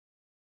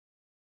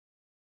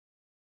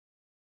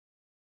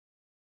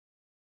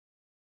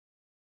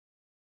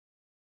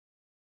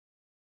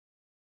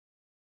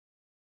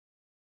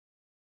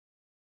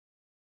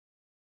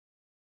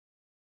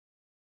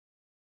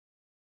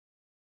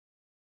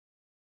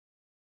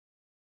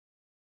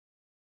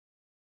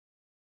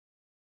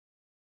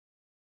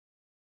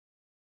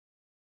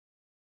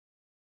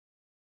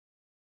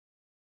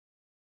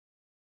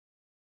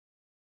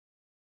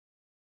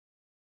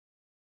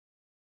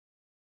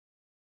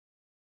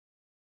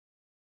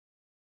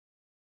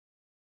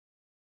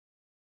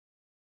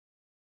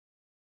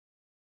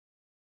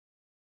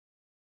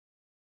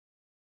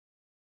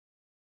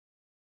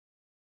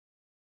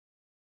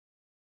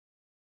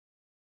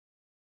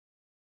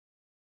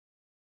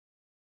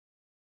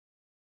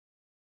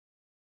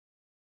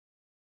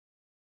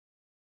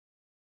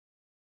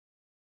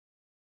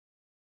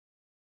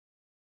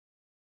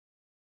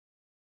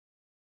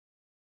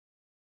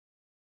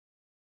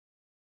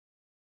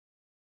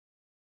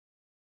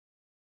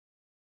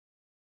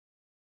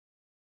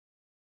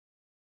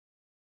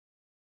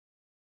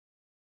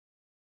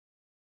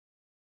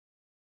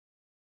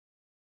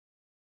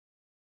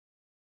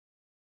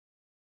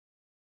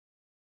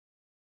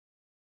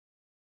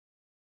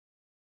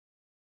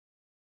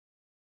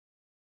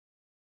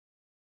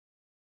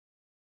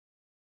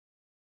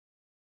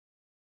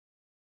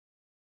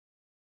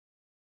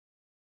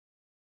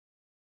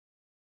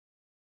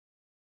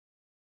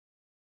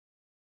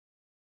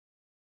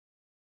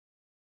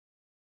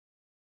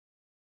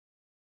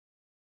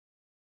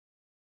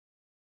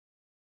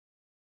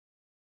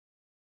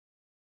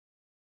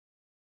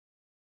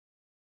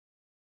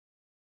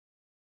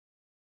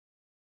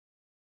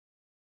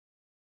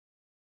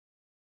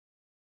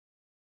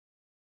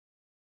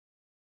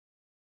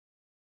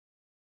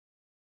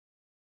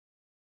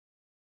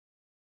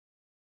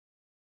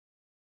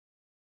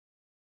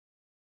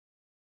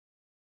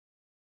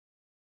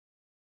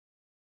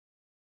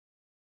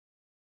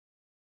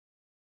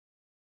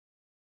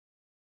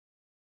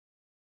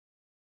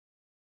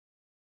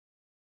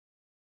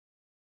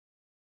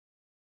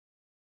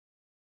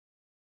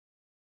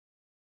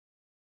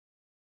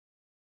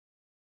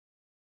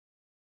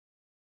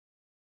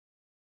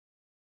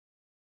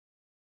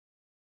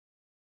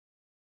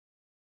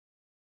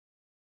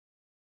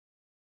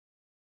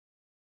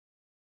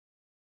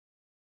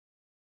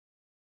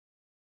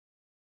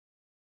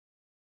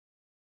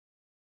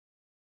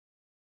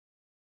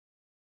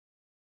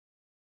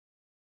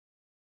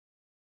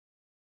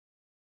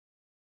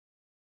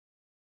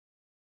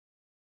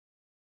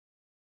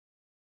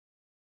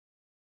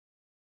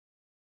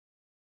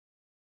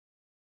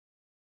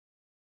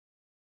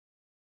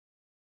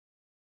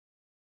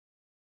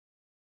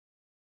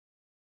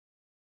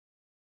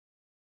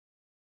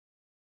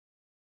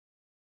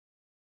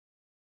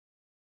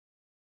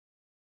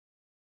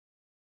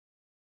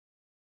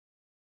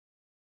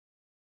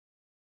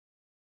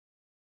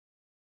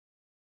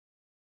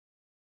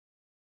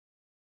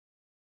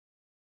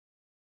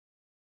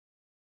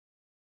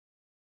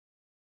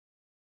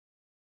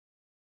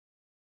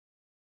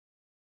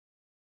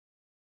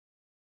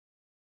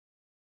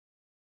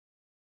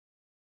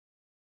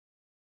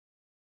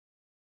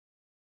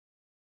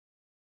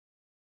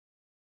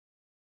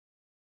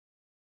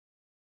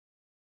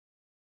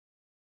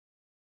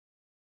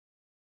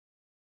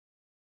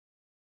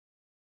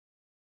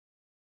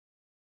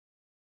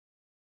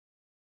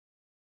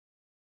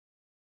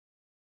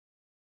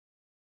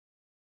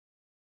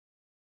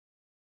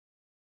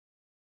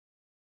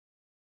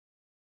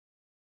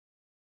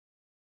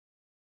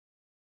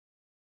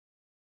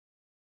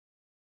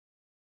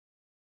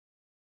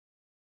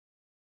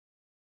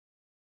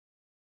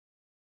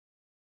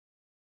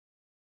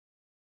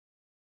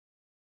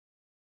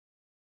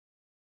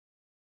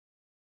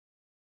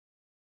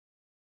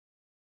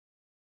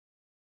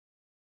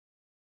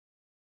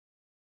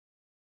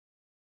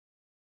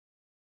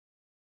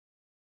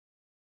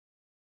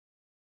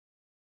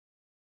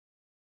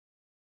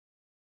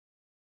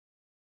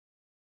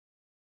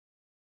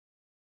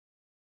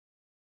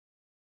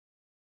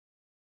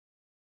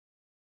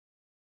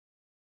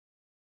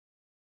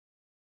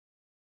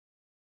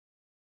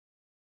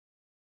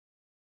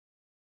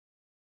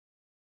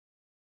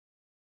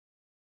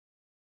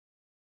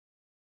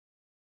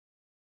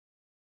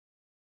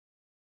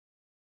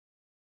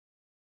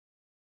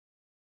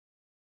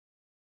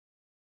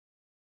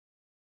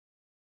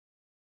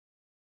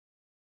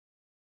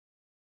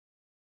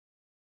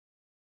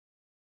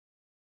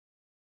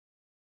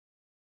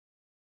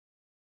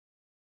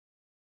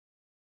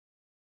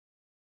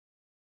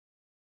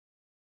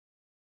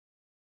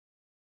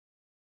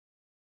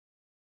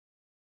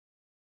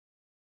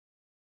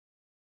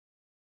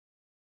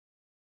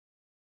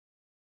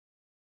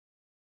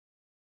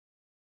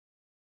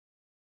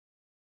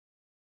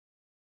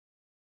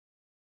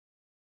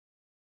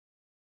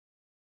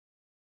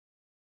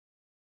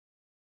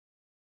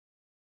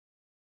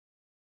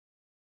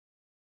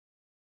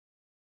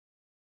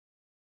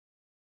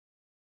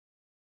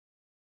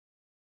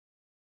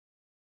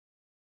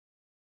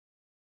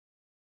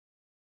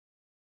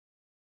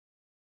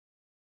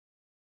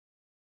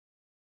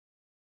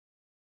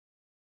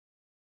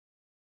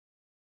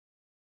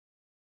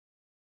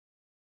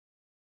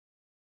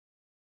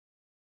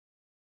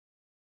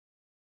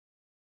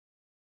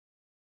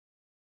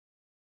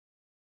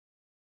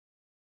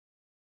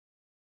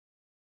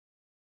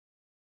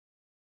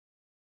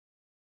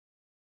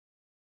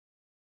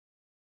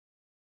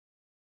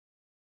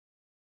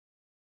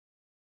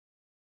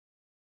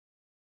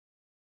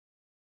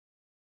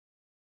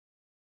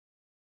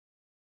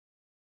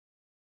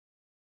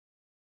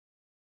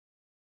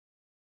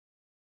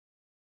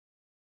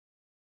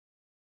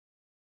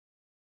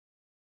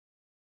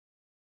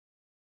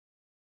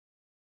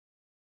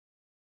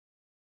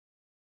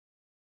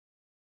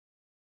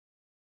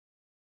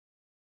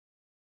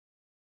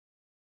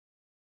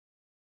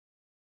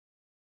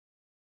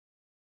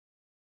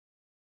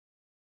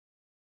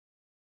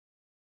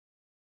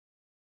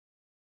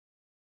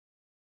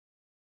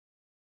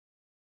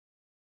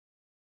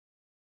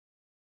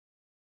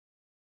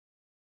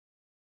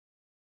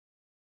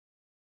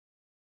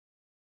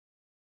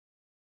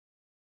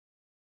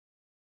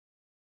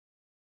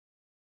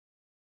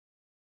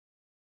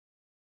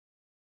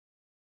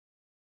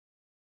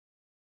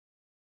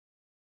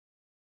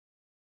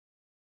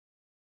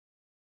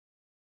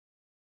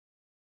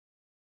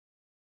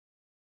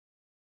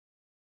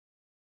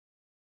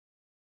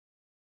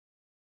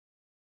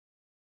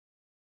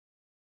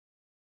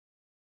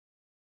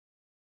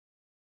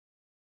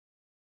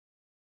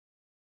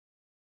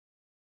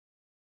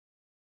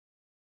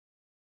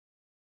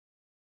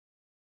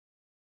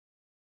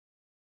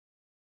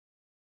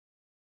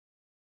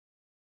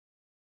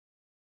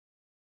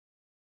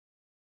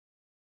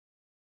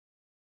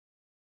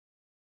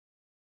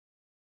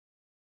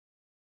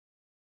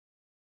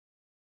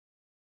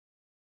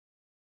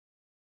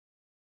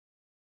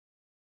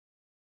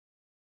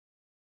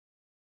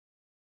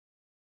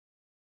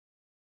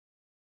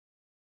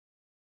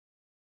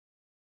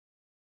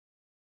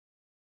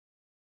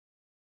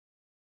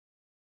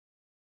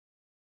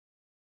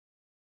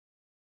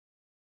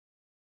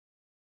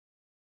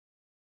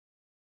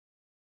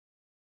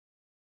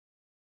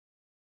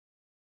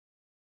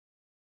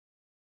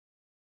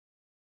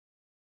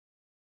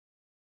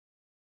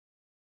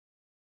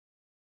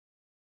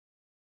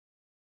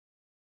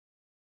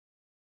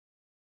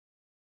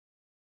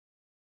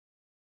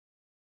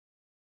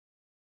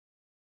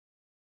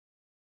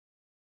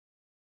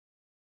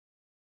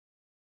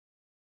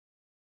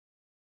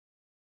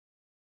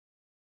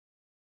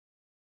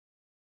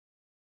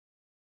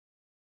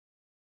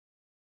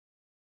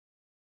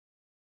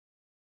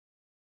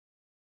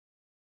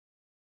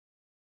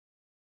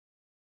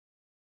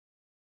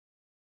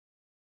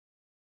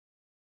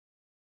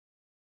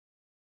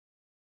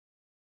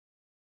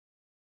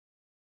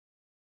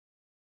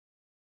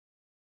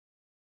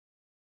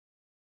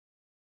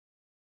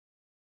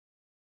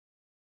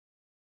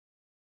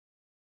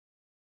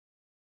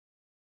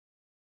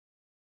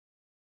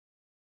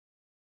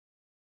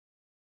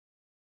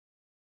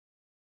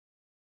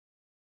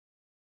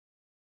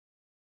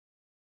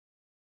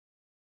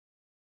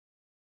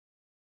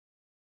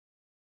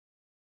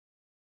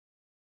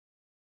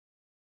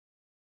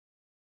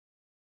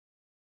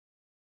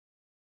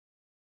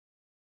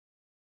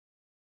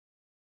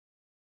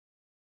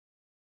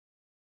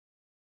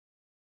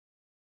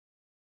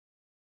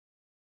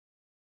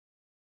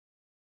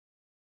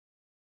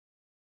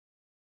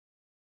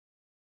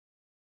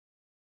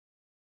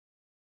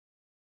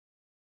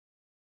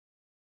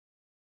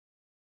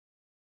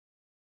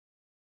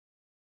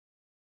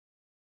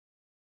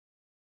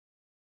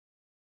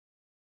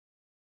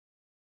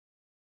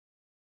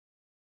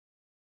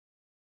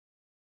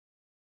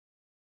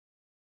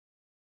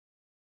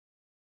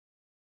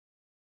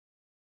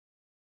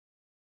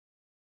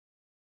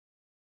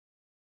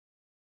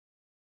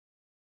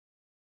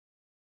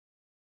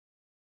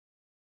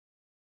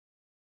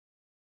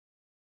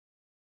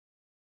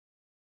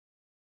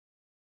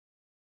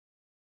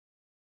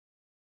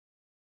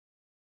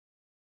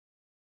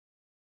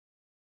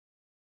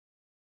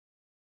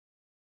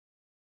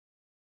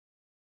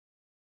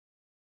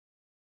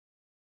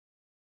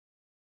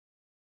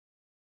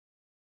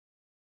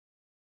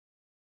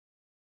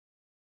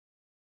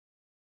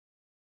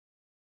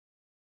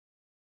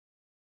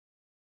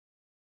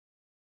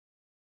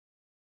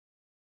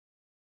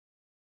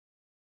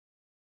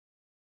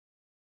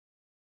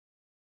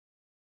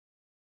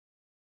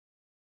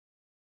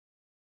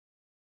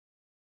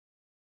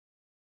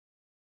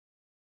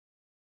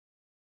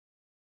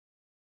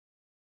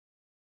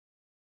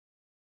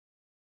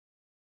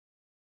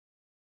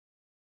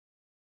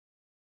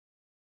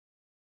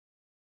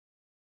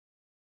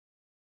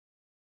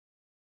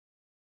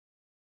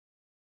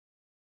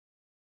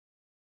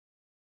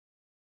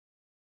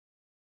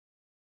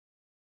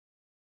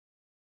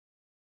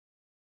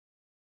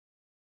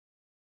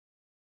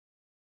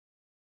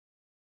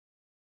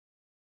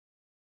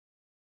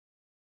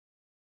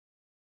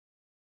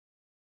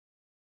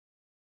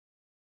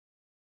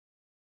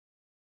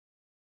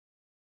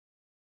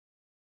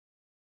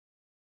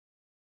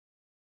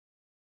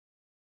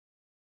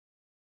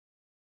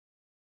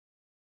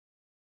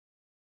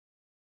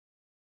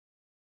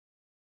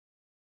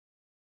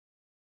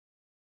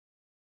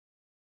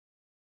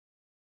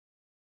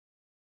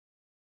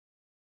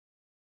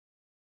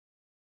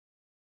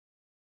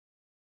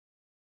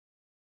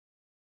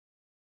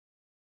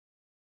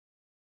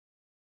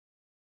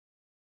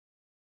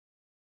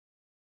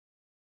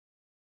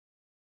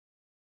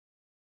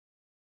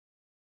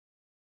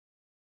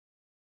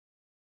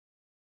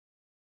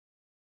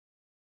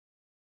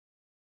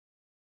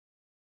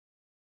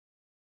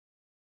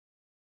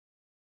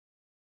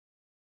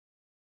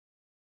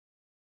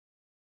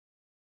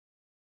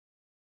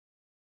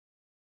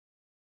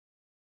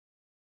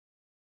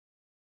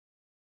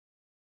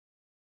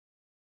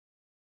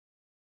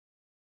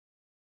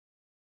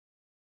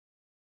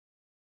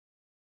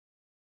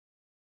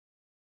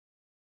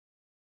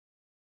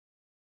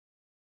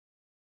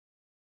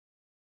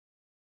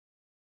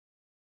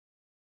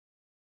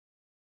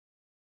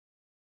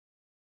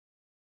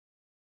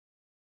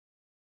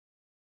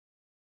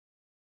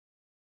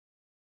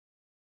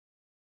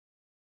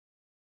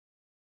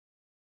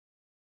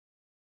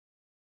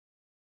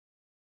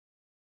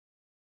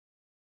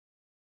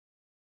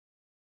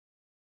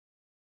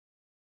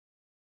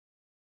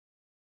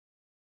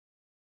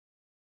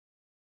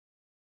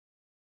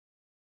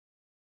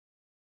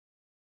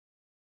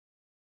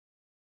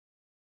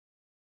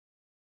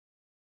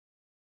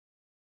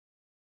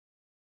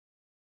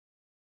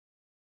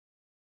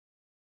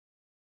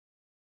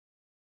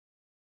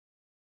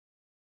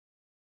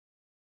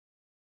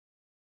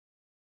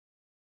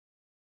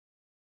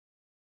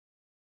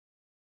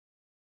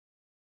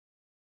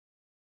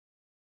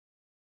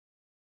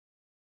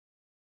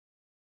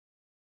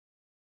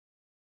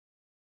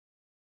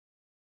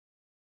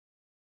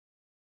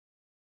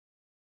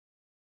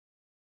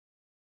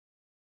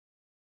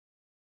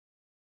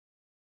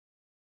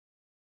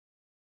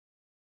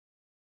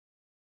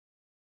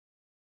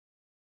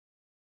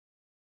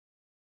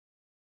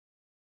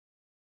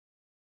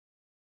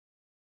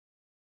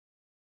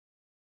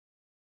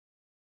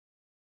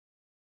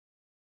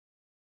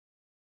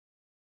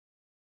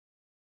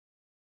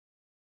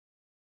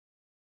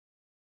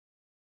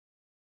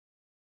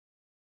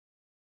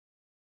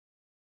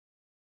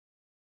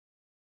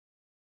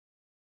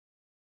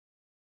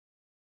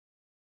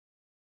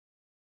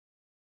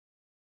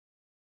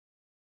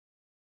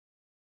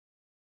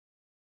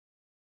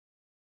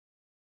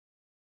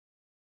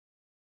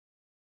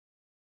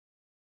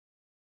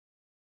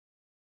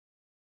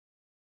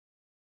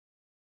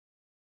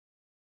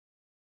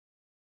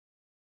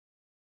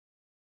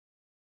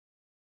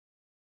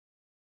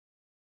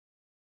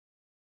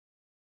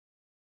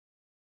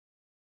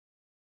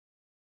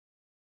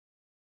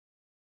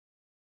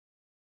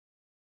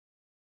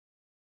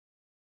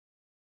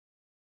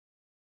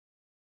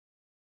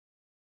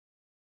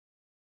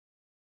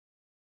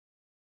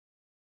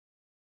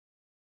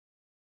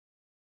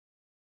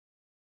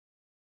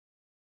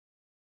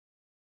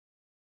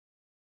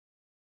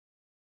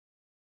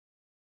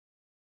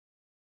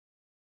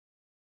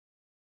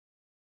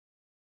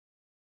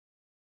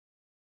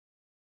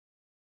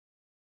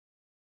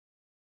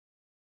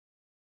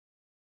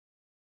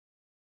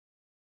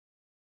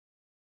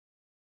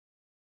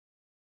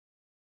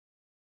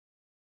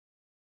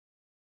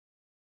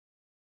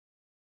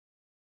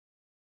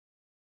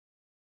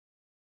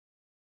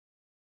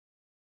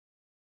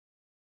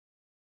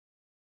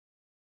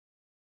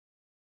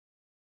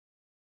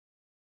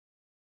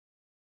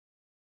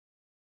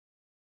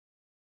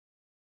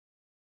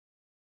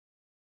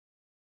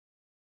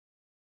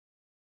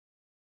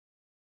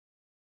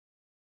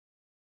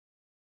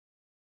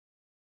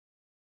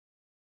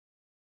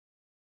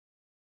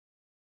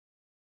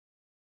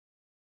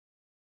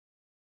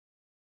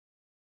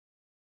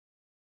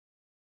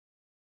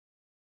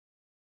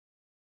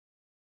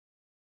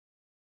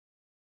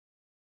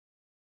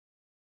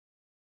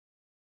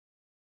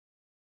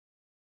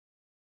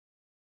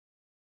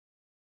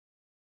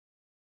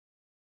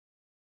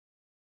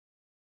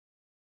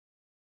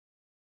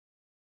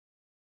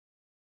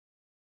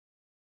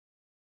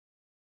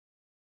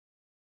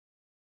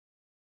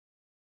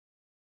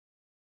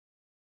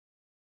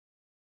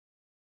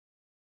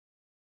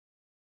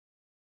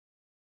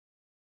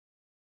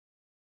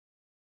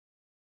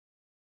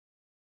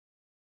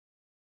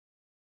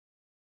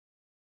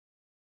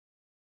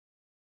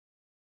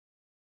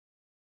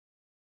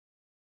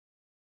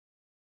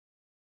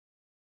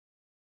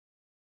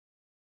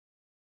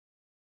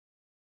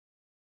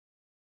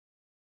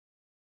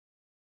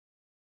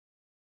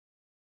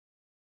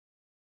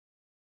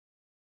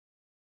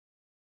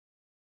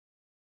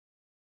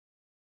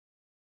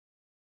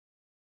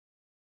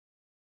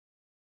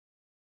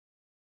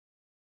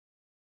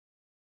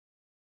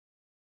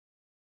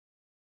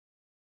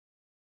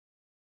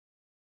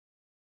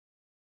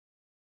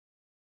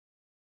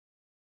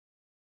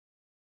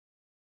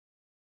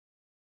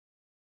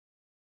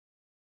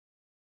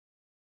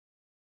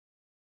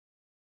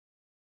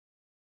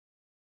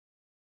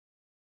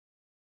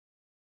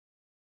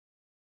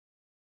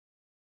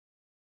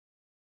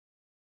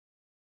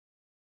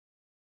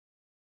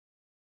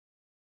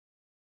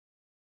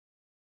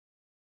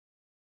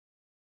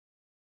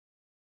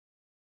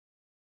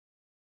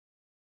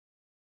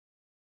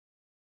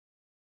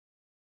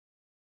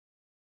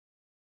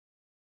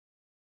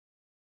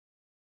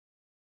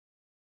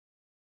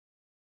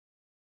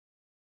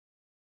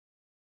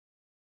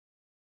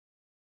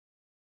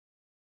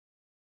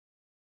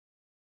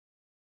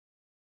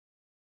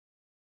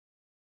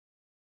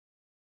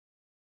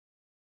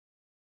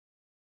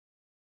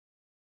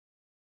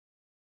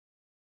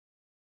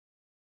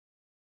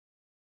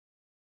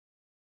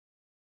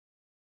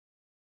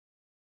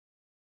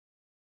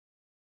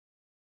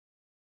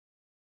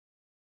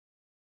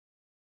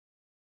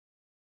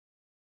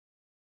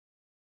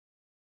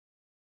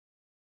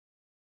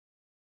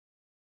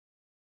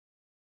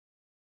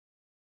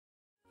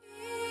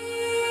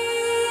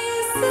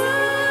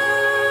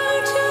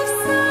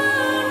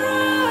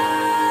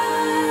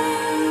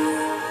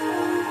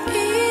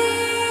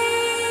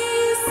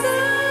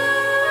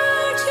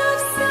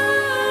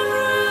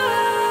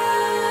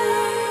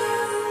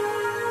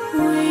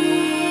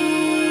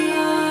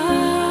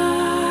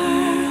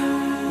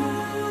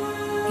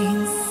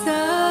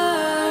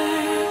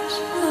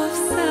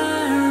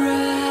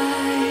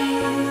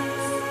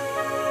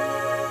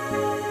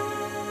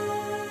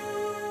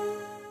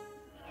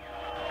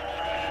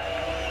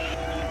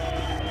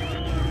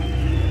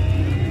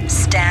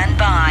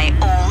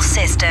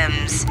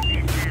systems.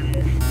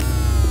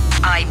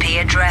 IP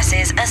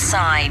addresses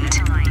assigned.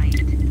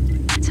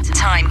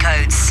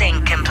 Timecode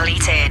sync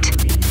completed.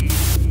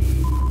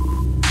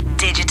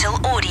 Digital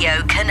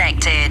audio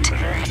connected.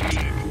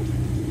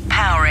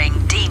 Powering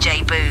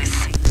DJ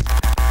booth.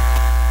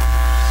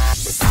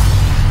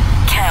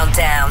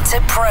 Countdown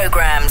to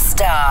program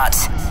start.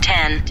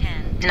 10,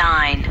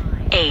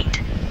 9,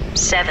 8,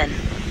 7,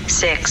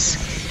 6,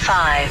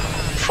 5,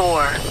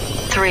 4,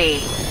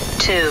 3,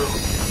 2,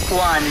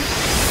 1.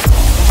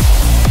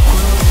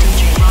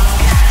 DJ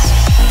broadcast.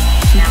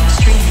 Now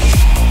streaming.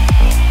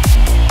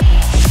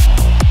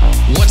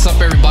 What's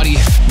up, everybody?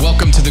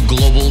 Welcome to the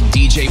Global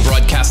DJ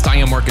Broadcast. I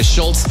am Markus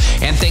Schulz,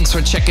 and thanks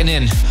for checking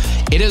in.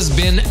 It has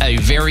been a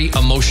very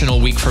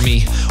emotional week for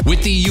me,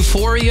 with the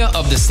euphoria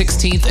of the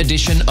 16th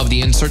edition of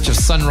the In Search of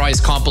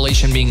Sunrise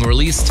compilation being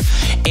released,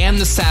 and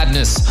the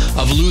sadness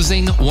of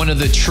losing one of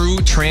the true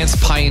trance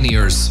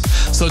pioneers.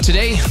 So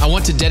today, I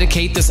want to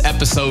dedicate this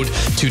episode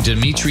to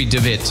Dimitri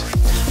De Wit.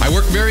 I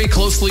work very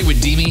closely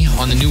with Dimi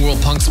on the New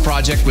World Punks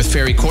project with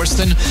Ferry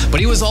Corsten, but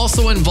he was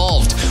also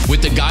involved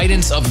with the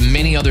guidance of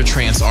many other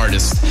trance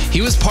artists. He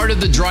was part of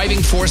the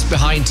driving force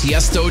behind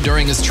Tiesto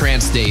during his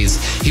trance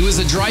days. He was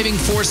a driving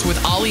force with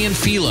Ali and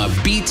Fila,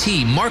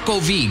 BT, Marco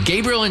V,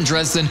 Gabriel and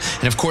Dresden,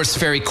 and of course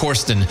Ferry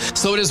Corsten.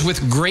 So it is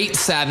with great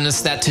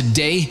sadness that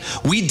today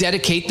we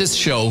dedicate this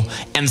show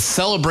and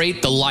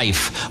celebrate the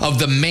life of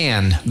the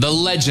man, the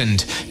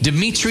legend,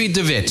 Dimitri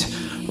De Wit.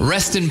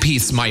 Rest in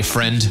peace, my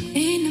friend.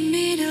 In the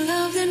middle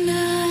of the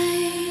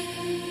night,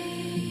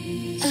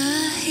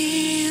 I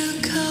hear you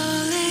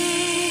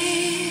calling.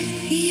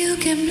 You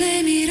can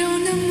blame it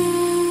on the moon.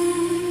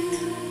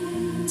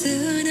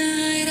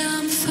 Tonight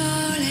I'm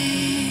falling.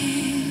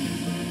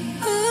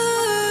 Oh,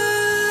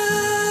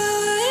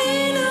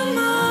 in the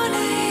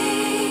morning,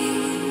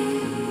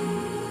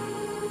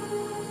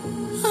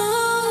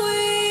 are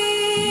we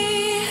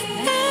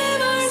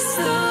ever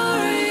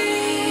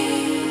sorry?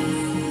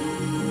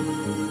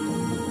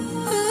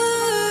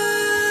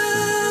 Oh,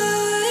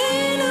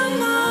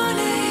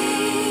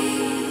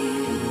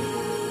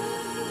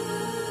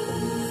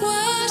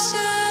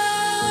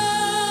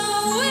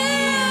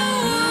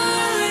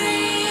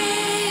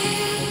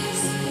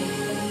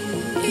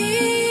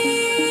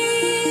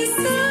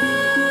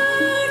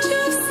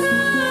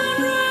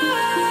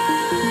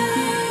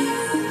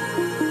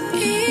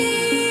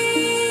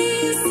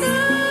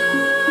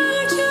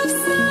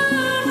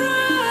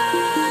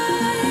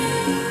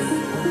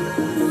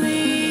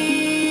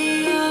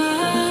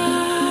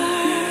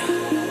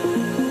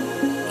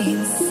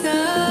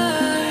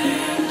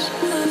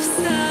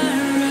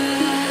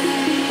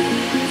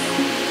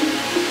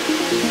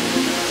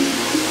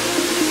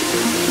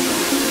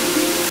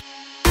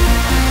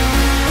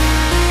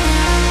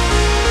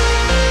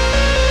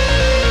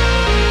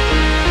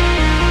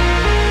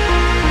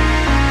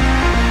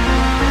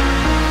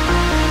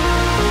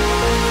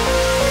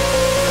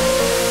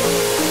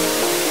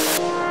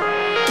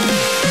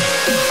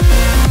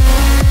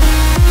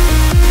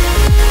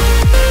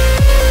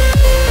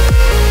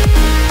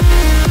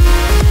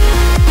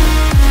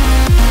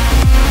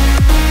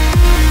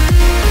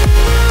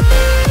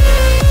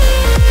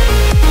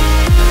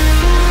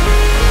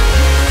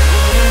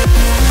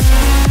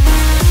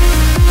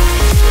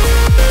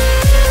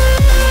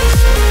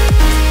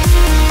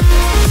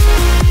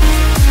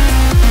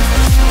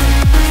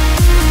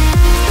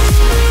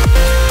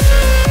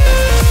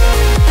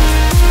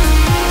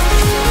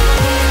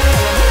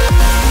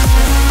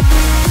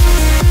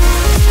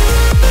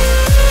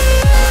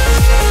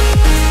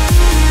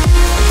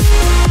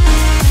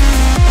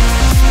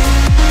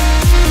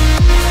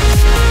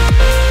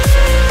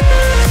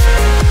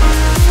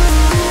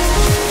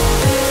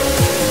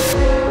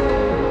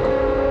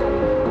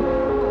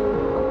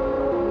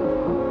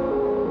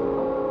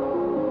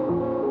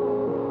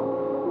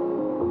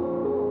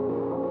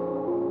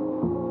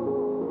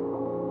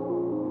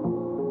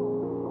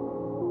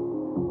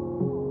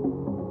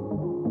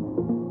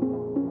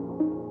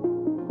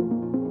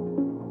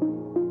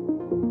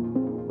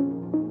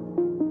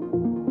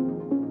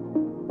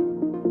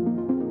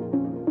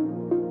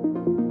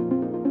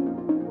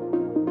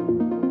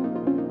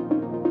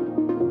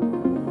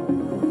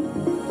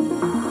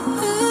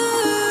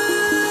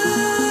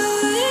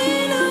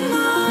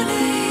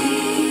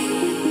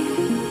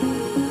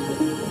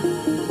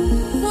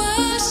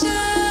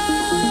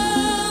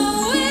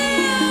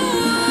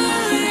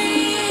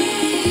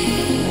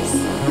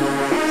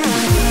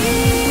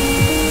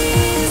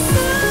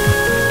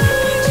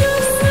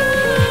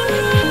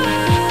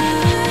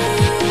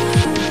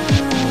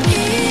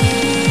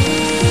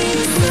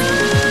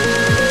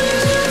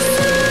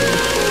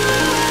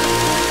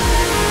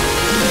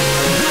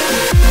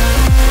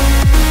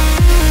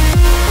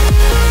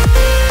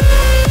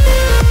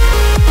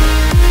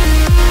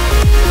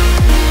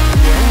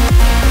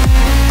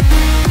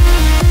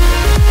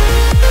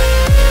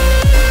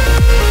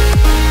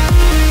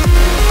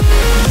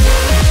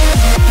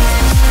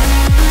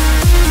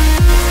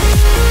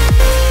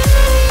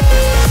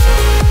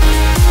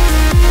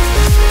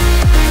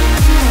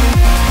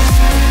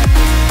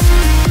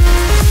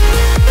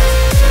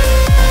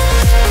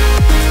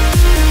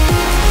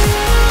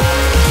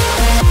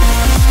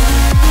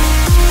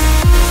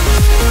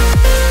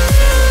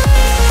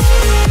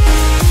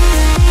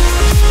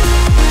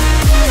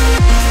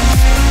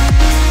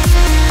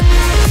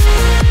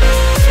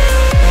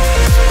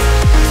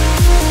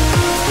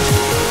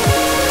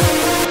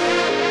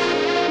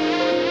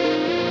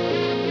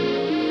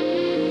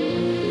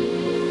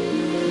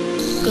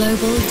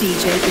 Global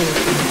DJ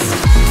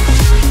Broadcast.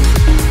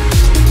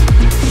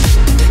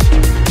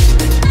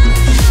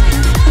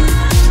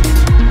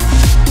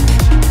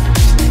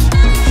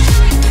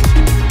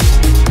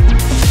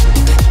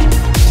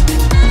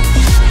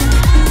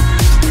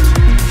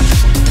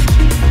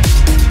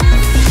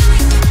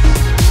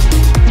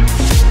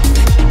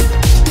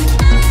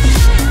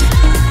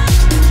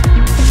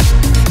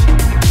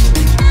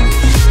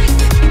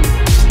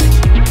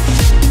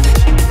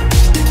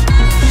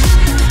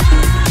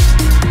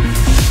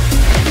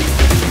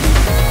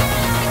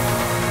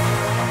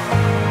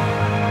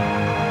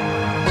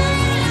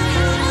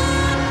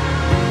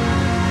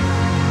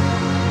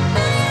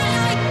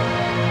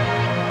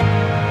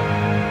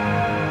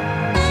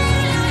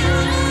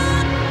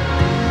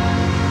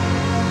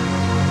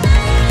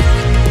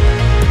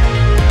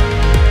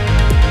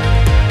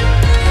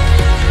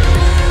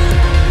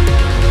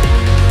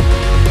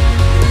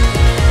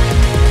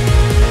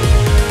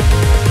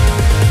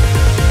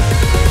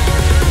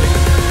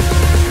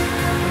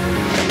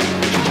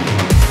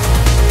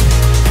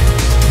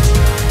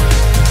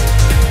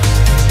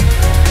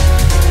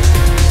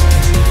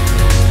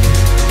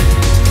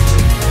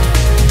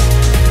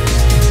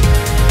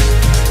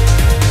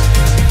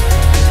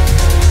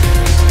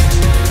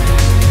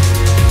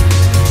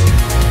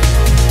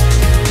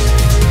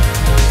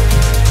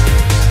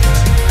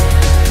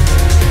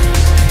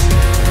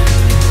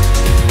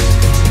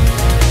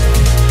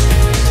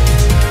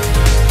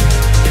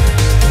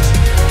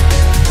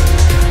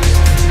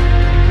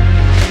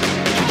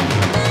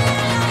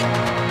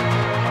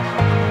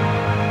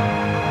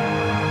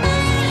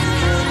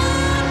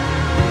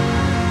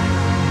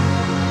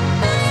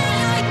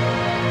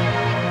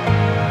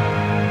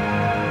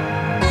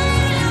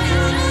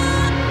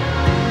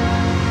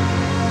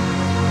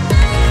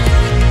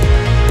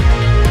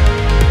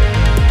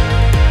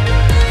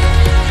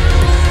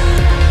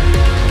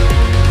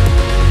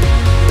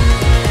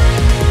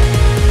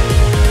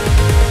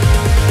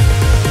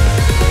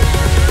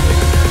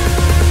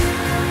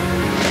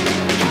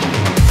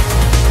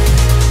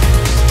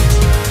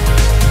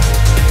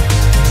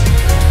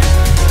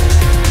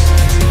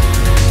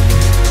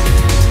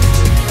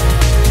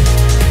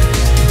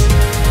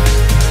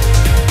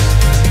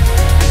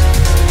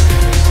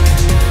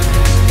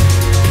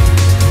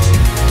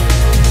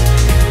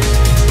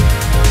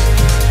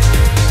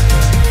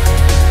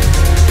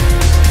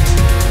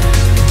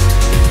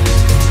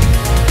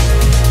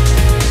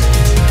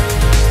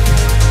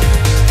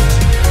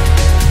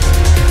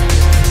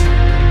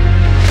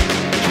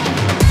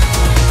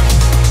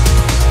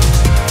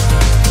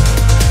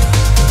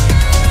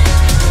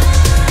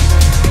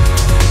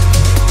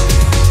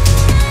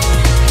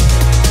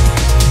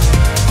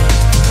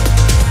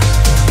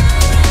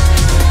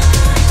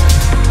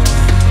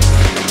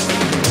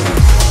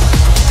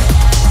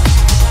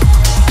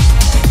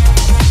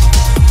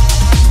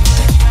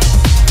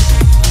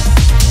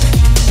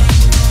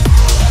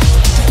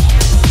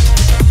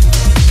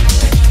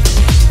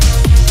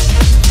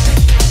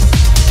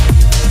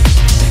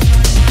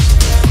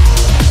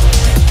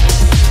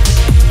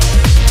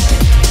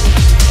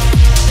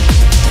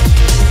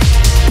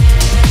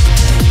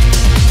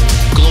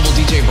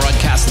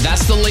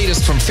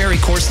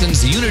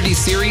 Unity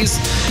series,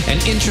 an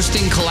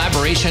interesting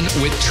collaboration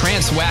with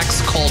Trance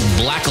Wax called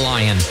Black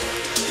Lion.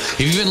 If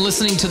you've been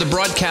listening to the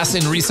broadcast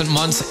in recent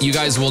months, you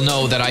guys will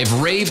know that I've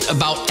raved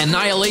about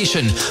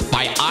Annihilation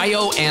by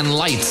Io and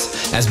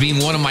Lights as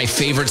being one of my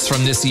favorites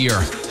from this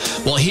year.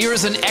 Well,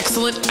 here's an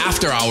excellent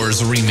After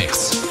Hours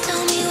remix.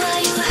 Tell me why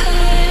you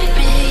hurt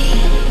me.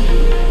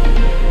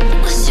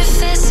 What's your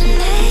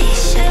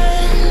fascination?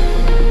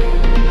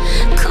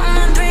 Come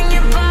and bring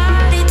your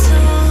body to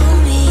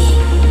me.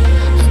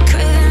 I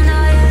crave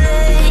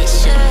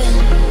annihilation.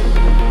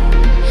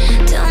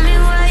 Tell me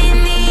why you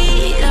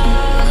need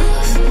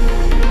love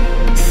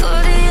for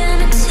the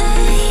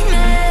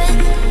entertainment.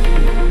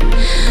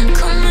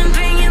 Come and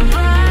bring your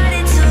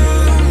body to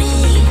me.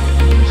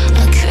 I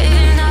crave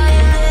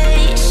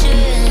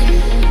annihilation.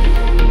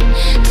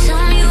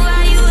 Tell me why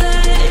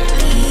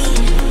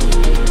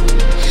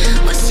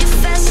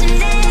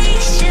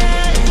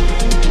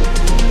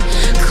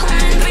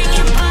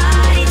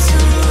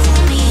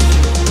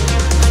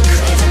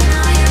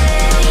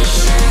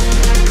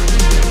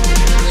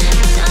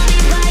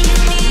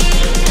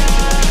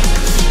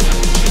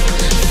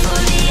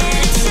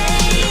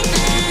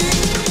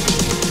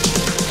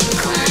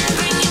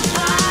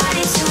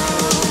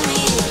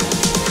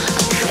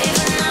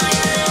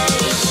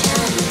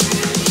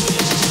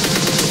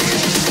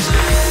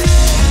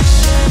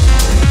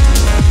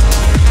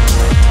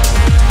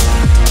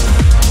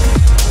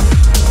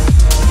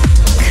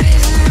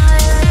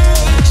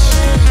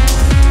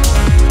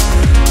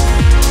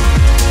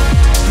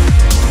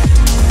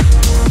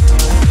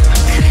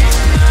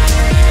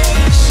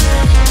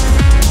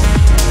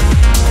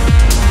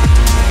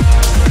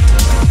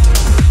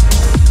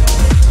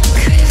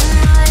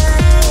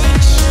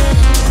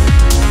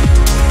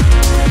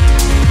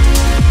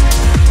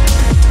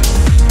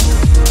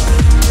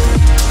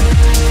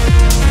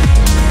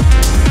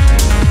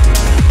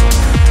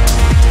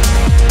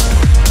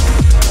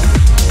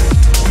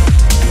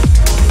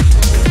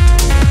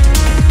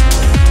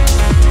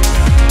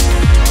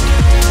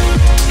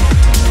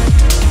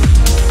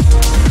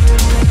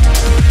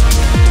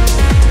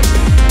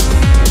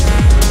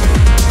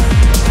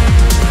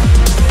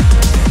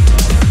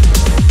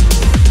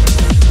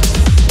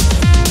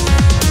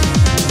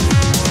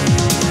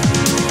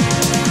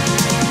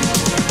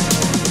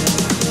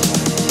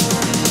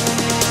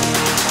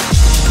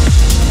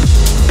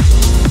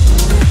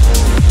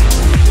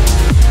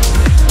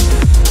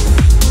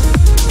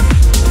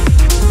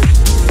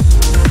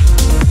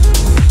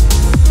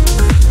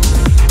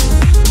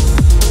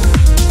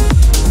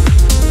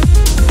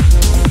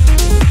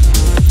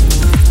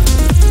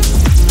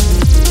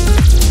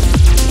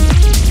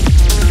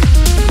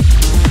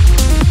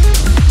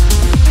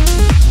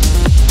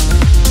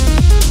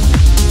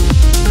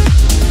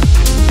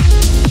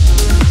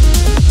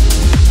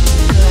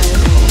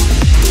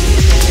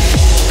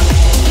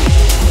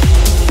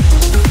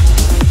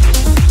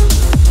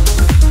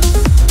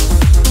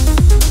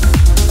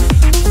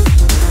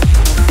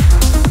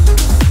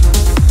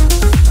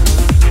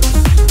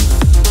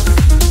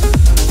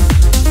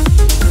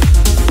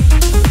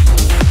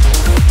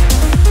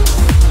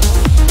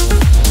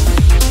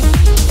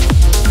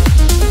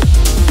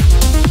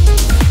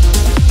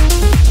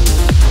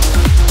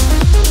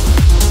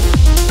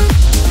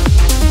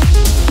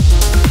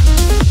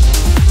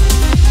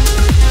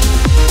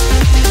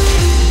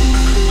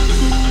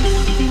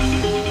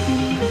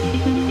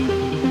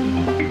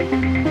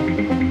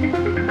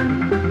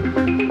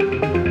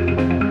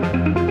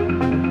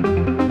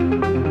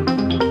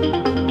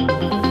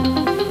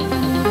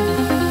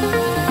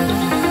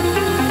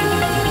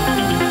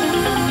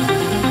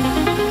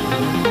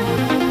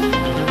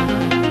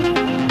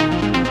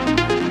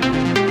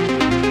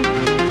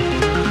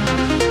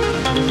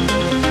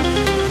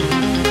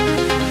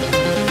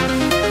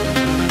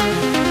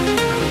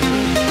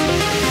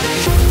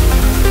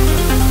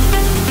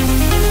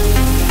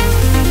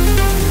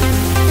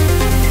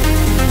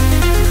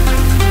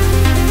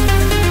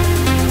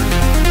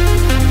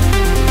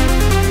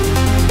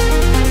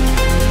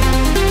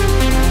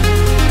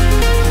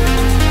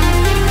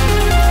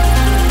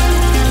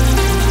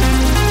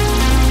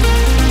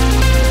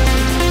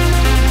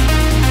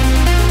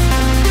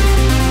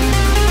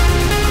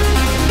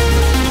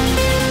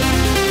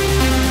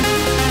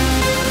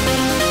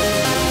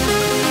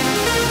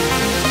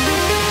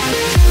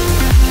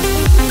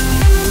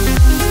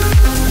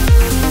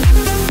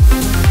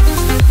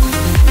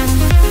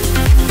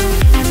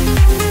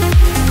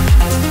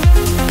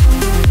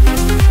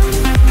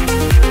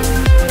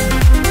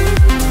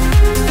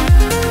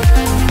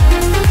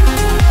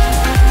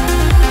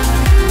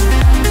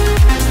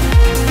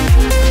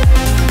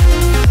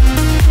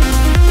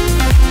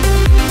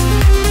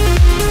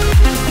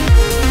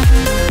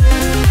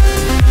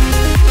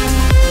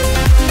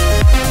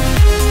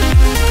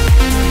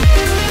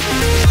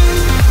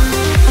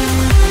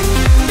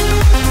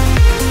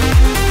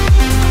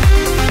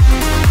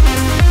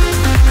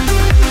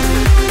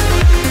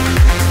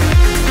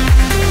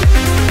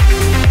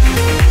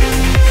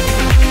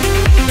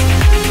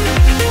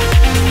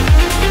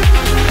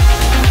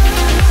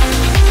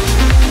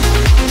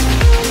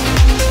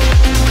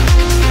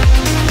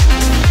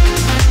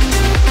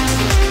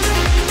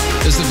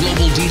is the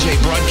Global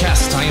DJ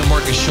Broadcast. I am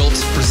Markus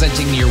Schulz,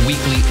 presenting your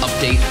weekly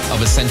update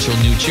of essential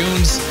new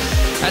tunes.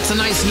 That's a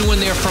nice new one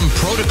there from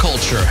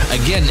Protoculture.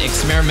 Again,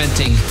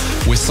 experimenting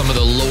with some of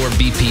the lower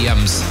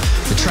BPMs.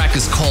 The track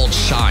is called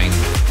Shine.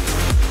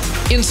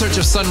 In Search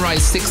of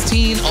Sunrise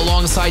 16,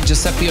 alongside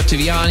Giuseppe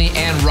Ottaviani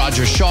and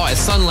Roger Shaw as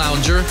Sun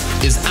Lounger,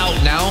 is out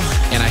now,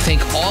 and I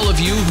thank all of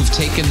you who've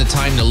taken the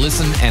time to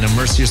listen and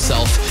immerse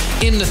yourself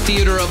in the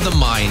theater of the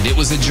mind. It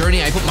was a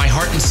journey I put my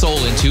heart and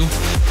soul into,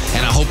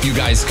 and I hope you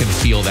guys can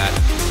feel that.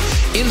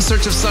 In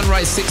Search of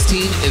Sunrise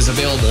 16 is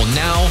available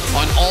now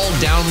on all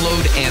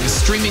download and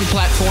streaming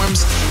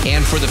platforms,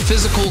 and for the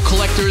physical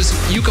collectors,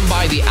 you can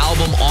buy the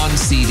album on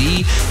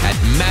CD at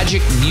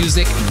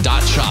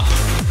magicmusic.shop.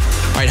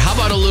 All right, how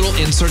about a little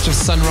In Search of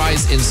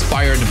Sunrise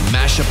inspired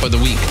mashup of the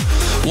week?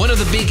 One of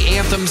the big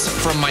anthems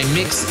from my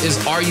mix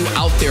is Are You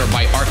Out There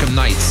by Arkham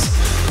Knights.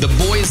 The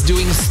boys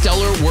doing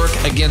stellar work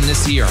again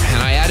this year,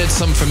 and I added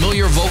some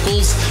familiar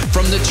vocals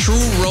from the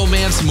True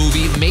Romance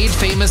movie made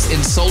famous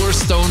in Solar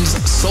Stone's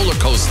Solar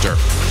Coaster.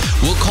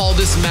 We'll call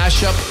this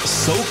mashup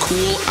So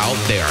Cool Out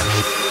There.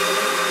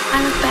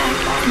 I look back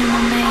and I'm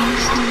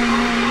amazed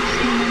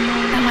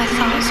that my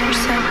thoughts were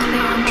so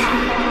clear and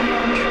true.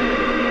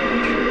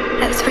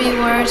 That three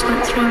words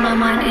went through my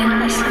mind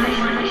endlessly,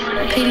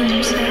 repeating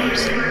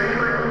themselves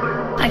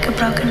like a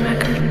broken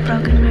record,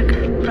 broken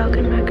record,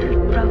 broken record,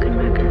 broken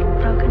record,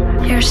 broken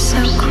record. You're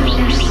so cool,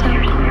 you're so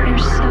cool,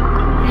 you're so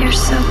cool, you're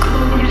so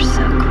cool, you're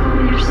so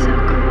cool, you're so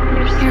cool,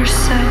 you're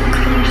so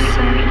cool, you're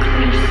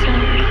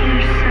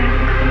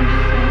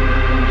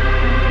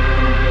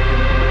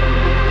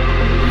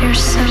so cool, you're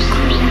so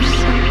cool,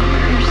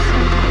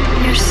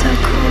 you're so cool, you're so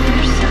cool,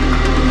 you're so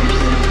cool, you're so cool,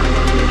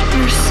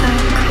 you're so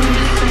cool.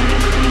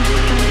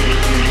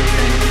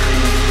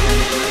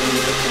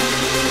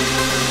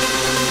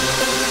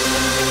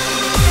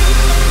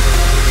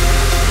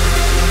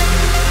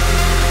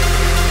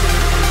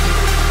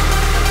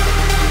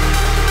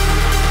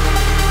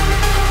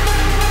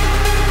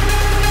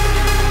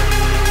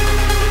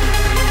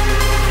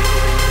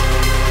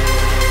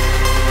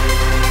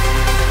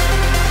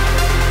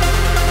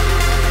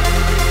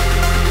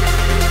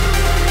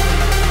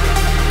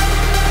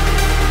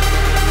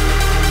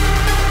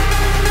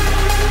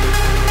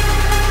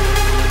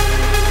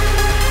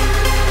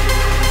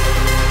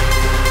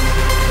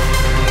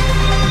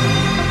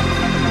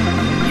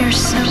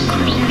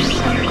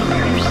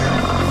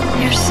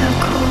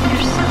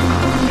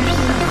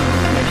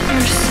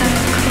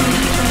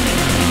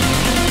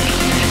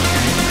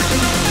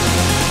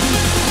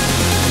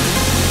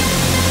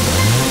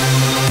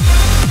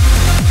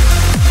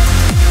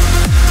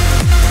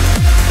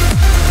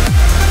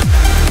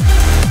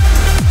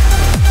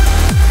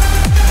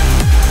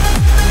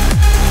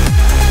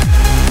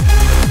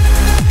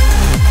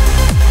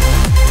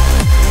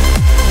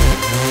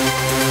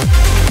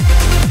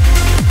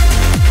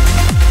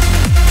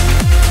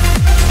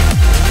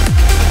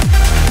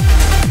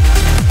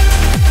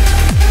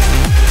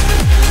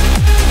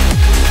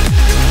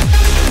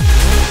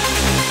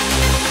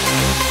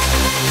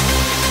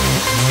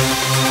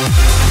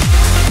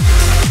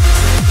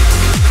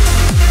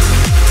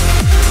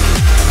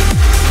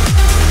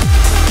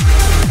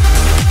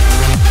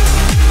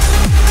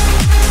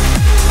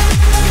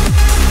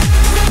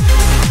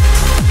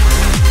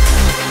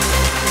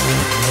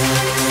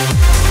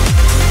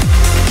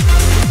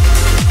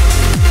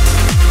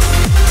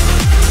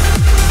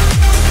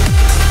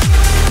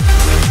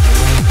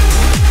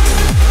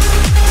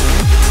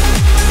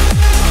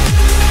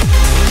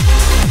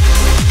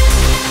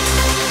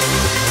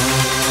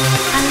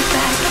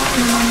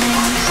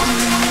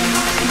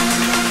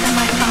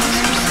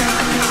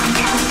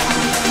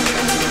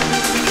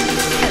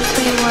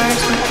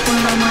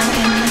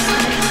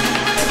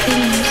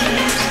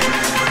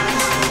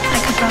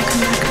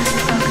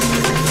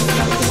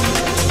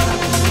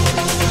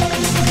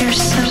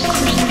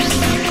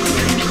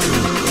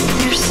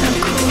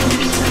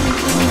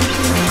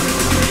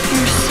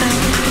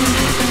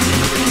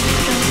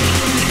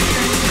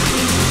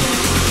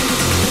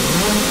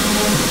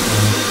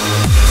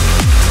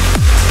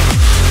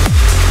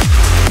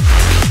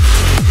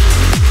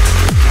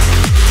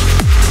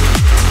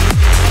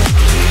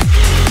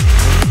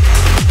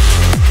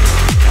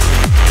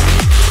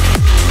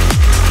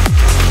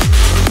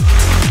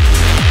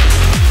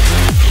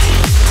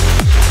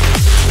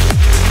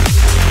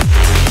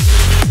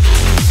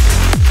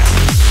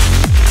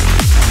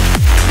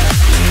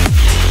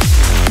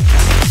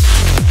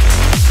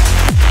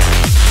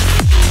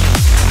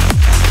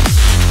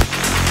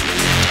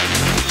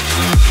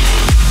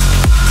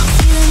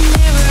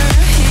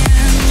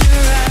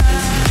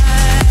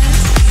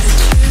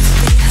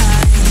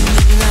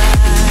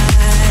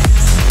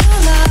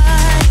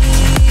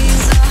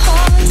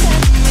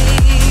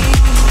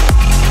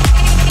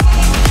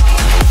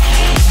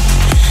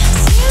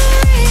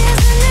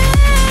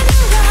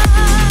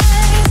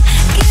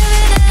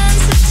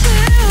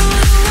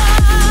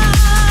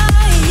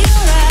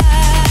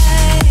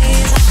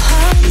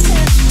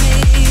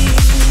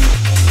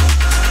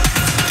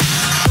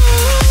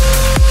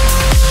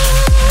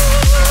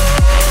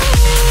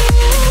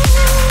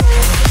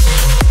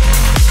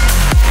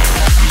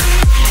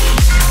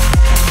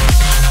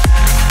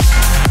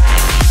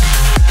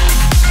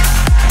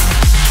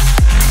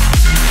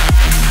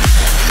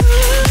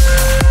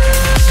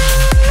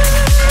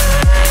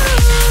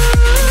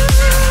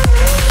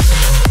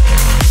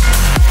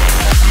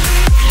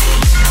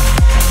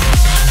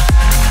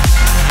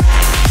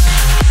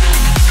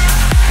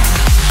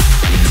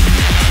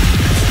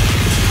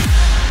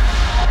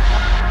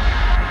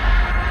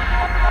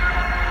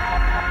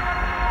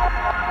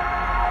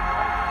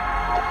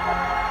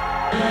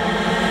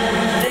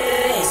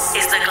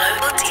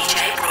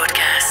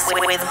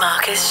 with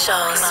Markus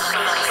Schulz.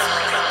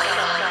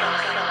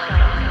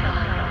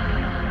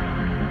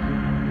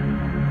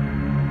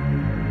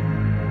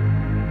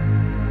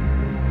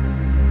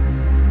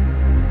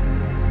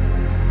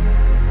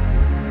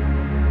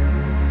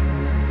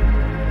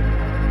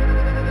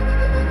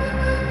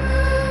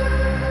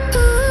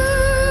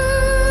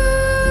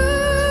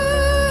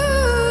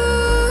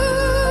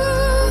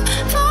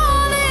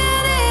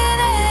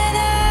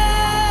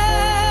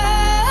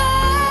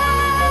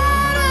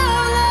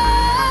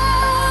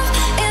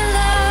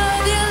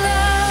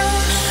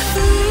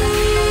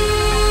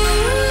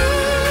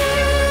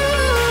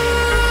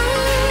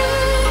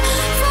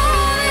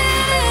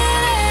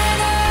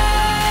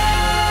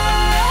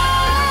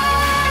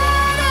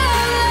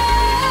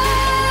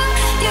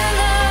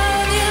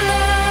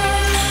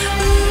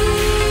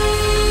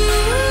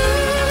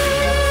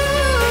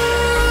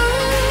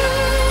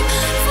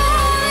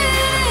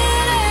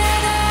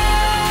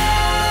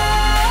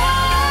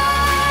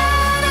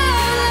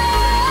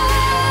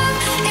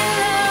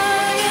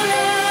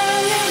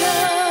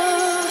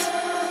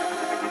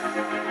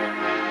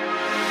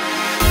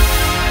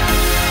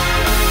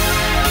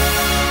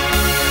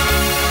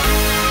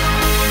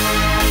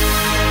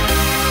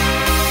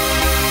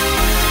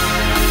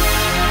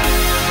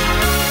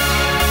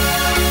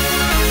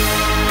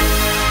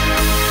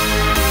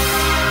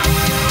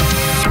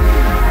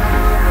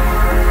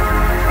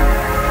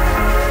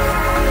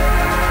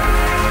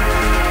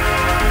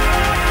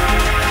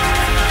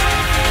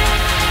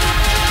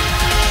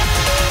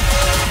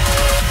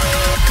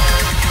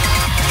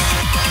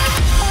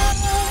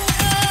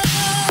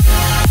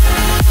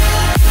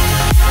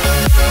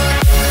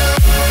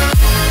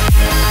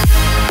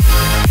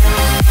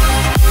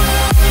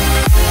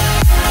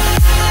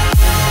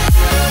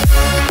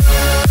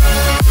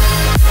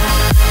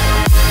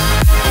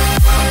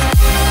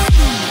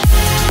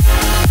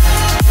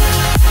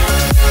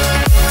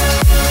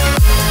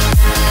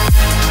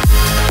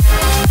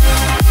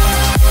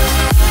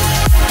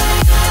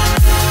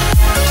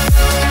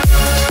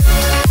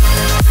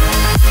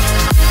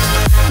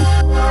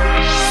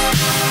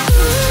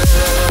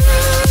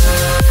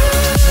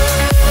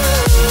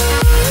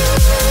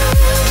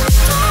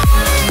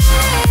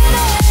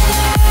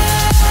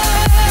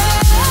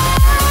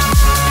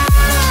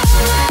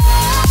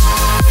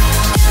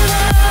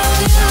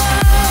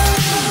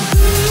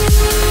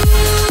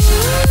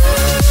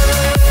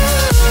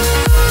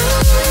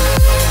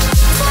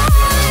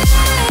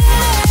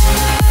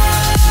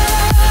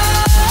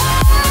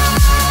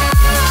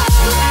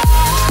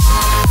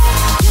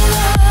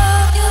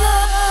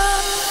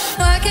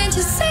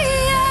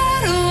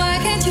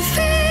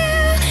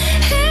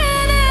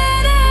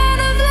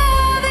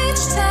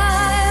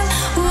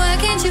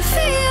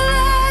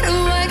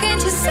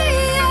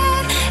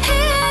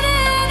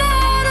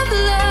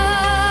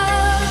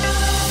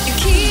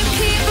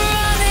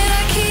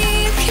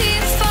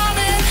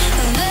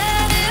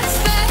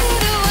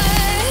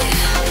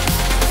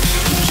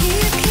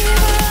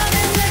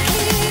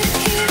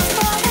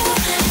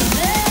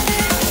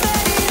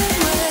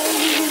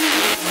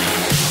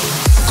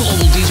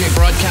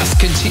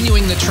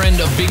 Continuing the trend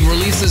of big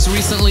releases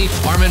recently,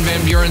 Armin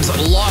van Buuren's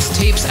Lost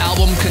Tapes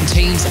album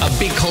contains a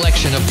big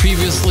collection of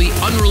previously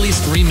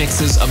unreleased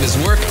remixes of his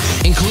work,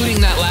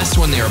 including that last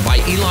one there by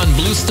Elon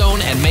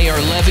Bluestone and Mayor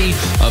Levy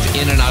of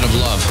In and Out of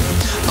Love.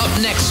 Up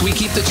next, we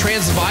keep the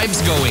trance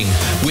vibes going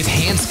with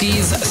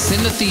Hansky's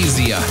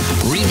Synesthesia,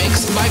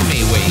 remixed by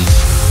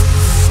Maywave.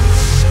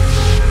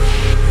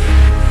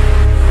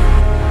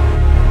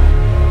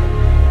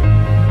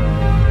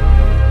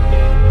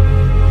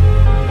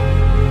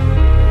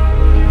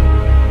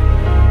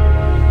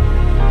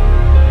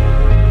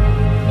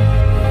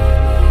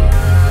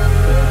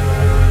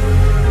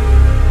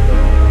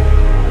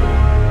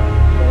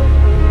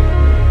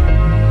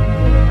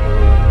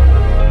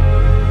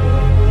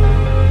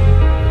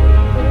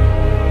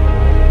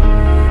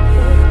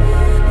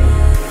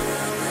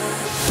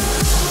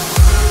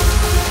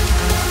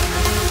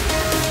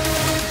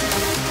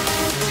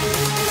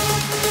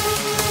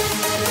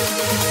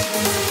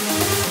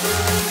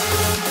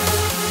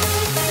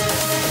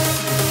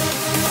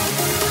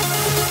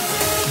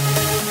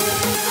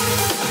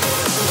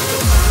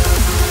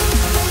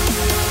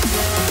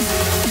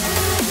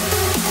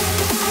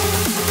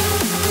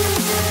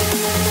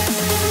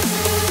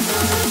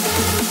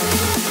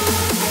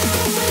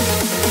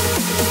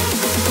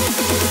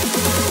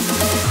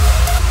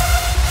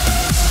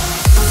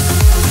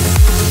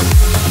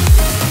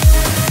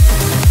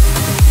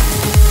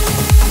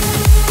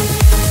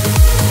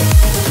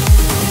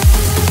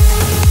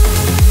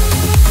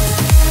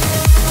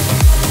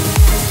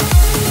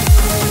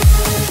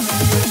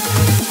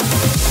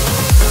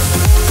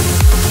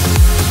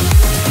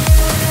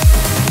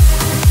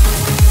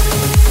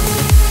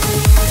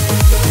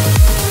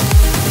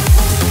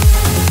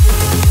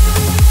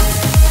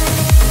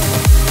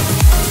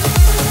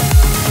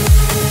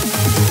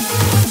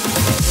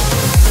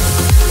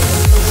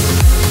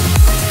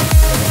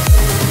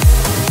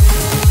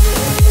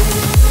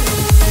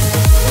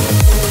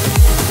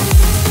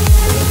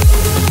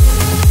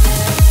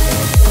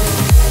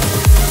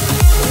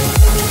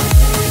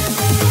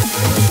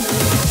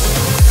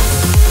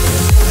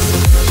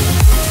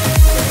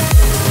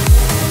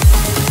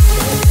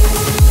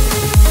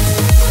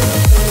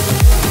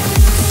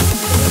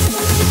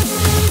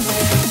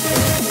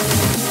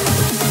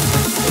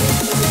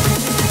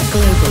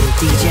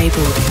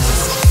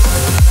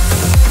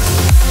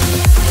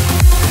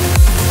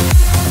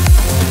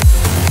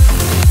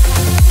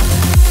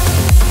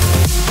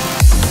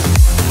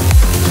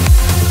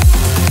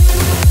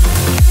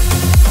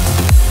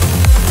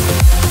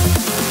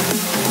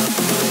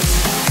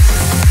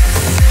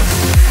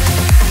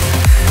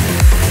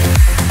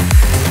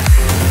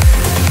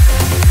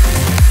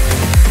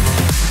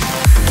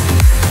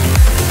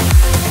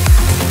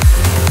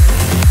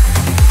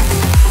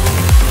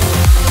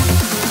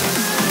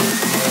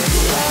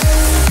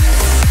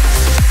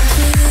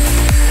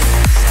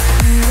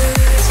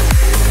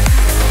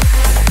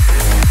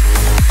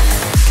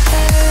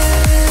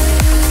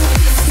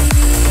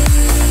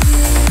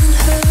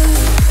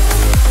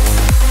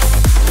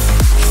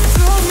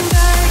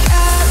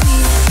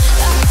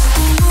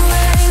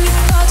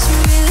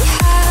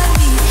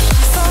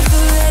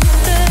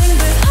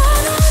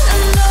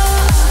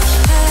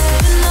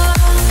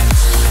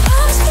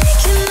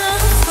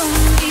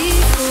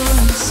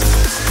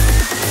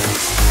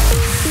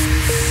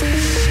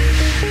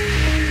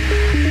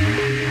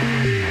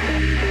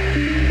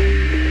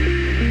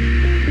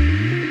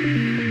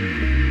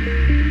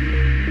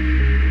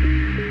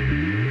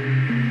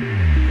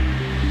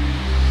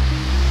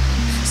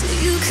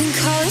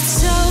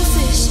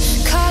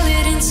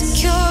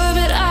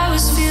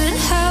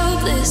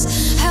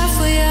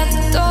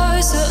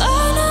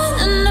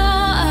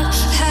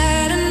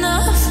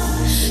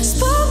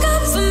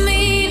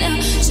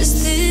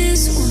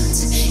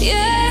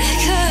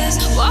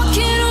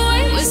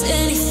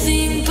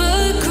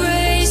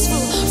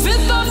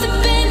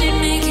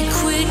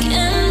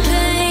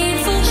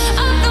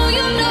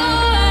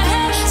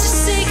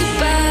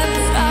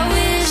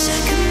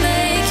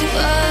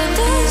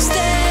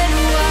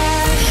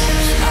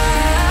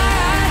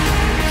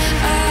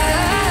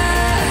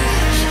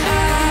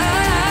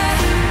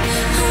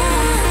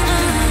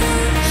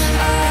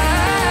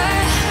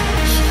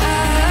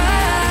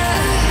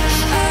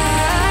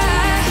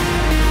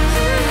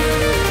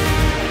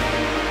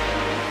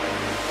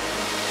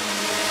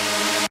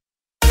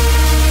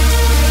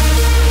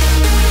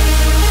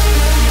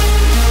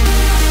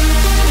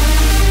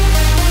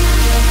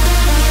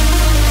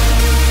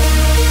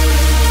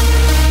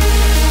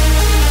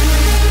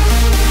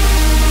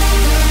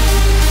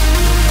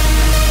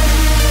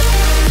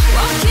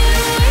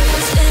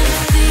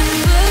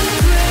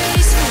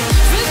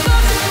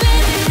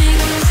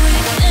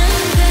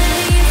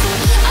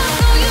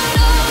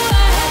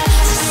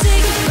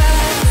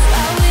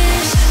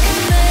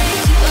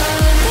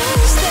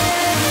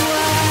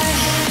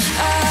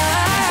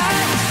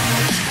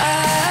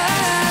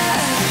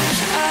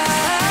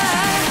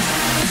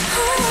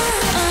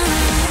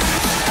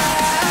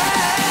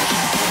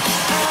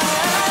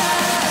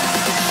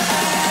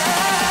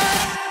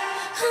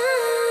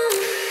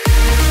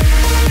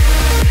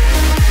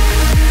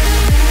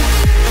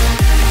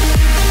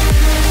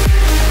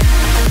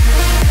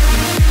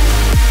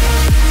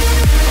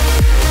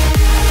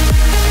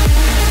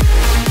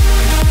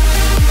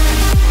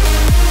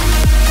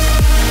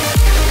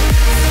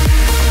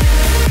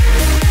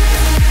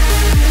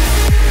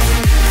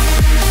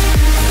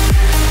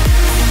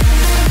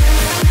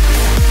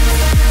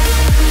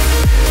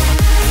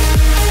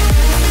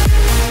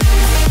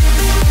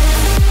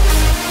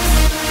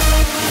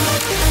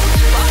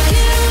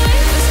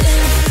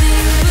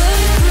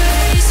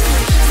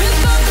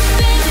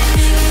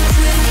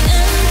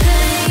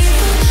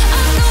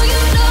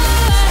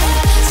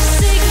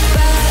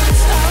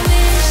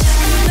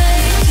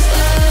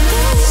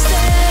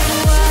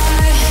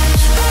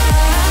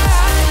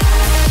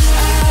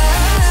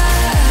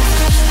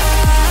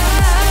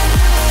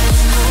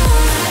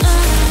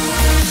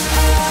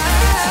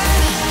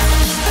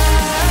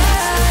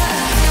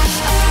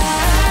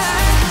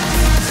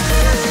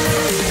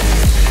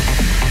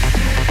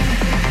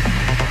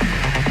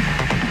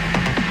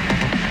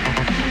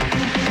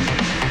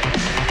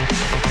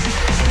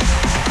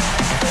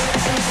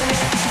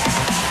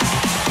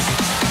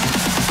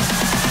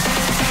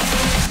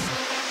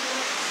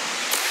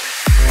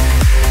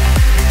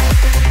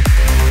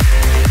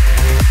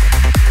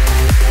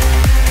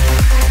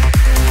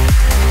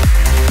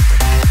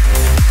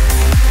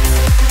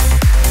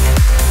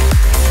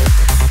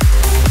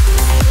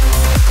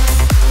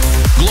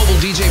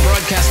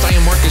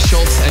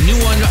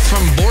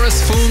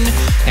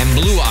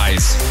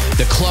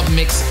 the club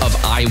mix of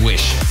I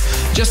Wish.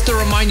 Just to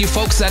remind you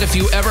folks that if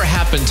you ever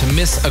happen to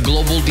miss a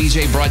Global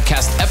DJ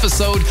broadcast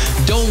episode,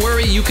 don't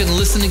worry, you can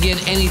listen again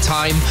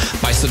anytime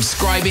by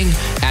subscribing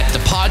at the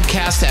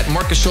podcast at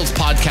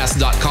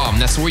markusschulzpodcast.com.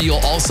 That's where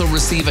you'll also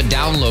receive a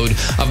download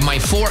of my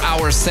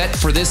 4-hour set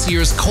for this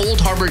year's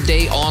Cold Harbor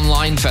Day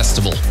Online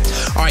Festival.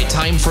 All right,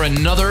 time for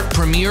another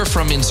premiere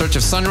from In Search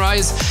of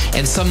Sunrise,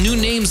 and some new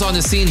names on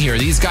the scene here.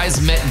 These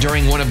guys met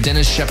during one of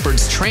Dennis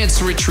Shepard's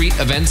trance retreat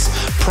events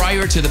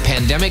prior to the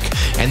pandemic,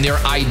 and their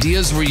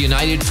ideas were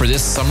united for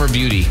this summer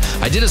beauty.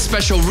 I did a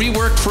special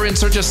rework for In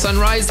Search of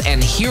Sunrise,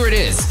 and here it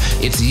is.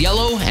 It's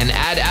Yellow and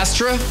Ad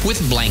Astra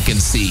with Blank and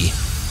Sea.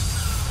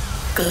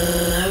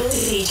 Global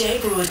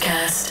DJ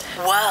broadcast.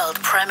 World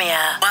premiere.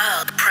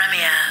 World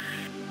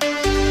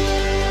premiere.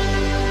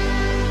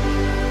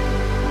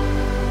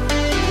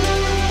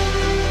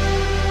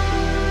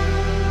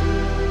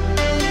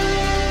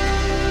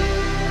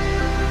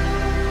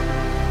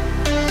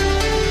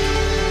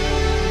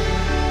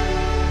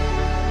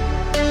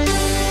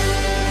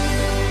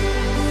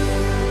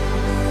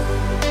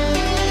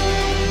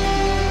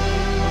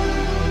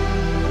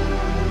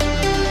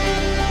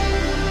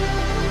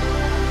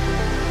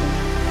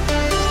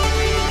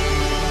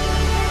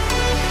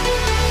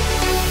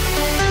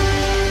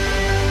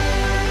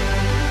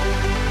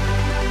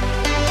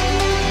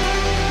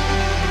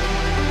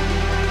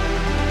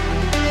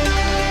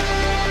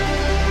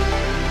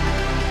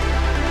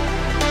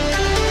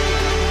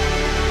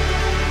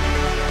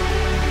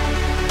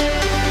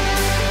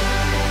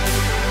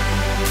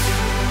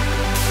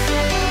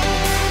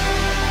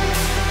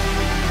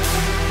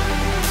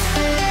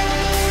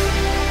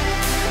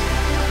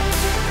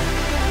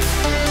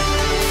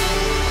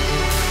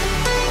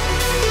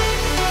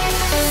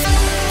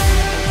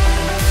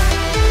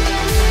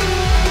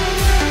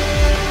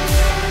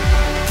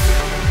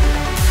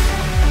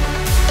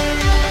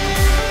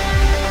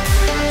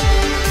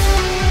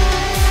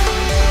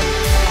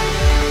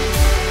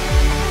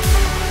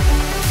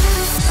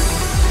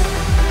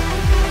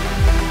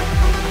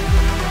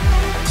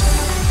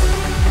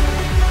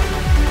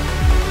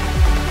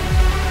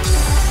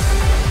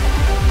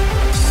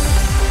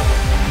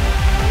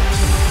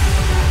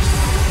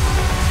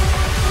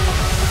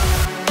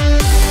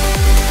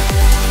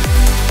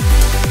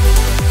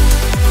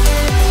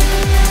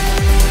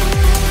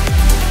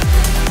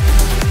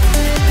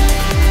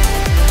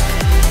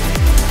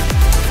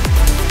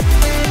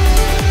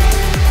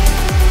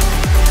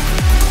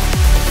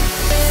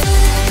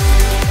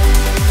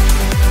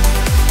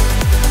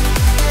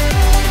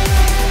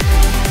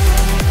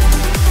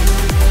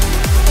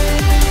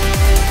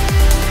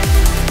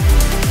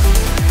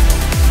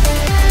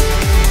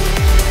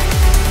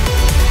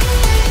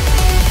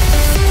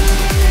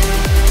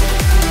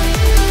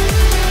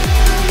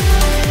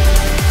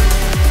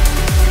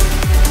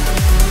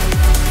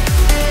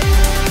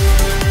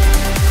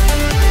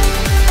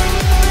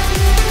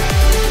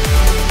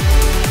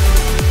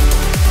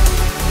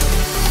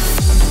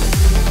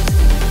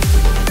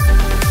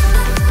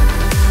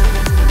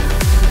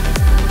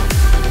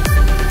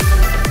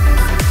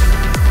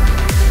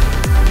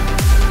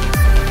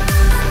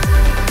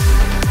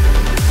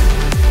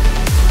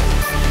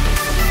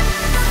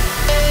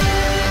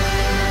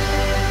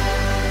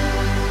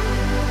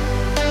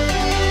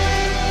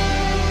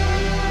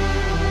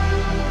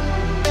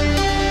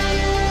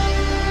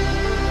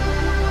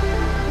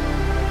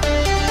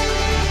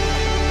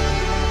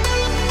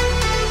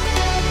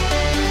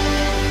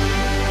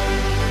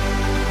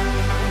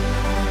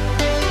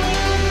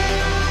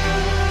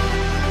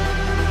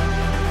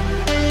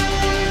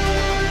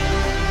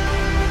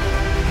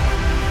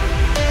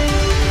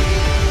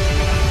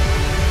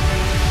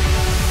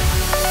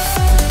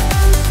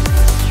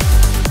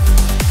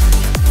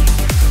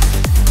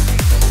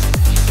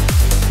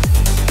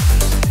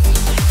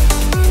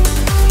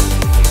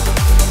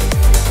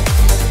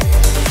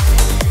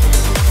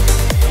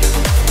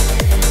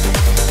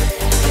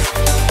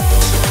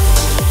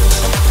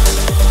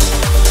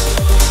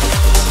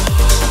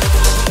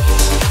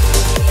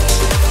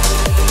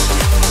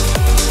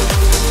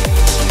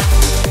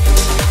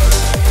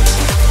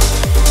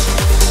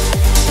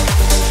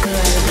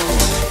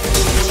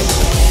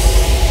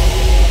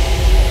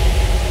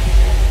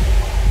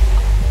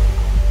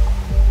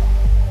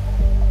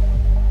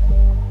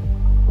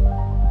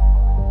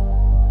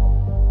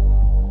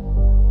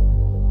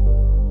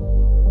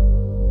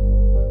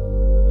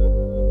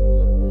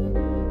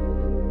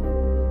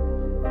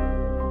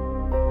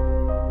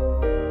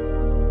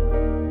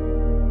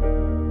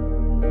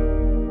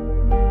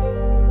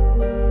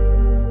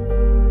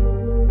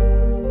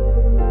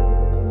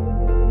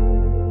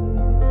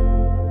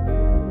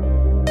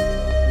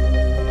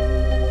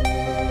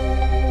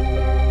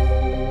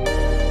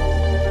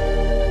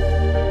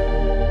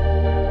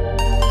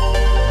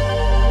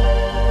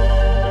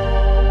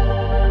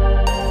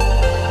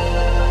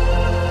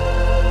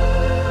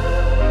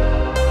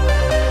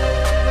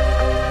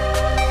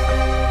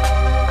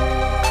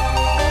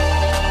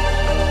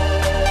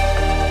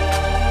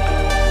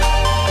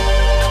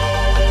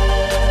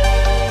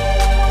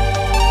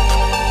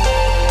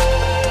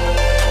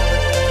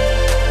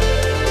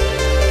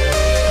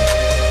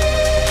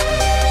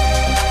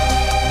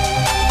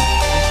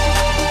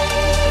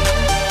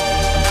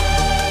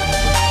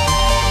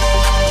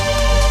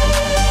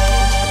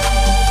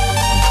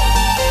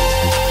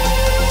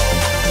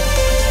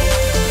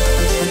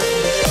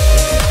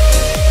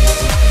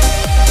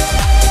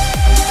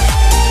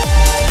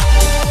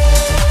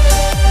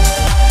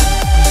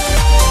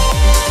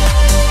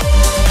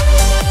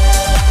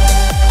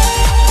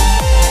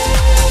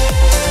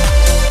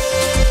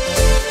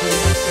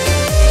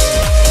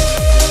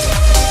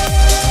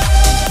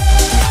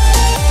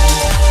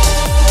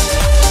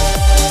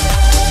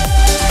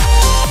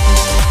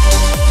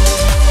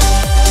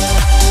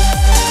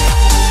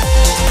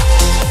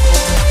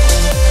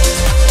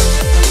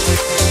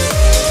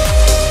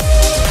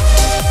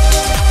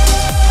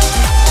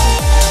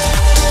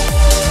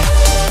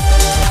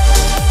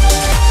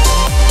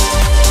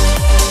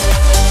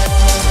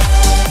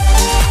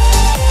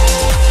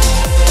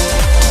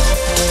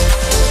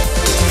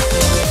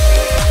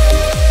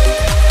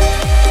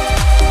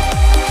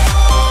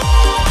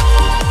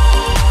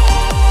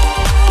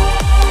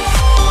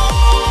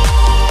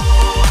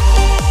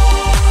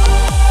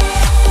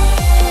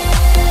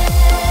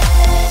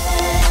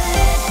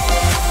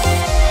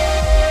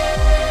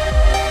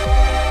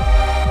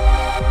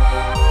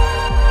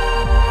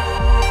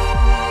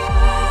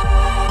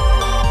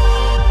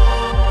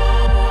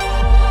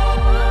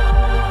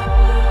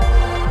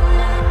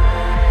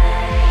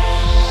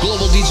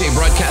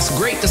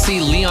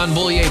 Leon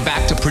Bollier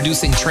back to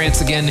producing trance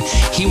again.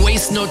 He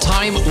wastes no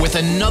time with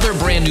another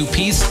brand new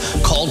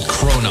piece called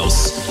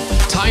Chronos.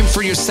 Time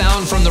for your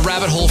sound from the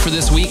rabbit hole for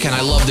this week, and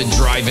I love the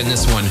drive in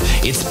this one.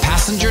 It's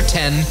Passenger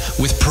 10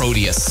 with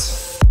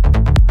Proteus.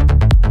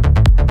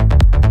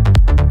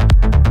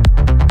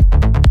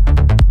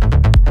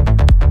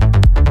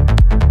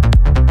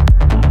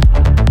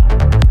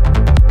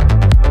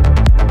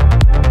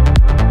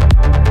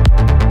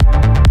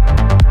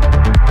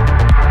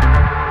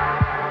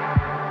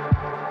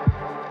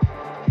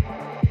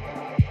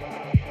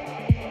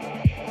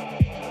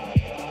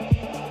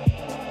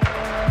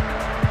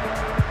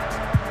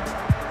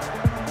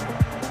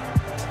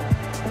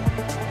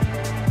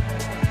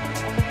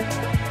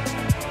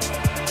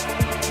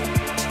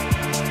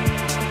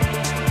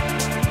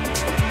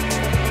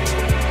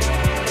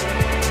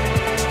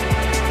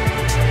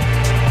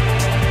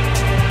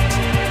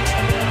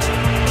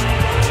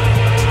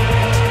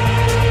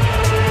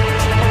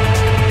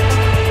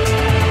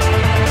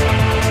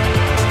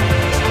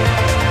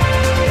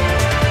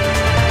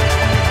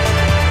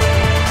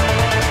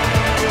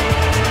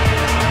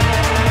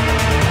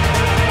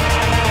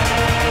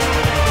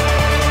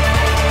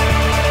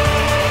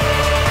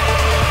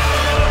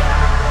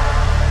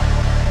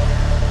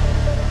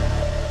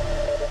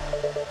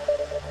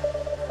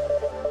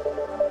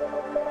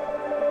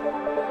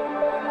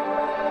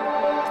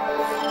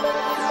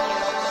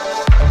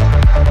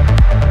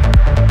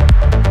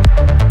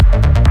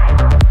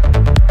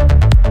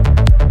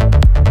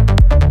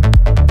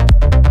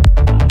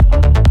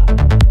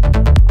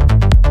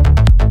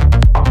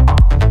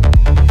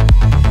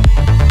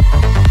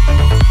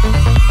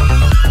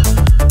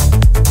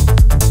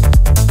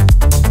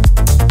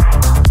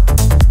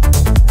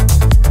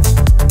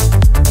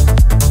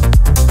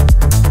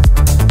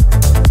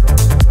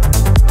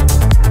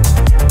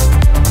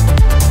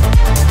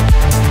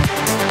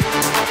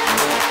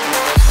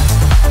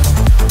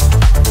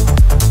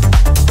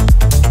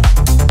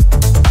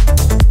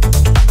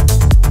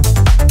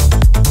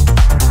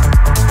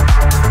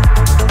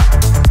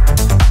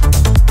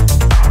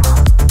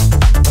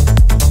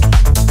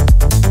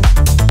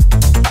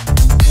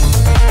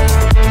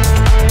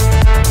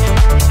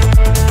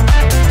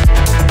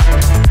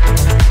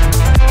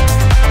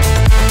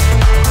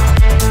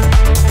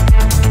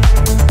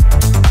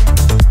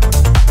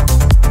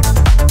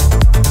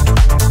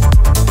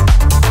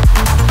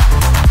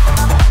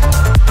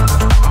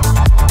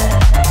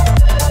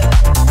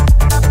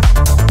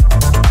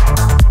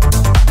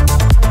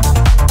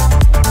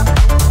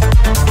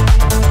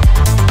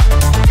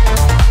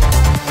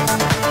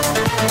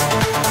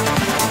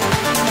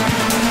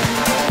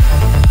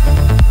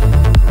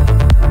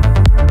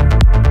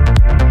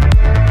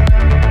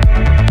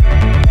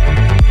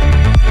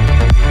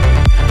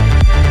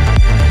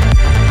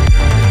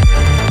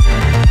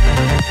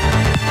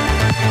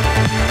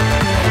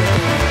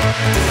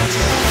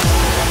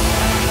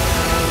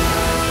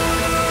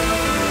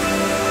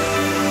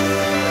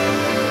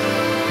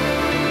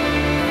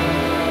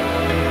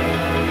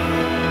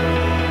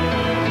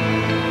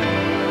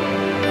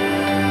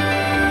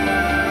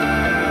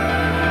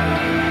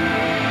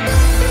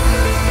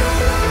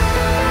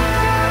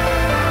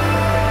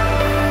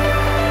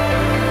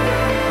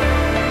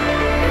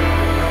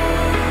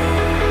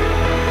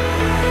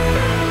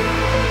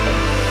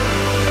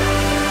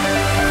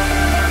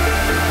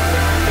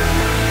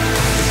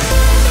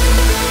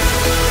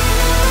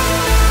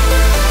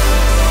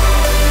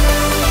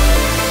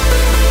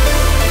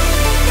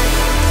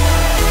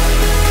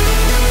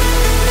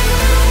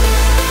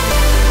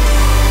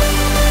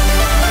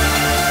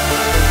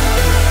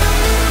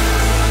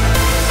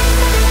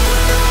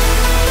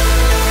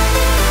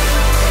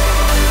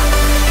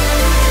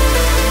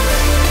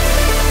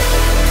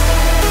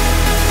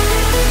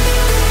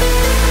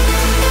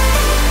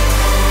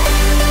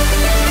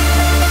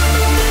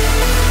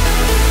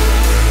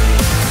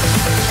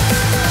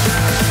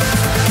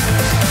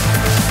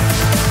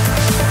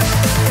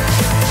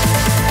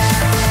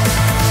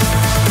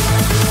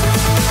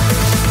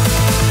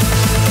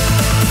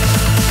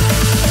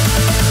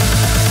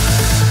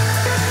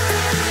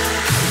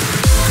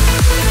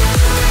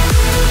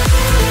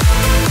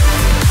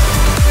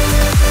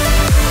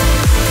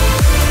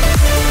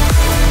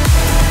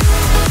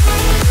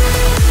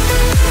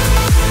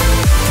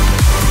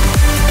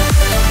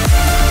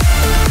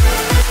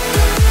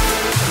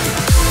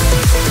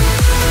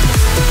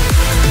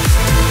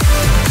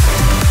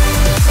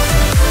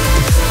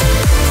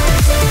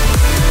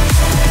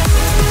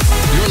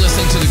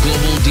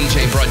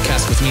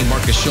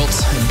 Markus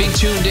Schulz. Big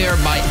tune there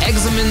by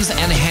Examens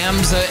and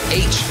Hamza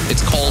H.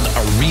 It's called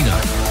Arena.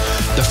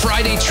 The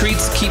Friday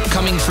treats keep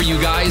coming for you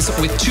guys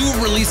with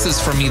 2 releases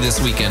from me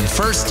this weekend.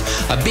 First,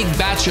 a big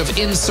batch of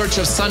In Search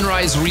of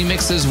Sunrise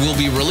remixes will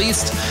be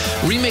released.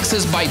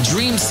 Remixes by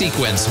Dream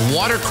Sequence,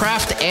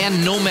 Watercraft,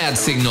 and Nomad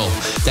Signal.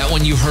 That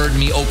one you heard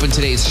me open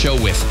today's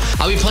show with.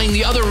 I'll be playing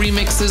the other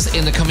remixes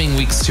in the coming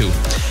weeks too.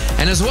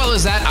 And as well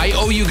as that, I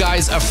owe you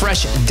guys a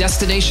fresh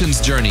Destinations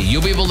journey.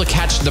 You'll be able to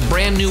catch the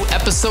brand new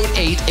episode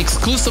 8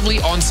 exclusively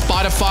on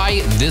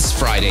Spotify this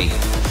Friday.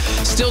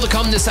 Still to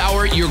come this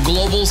hour, your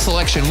global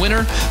selection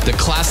winner, the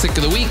classic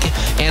of the week,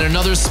 and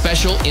another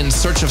special In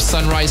Search of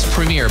Sunrise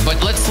premiere.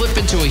 But let's slip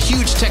into a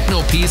huge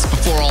techno piece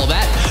before all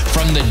that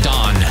from the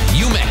Don,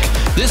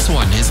 Umek. This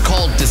one is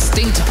called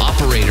Distinct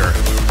Operator.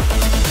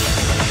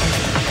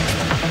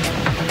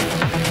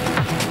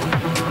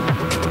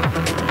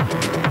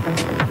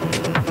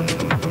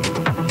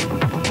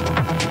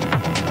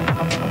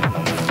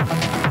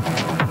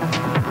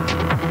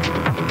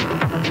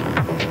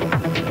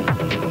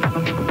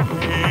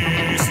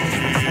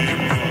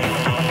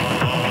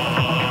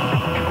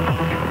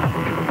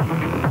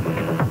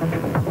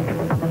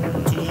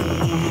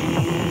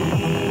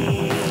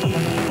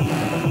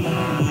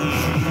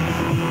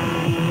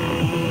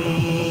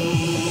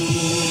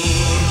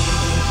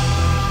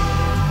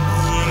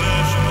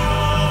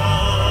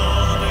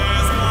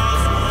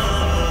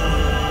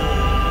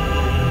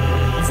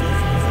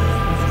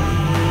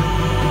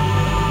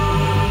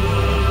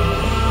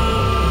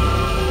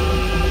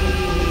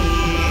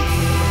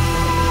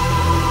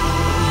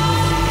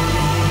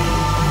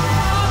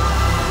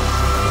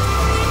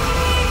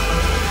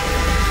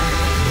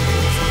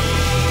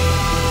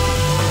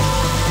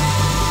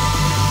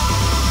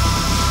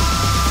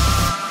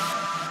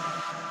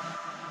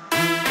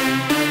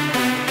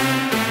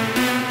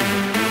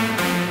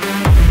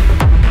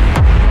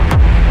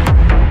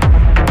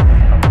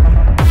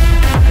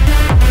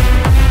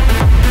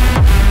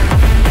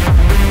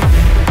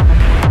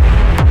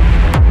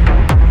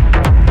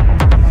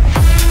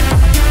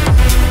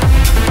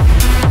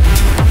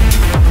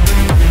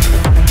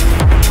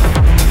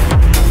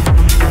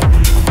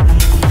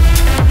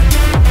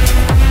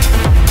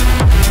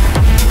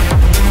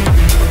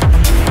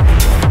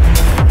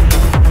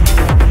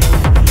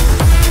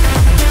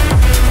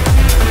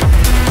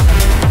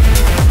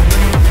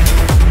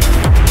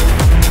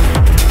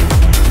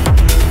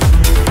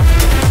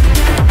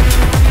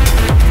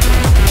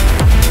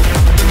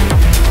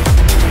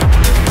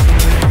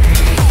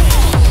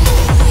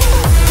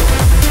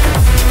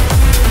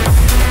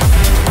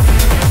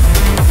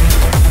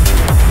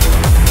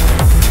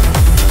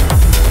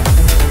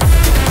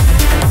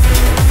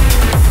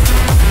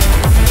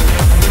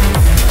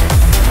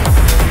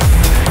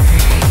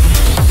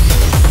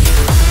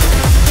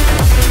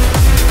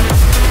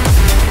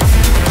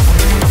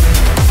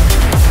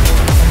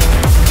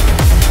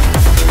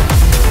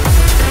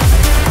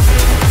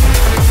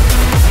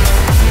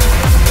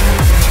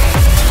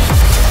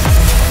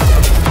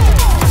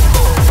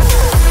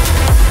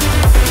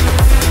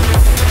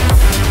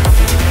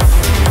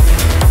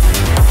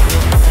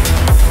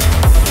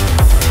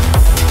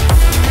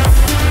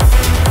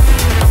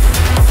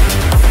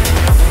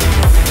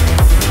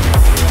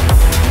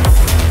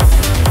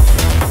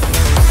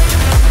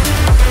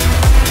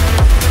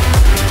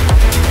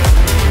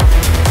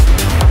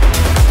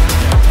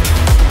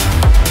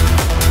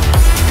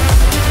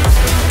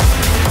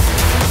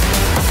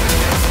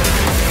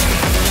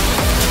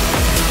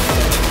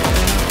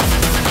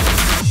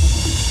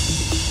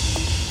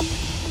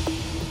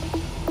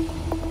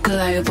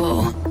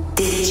 Global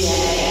DJ.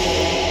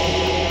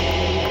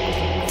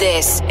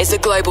 This is the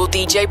Global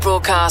DJ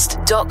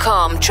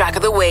Broadcast.com track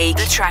of the week.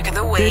 The track of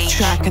the week. The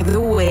track of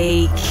the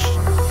week.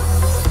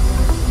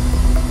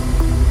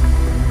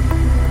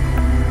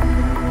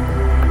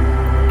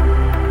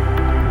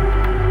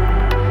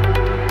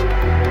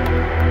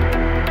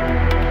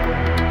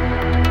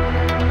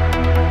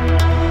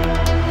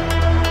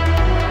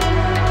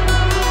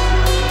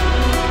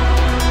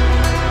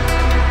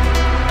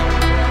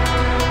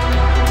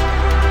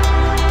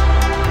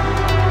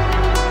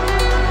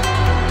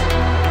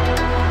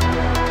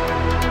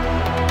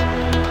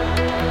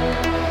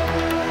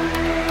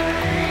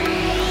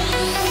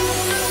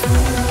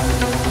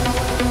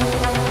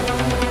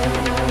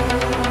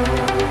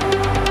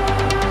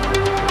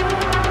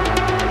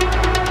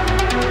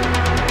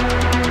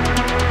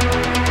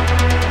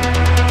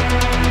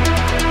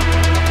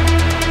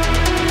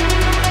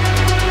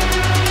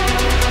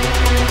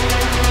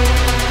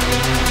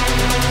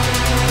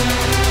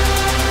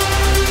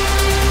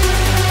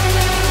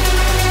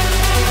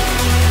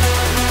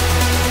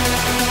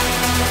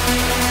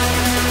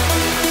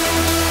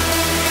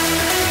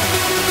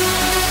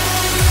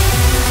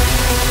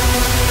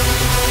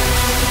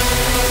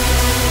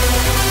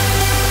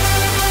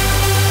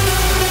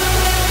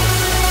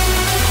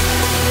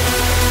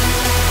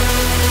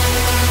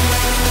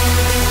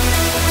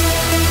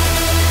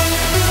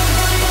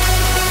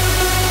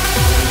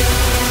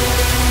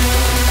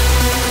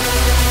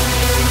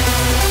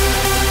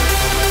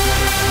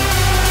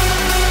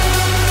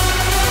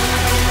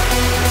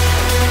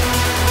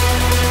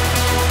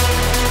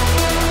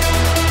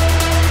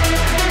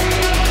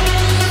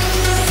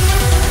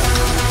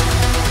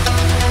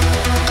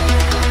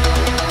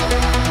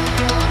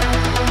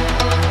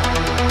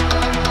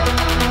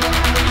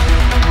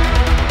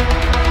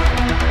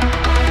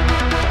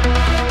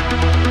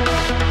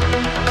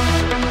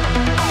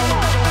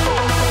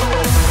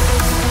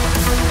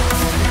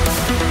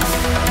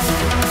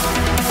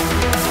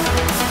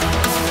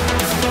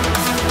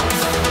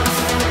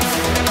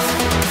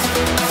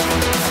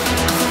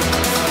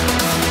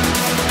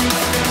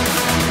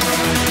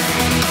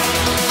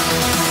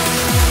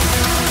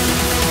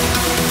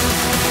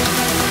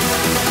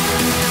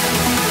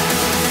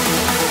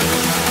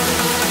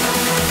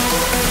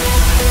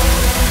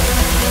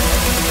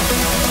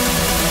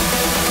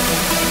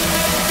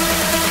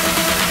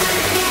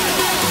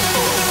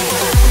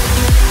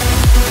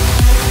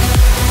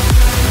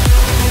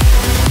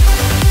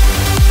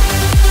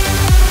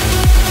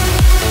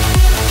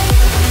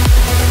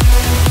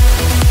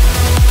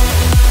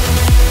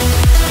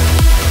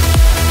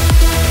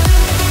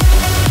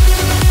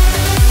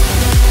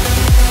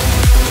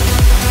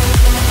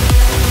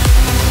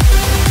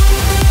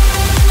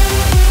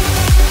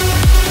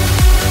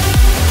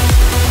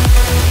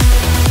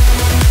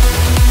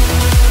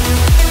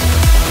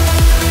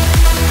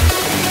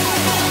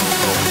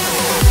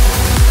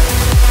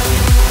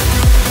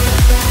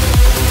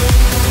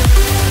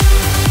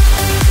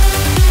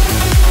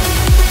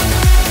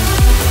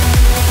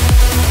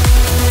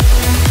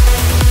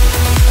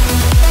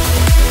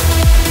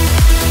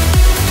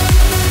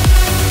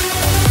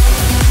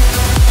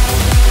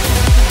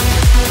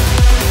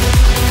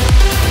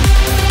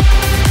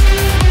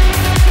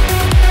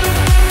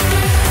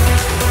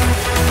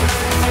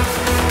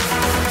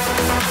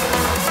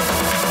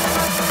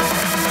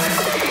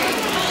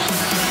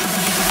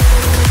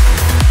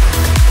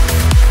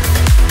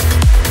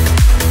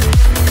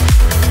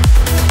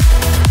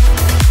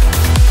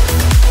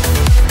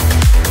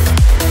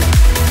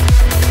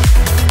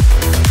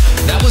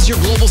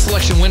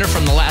 selection winner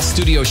from the last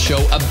studio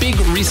show, a big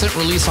recent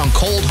release on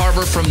Cold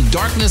Harbor from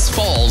Darkness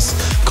Falls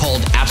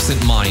called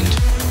Absent Mind.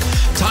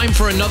 Time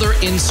for another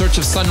In Search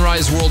of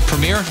Sunrise world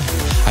premiere.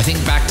 I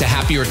think back to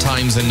happier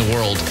times in the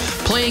world.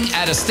 Playing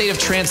at a State of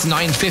Trance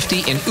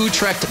 950 in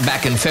Utrecht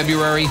back in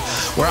February,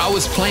 where I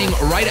was playing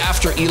right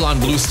after Elon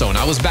Bluestone.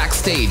 I was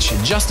backstage,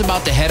 just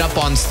about to head up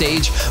on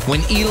stage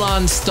when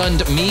Elon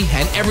stunned me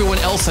and everyone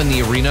else in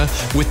the arena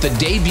with the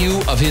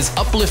debut of his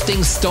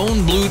uplifting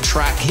Stone Blue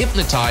track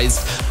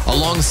Hypnotized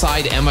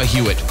alongside Emma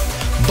Hewitt.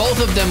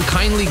 Both of them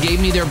kindly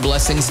gave me their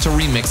blessings to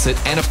remix it,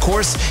 and of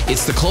course,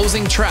 it's the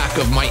closing track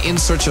of my In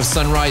Search of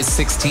Sunrise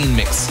 16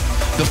 mix.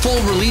 The full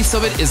release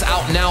of it is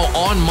out now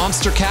on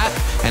Monster Cat,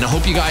 and I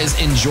hope you guys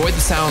enjoy the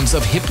sounds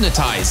of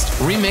Hypnotized,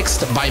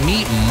 remixed by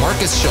me,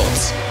 Markus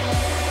Schulz.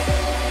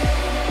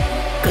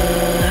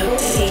 Global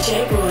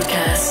DJ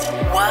Broadcast.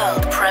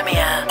 World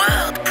premiere.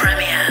 World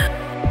premiere.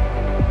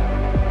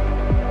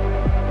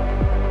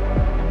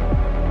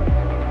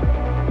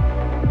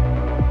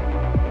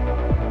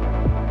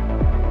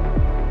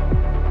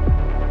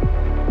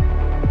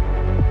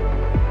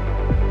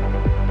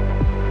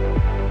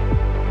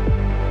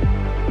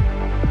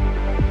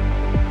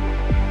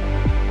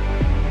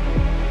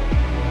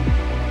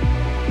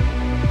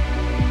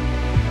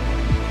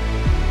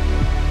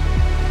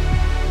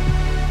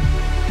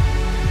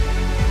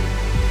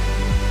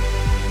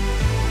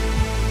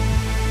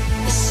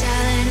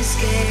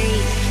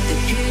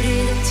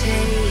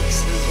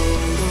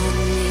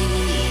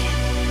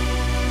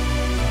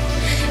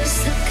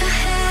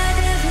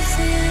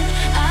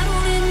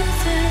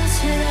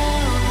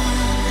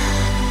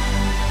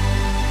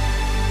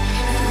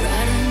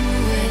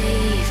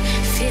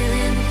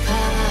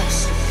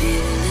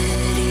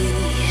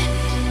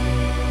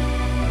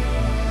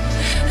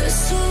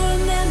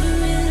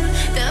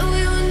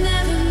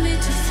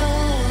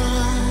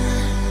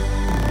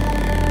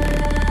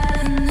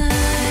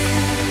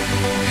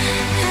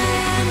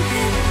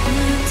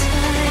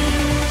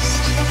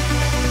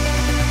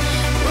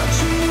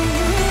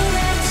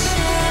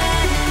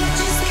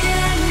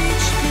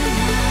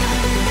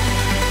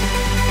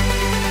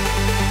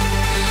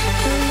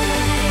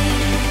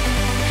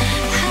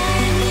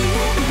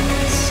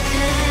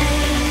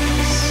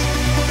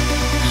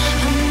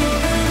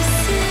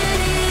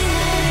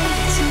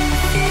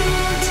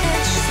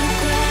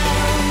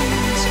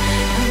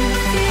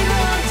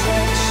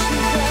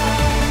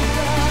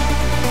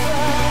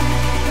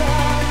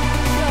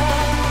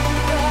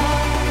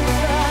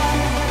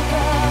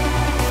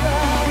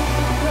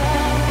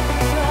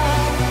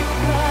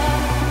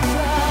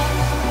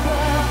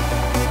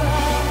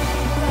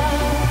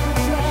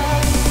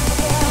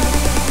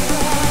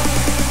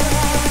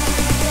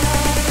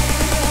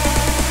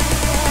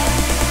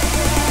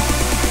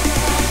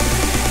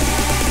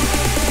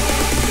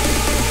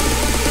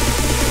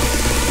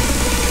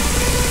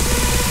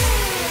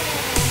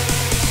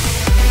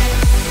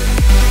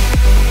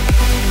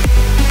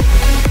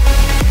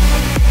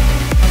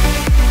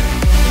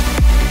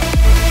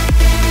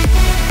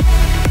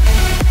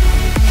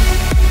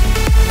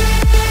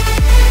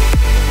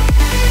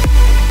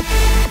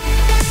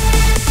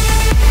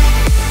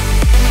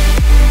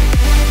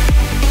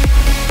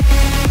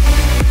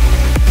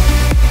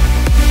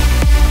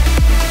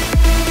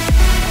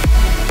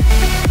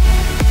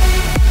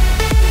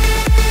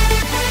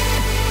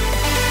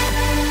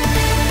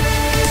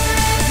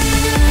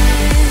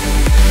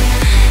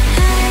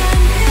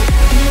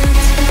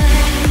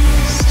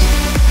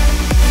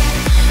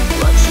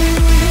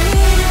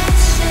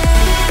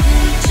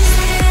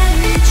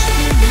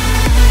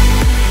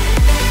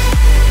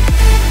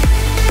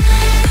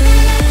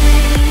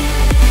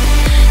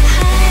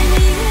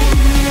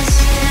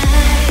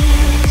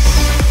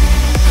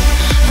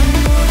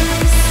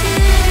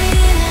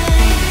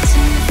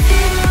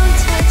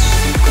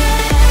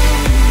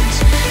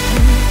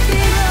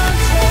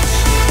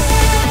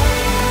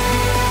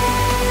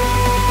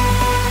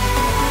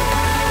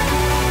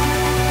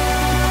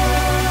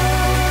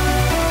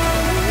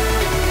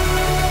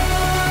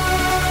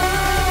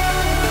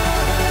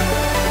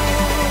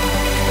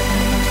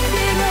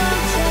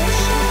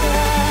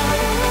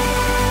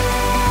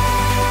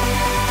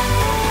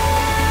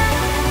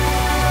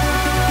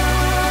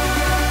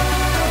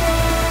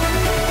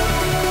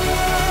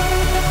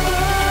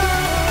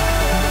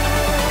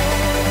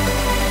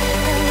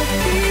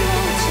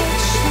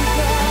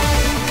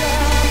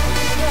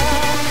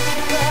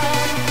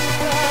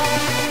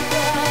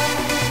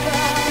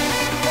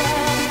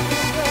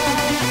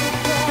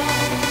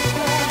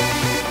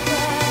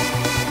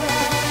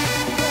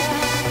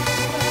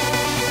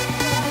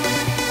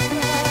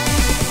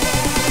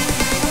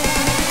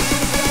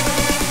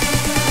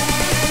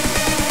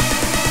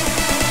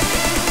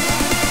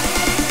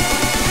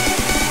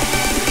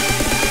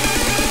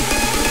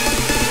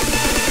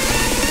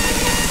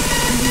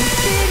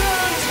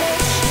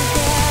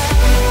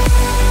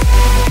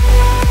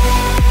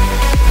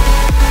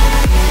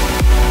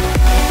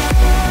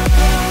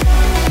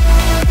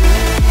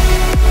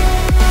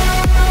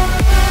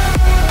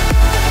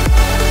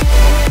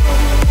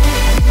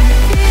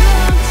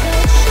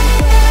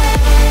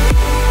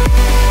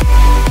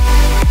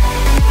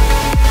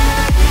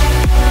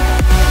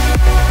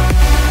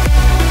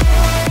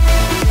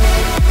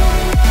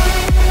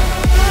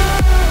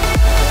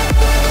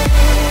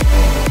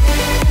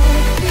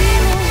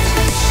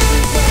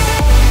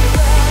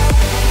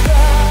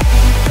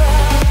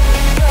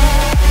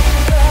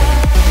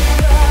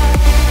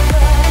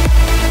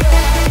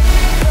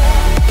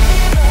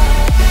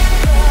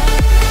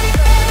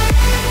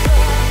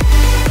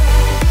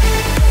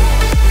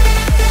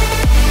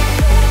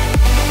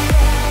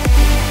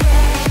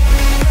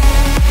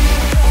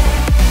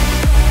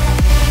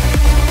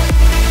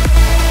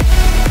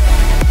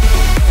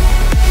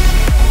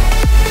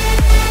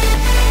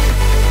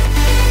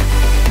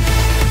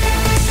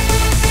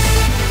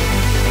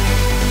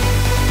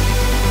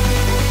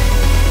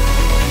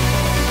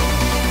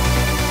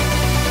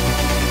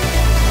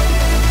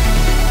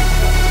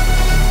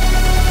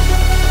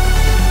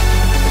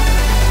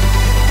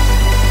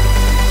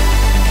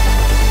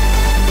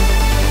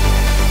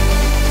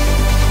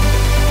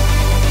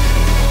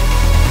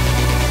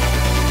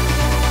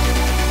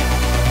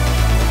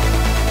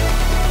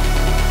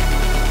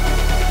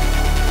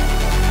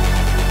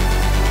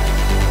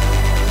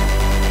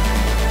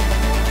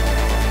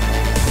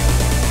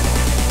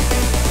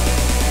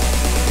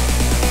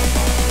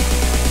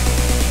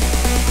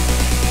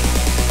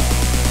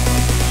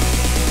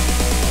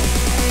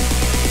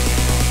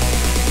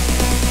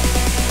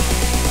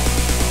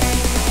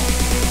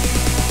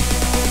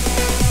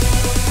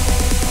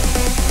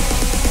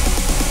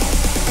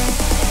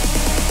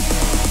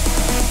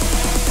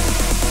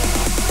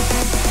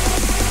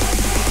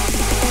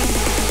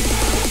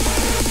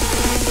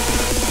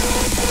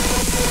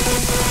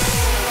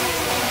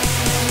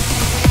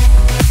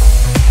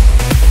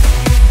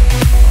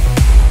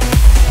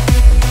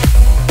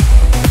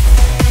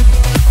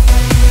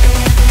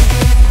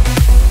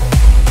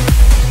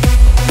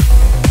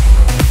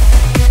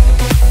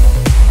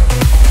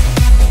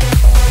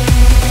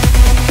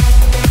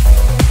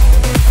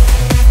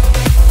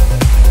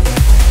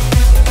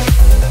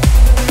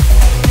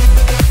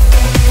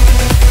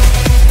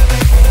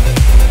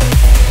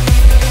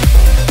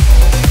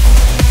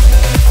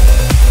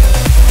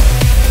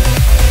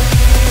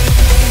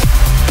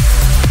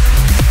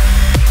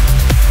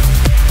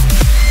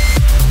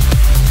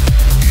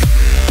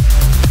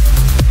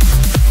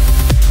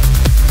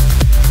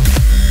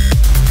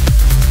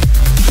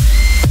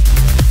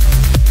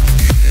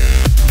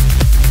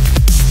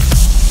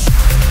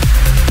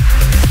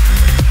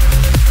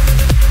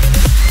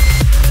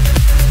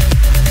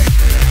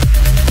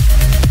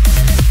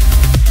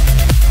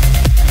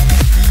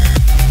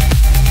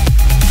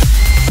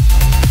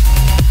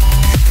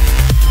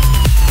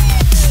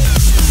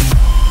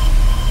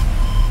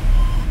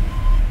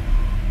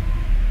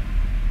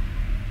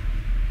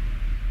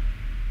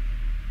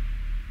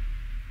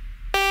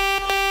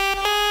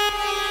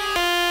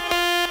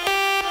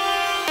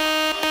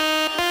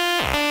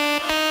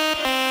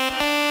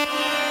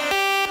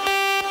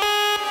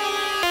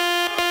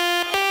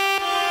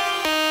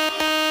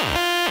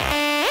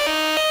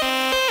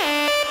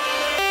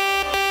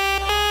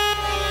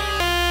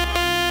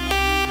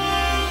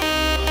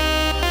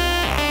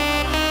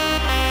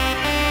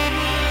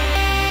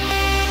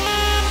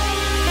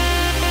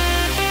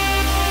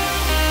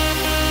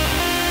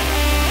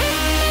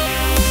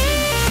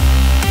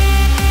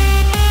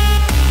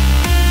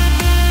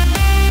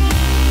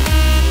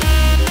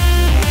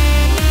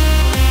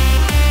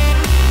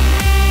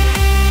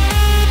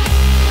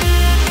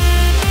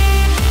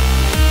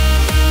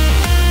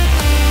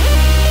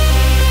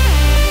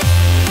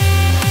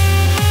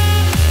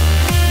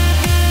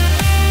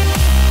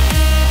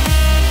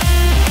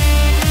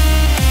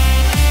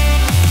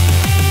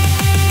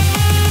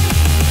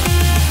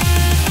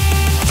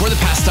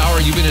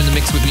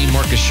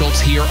 Schulz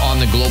here on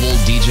the Global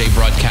DJ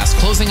Broadcast,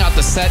 closing out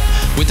the set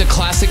with the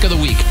classic of the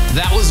week.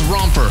 That was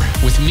Romper,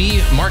 with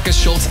me, Markus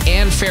Schulz,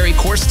 and Ferry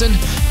Corsten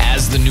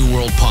as the New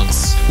World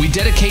Punks. We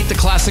dedicate the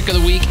classic of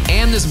the week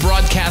and this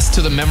broadcast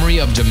to the memory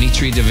of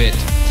Dimitri David.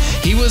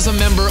 He was a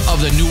member of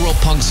the New World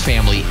Punks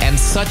family and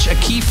such a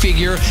key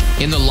figure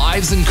in the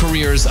lives and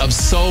careers of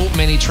so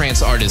many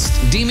trance artists.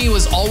 Dimi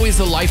was always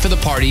the life of the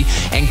party,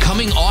 and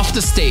coming off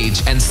the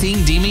stage and seeing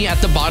Dimi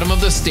at the bottom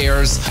of the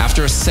stairs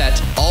after a set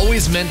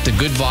always meant the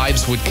good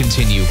vibes would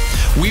continue.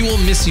 We will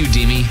miss you,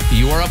 Dimi.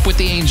 You are up with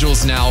the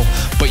angels now,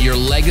 but your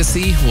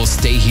legacy will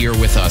stay here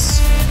with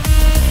us.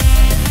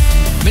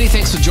 Many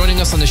thanks for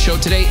joining us on the show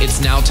today. It's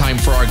now time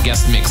for our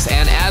guest mix.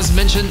 And as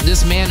mentioned,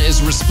 this man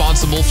is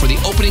responsible for the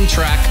opening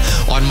track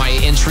on my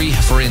entry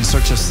for In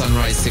Search of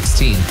Sunrise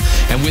 16.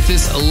 And with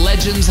this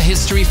legend's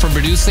history for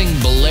producing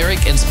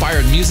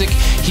Balearic-inspired music,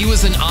 he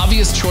was an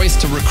obvious choice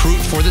to recruit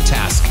for the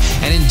task.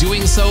 And in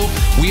doing so,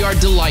 we are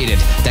delighted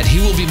that he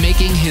will be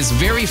making his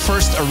very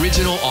first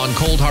original on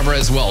Cold Harbor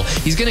as well.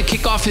 He's going to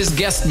kick off his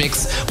guest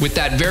mix with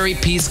that very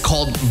piece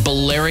called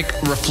Balearic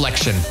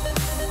Reflection.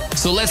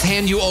 So let's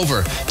hand you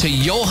over to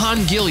Johan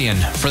Gielen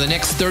for the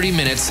next 30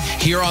 minutes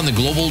here on the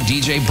Global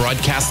DJ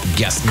Broadcast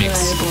Guest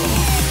Mix.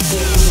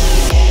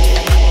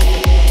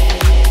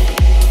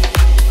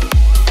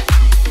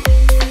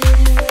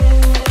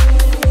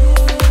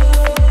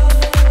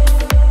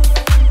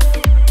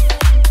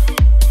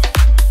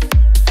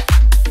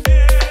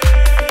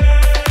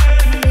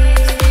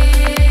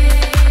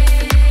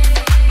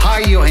 Hi,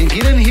 Johan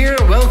Gielen here,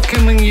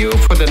 welcoming you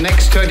for the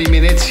next 30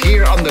 minutes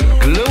here on the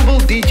Global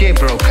DJ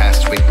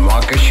Broadcast with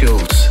Markus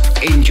Schulz.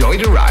 Enjoy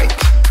the ride.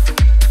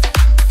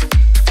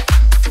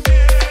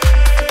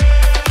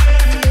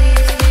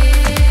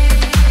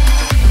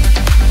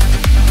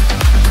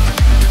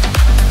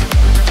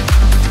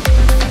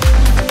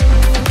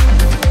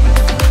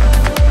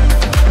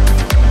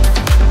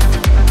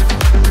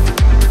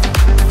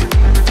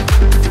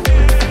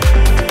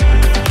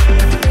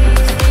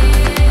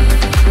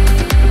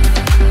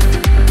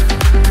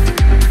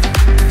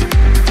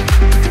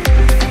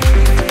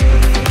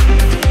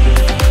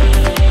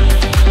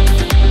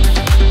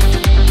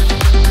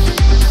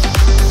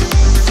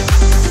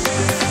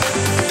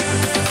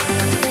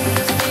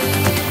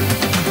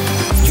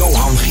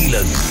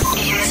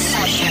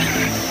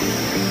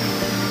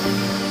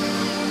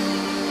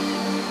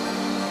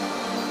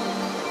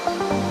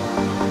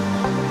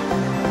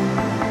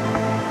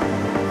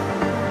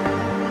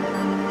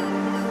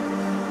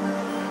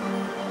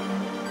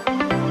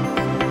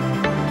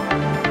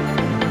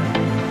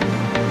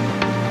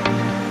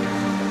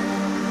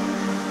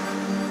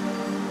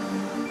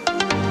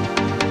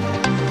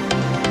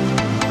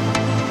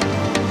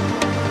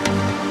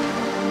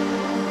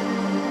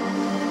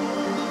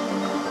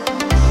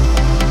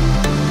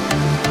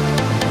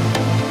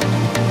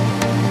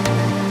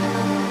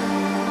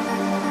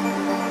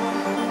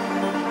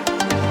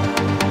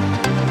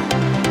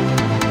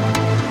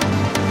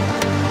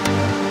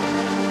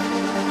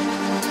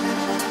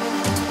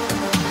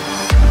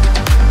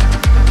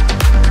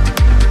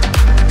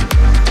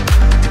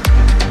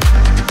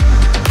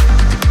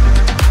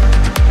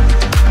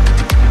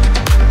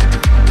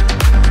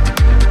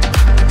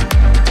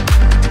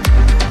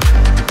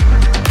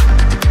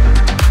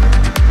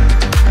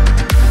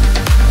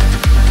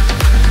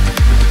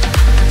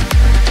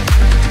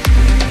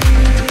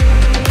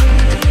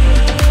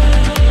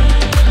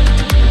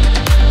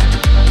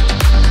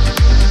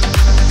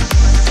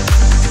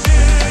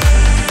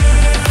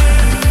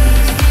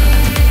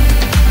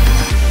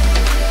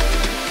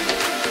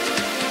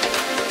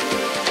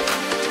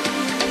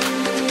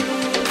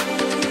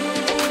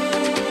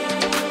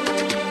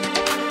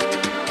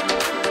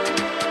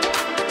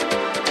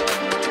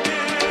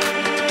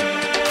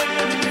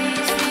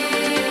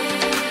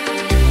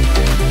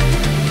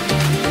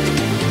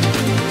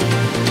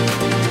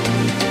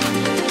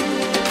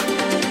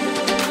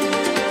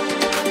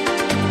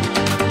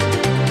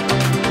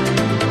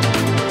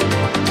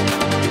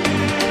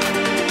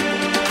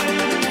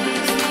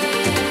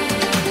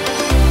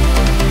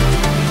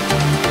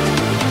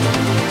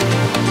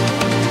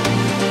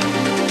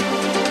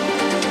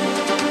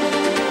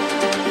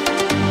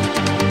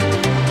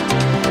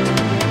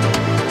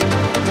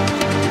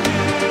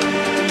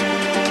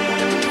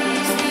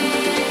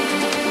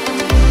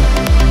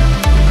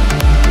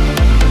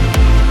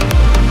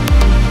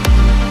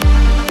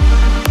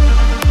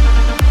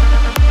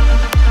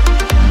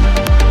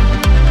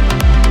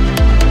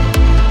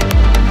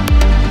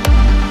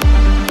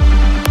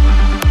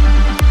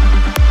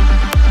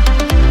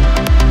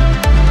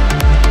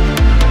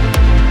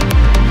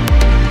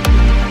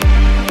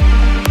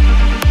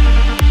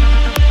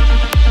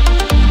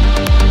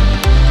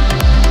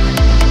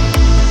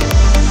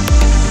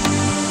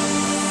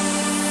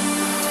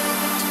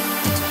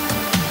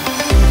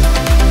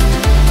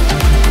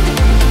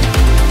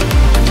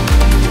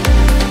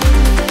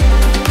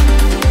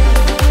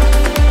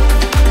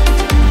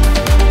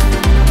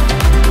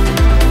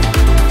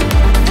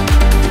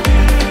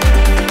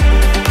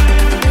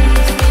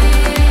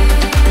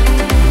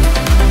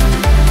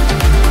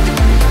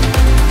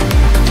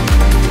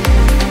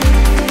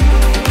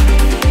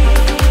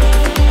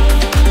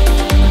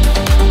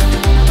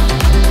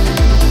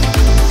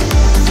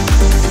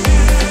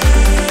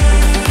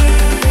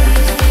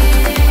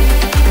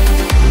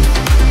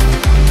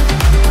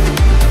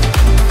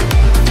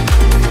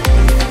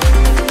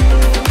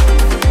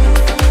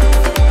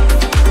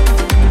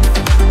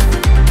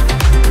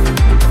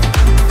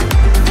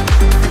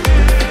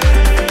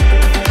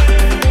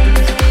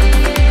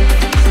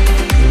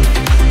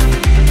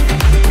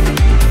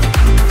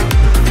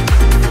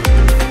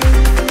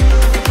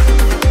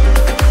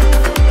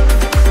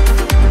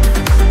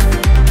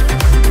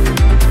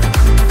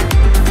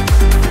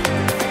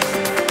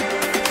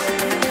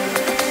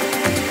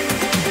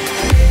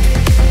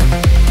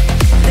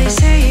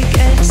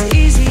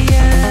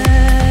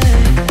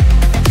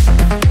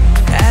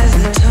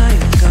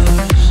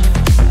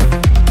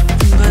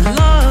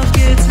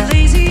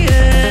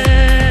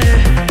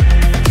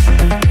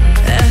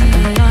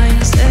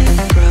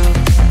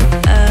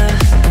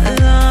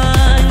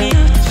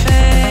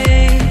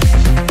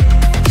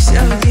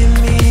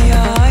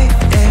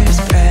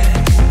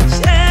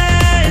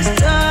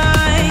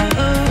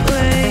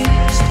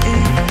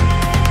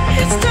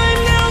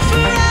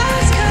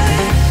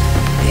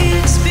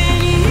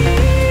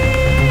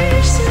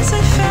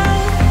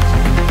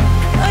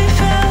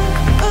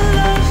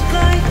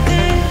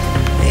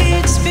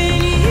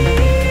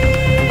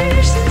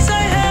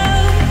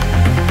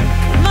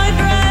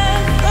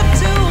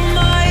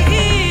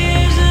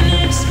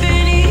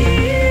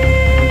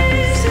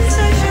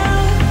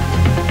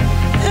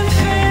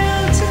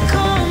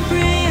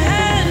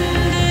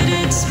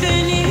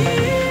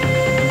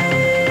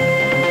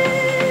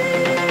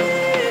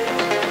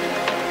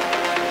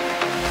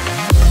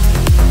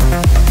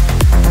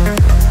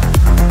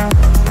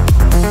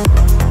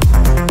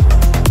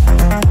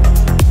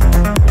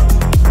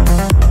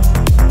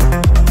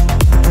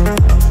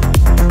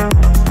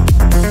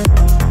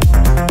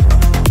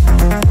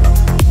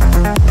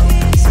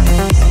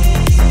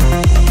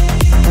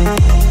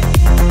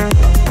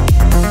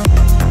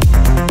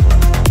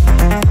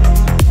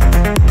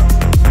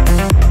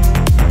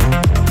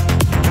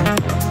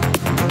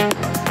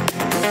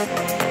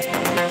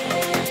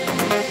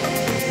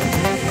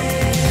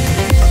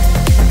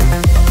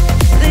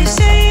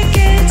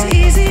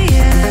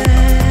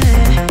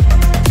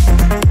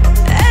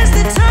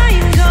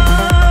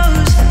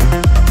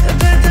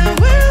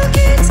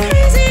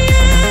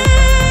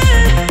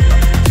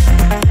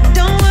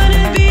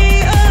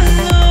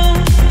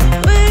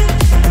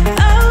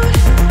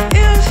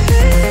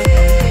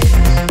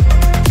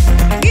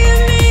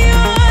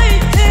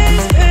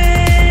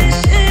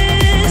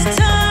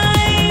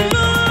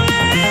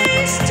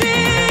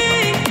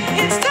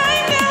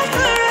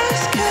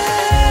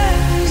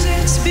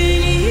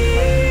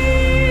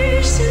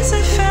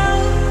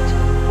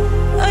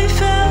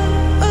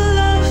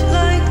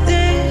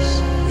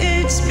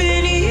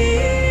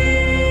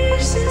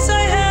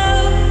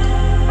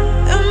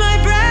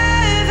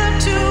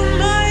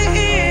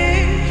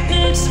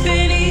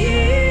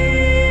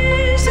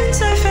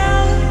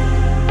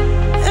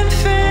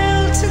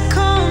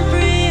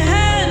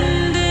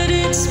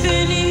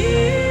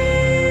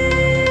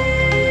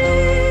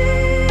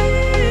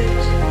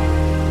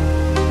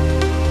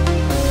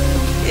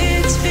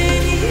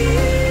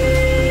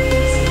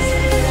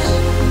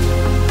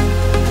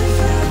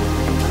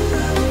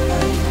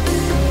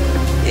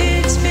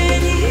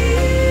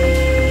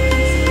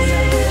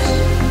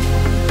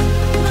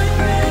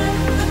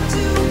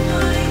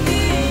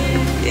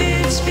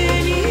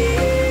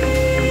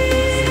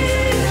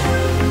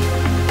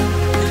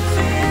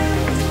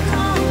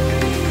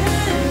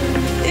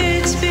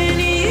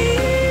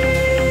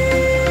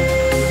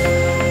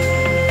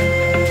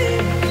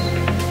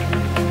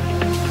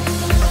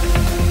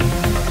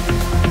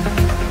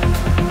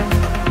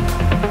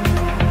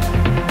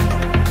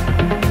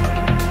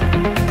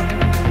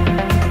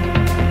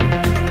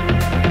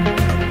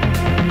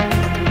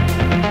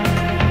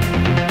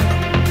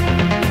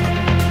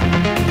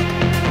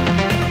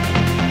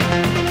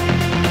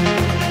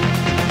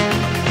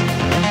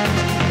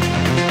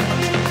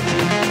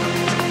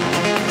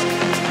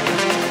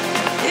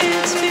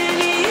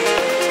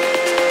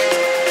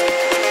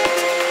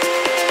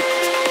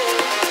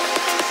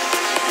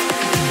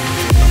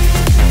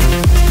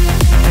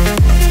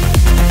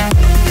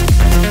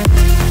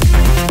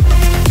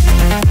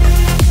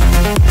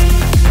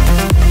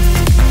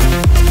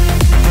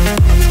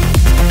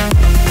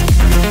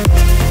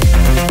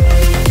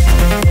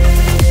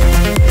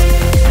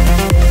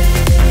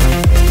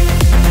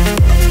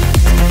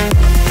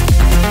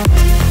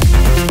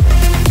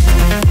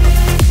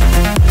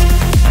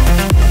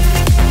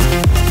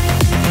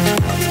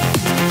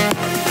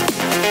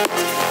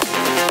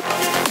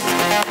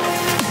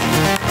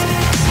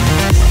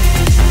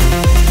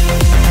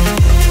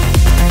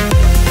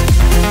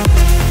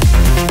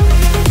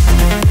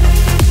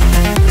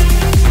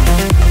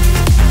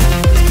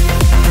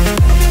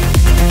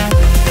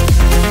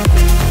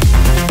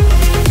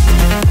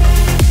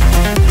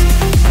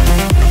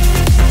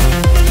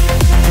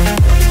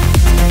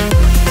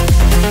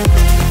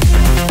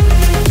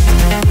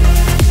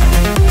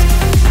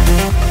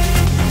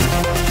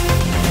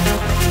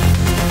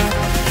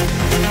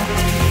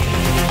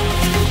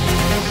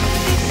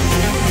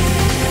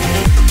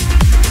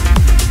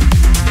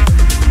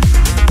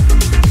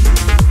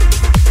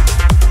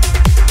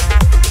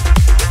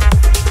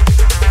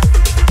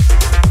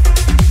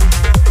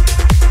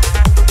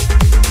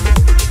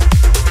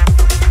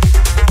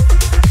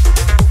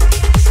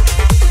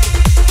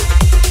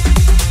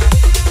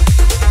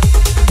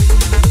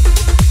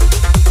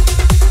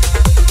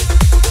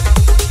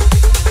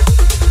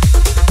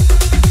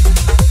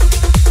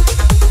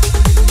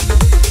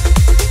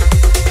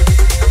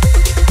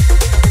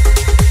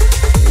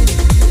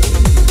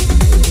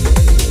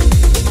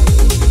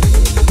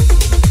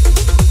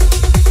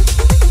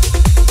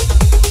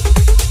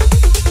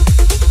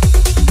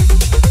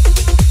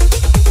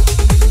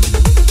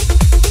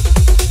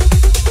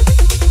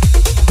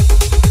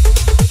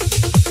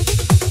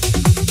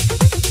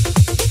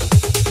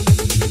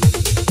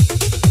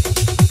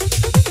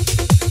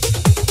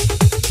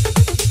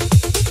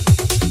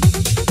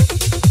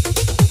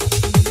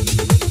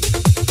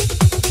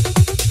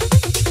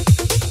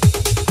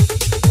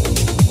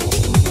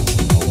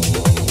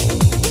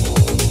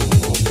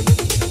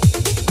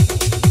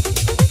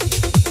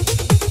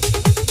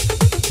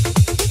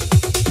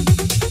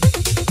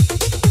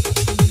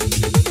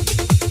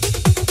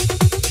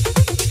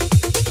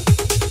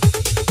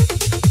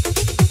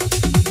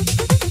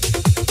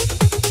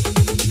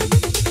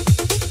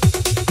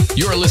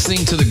 You are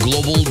listening to the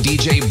Global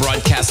DJ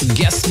Broadcast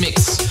guest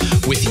mix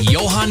with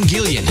Johan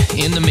Gielen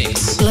in the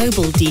mix.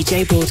 Global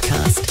DJ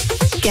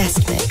Broadcast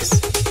guest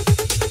mix.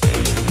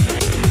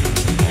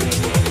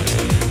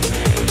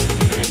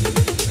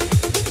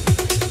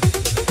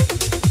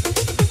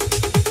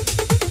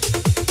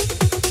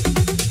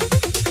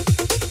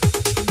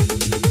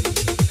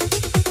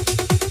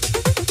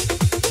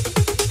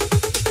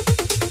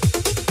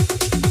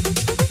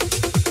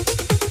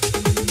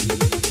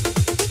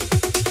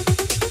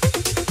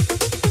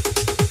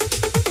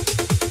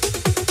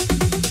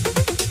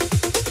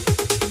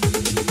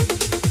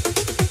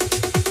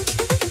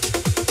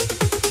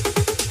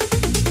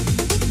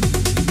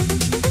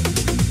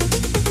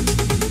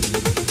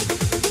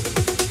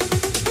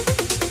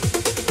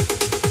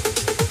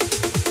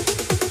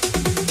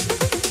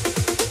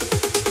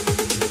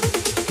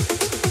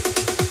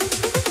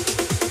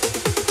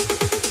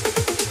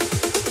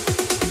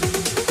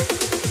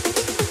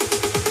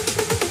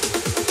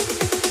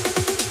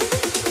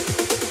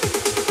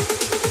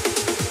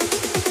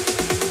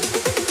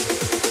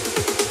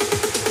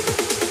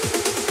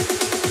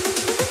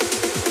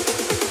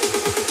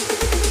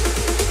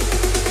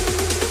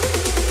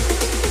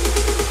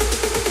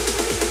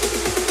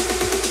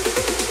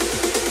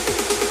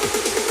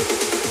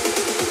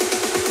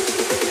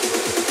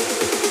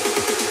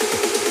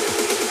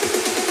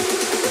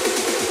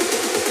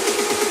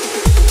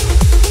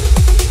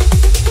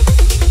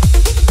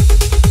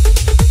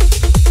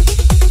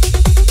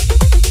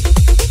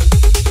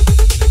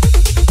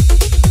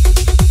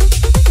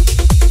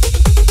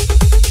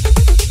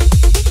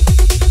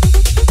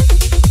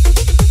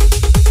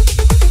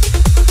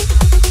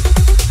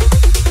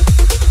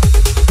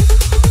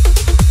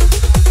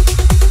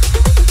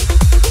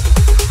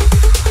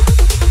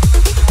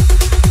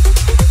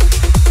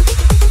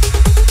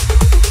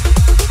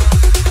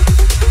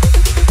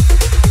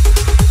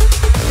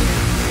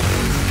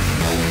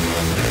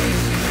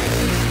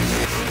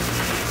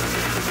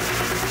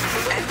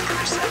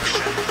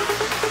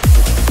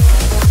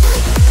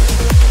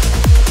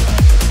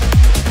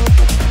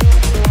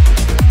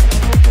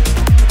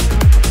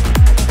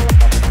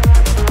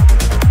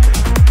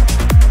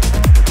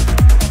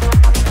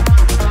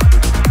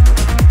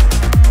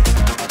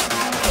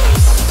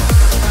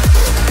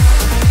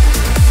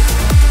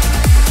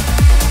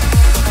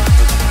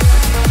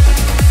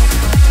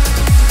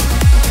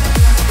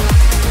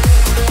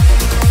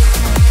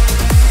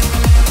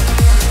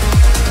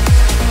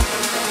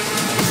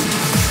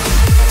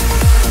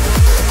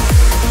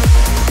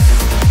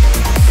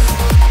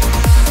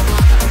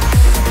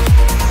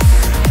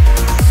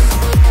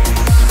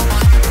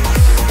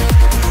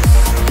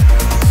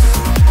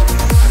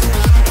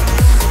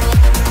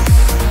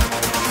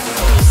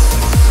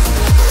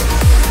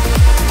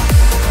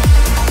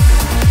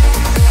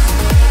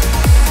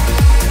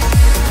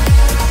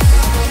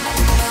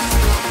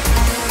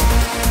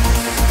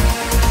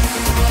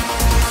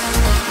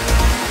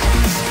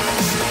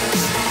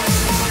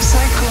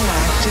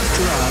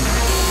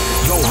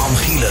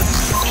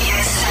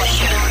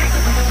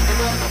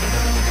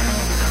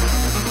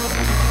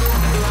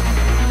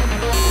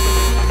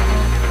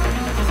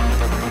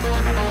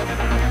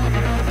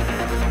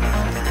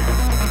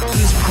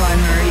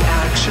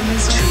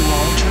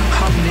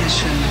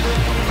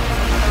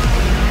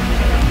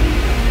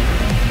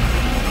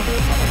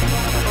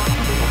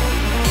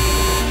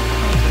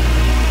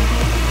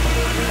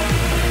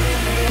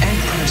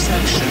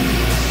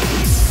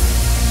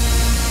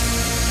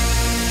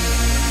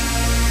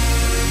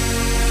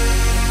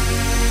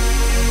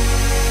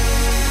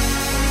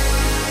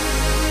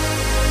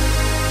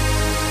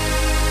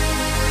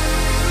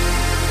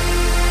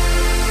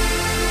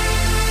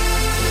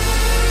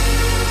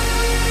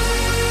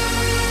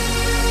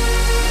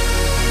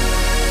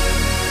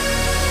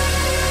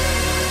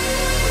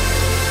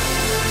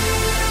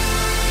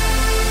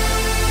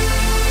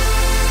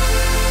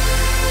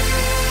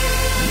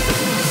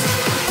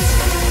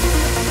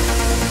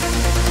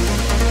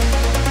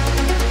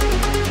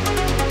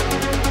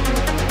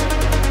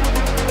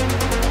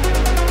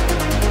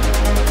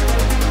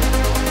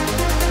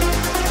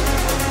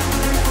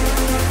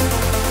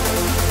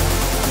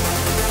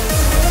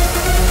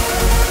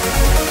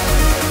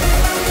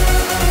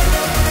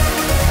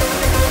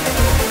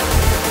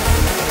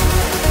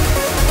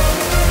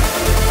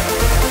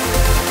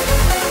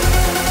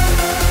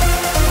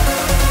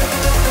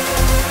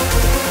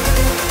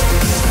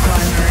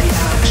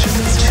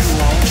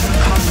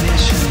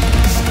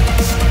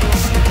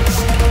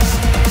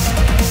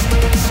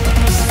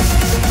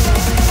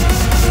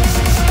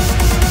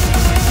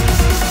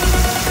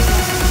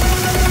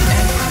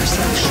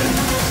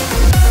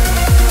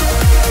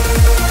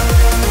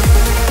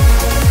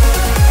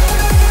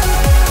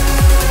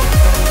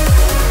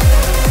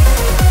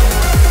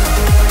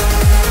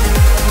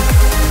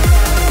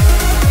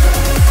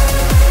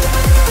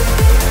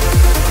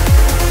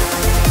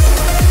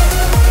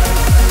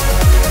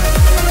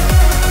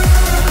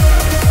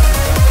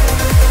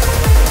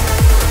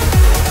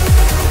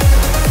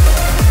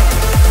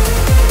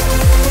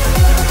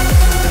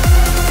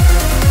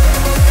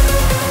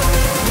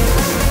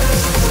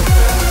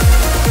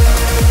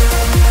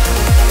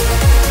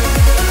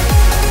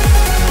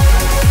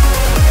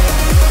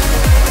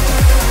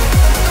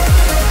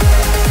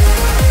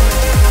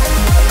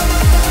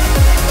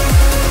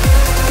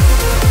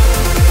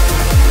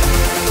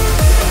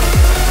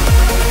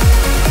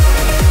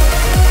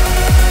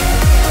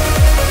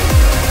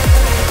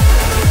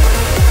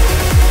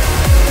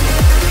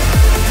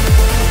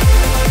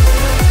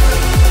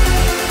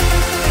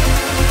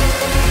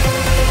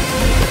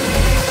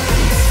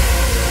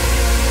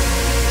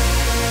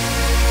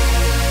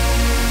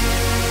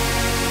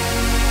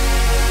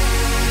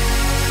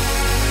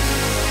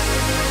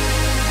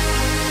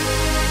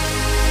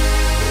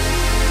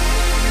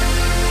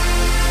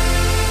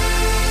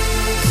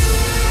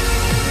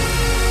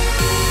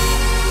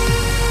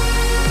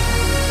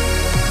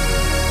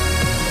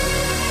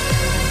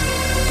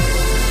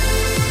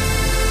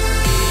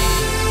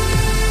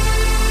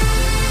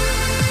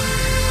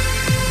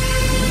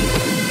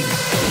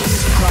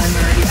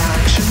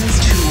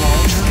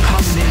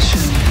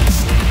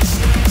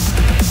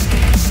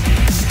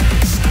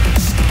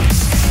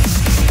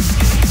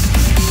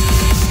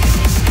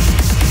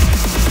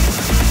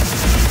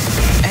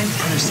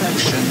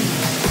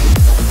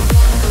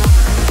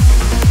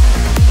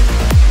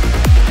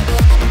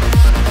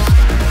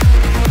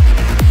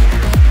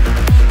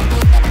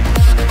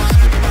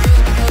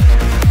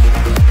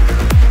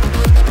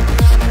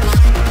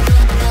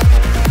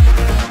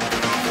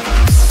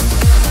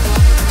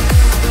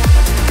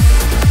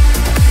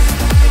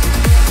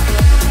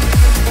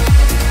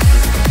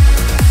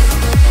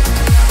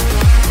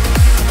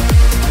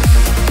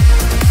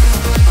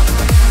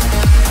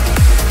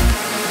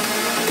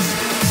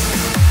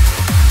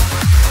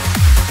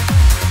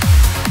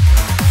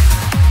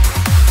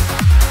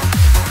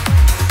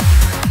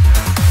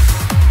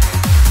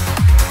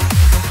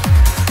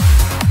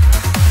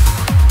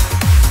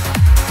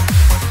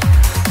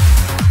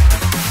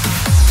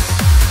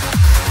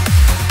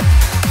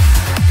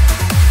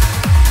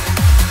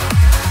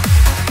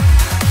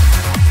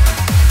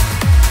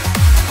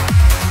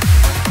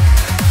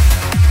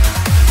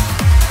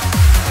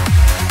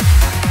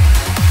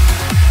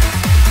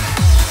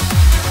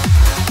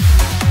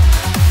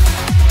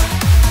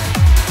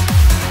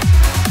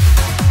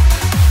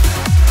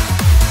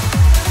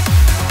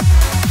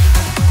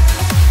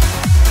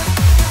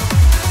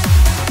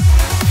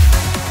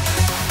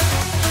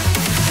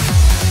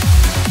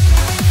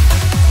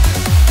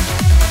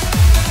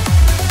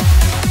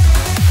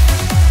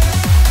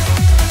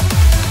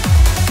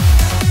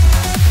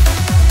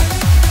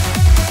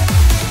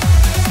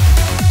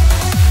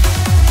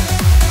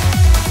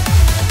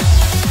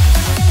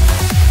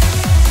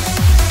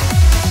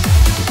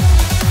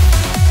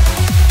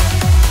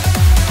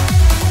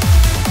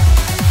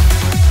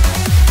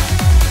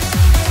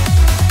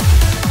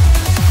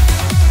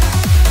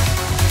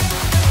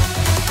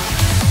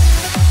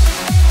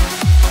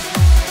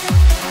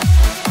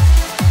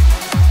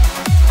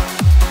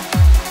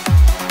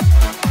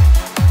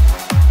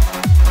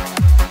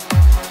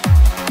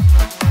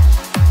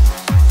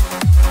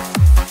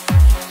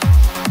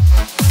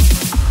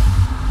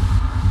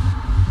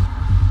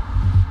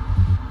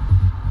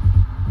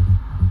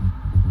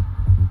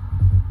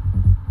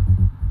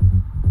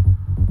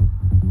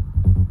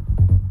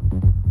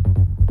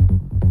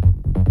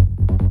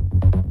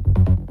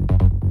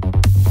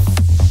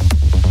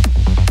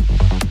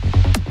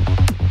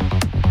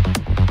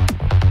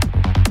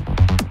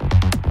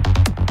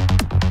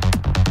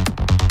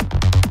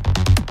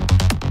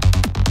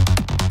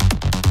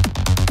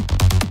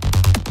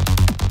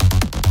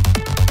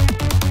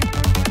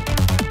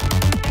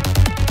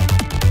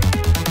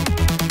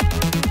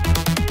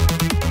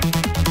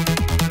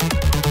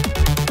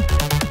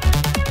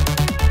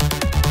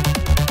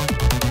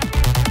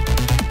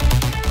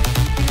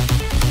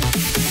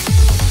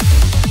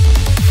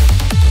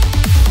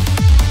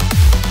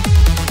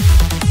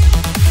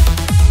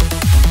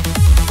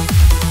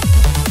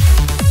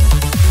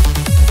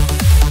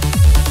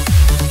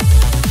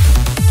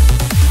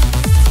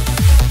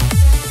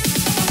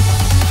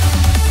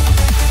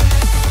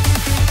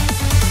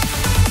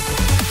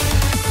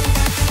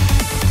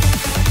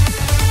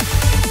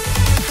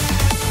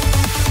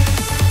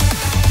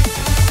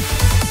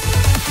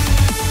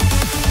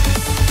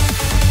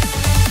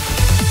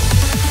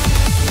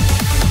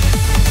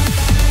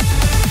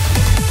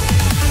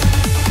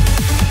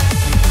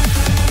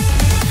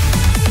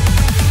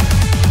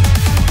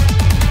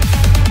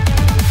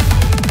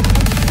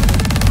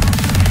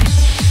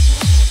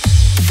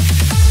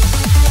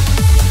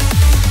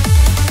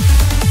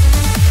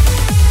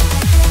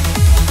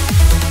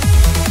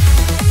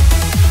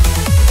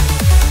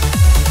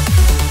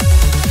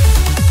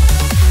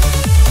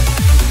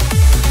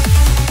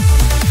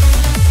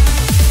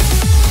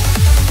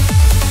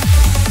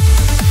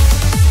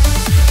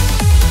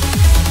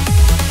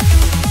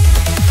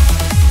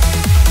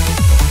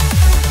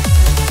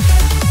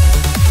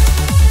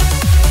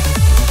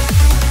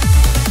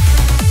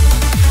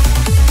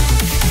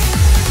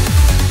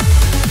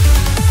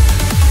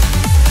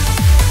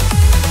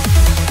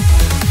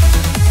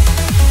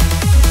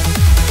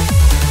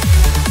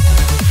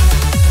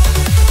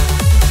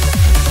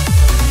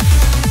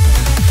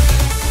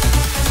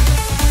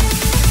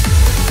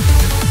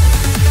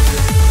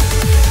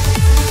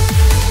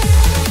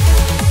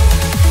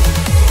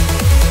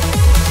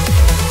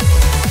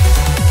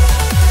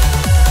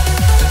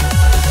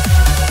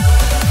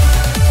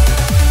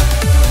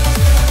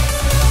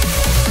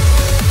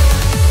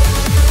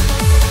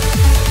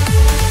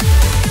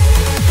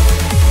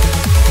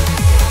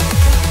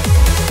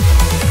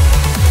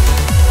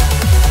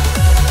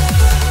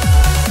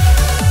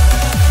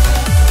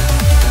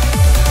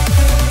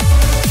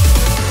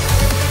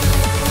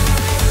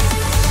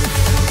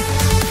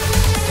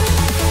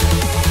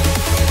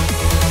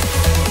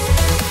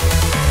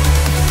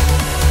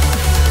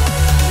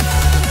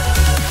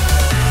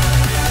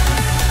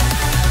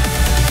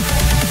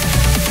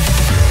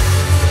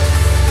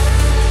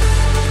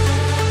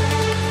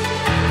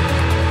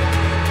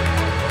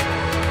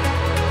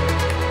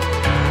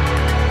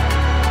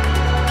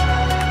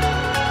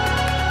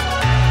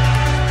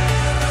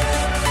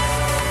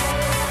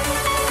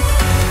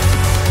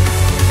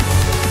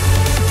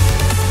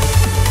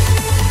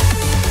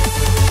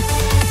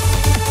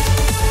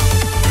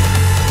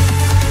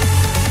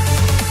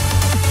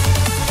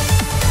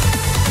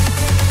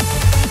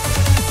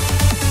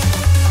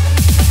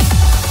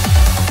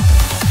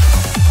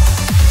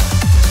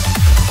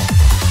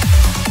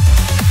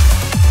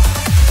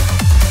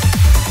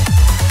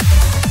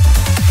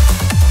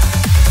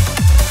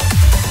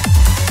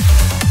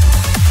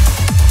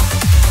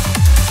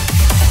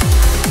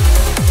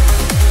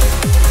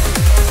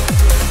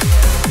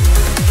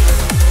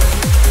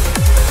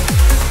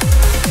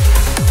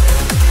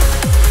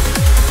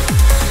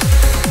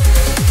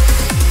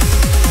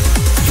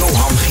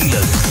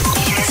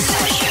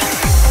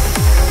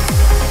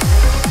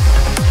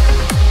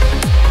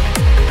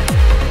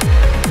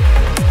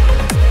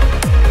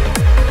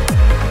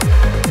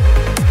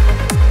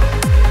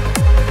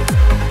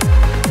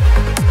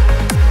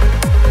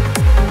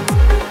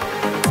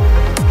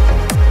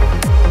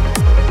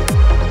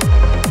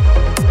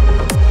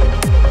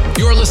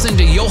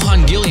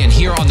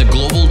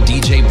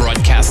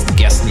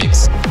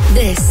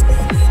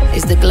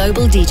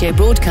 Global DJ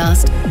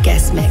Broadcast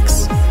guest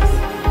mix.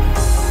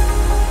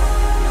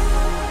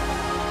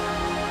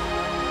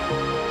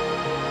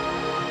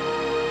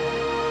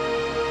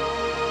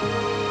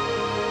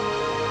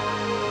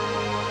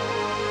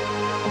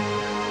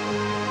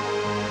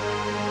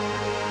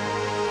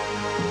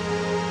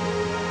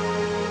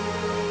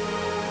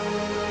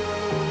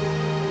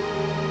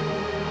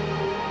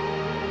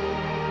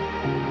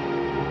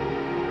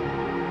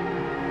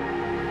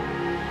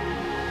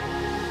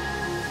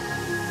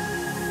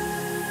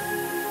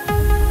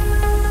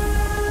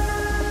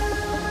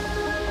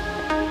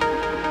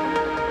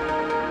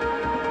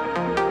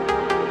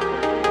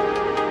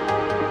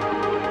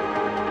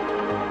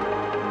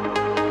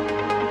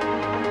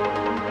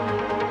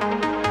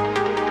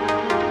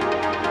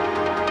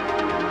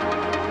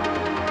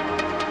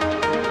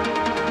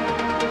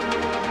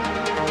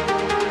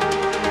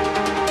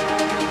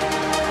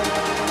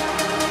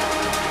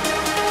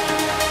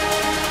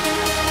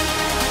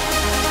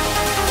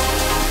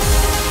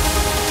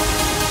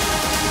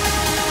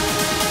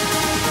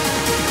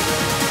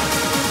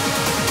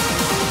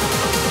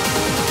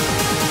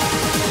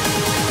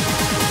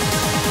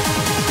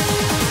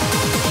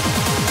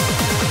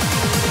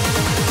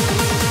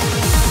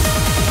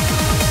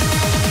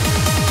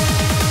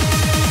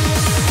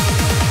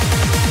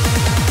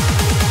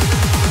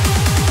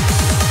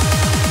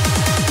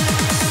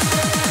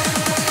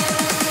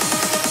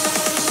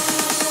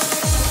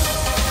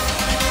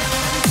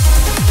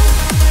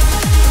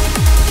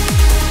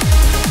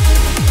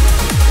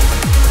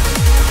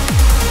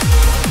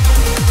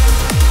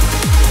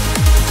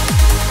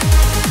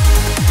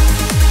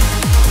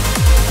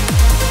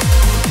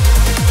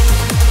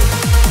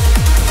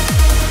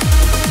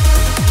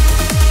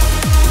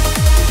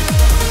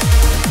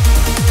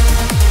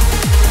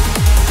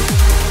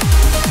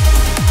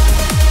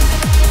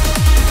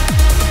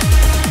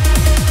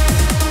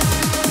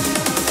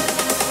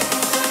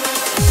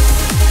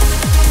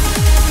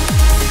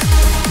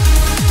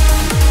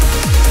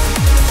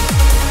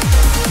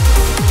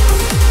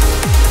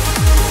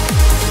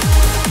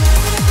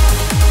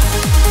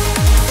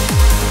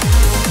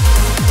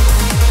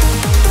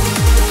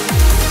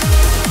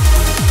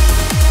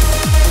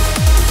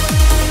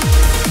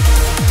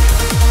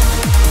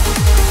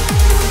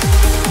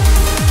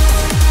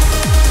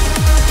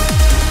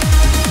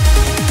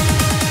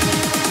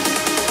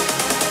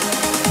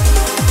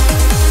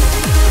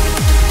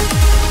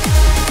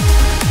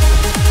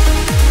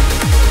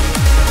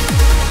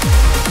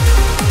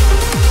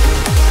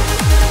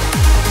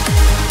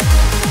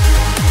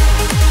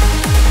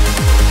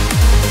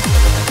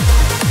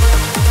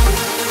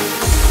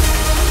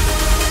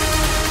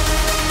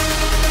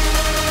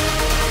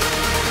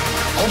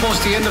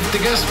 Almost the end of the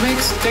guest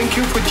mix. Thank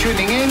you for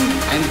tuning in,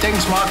 and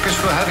thanks Markus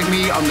for having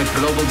me on the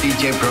Global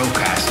DJ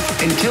Broadcast.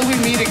 Until we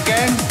meet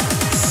again,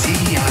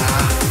 see ya.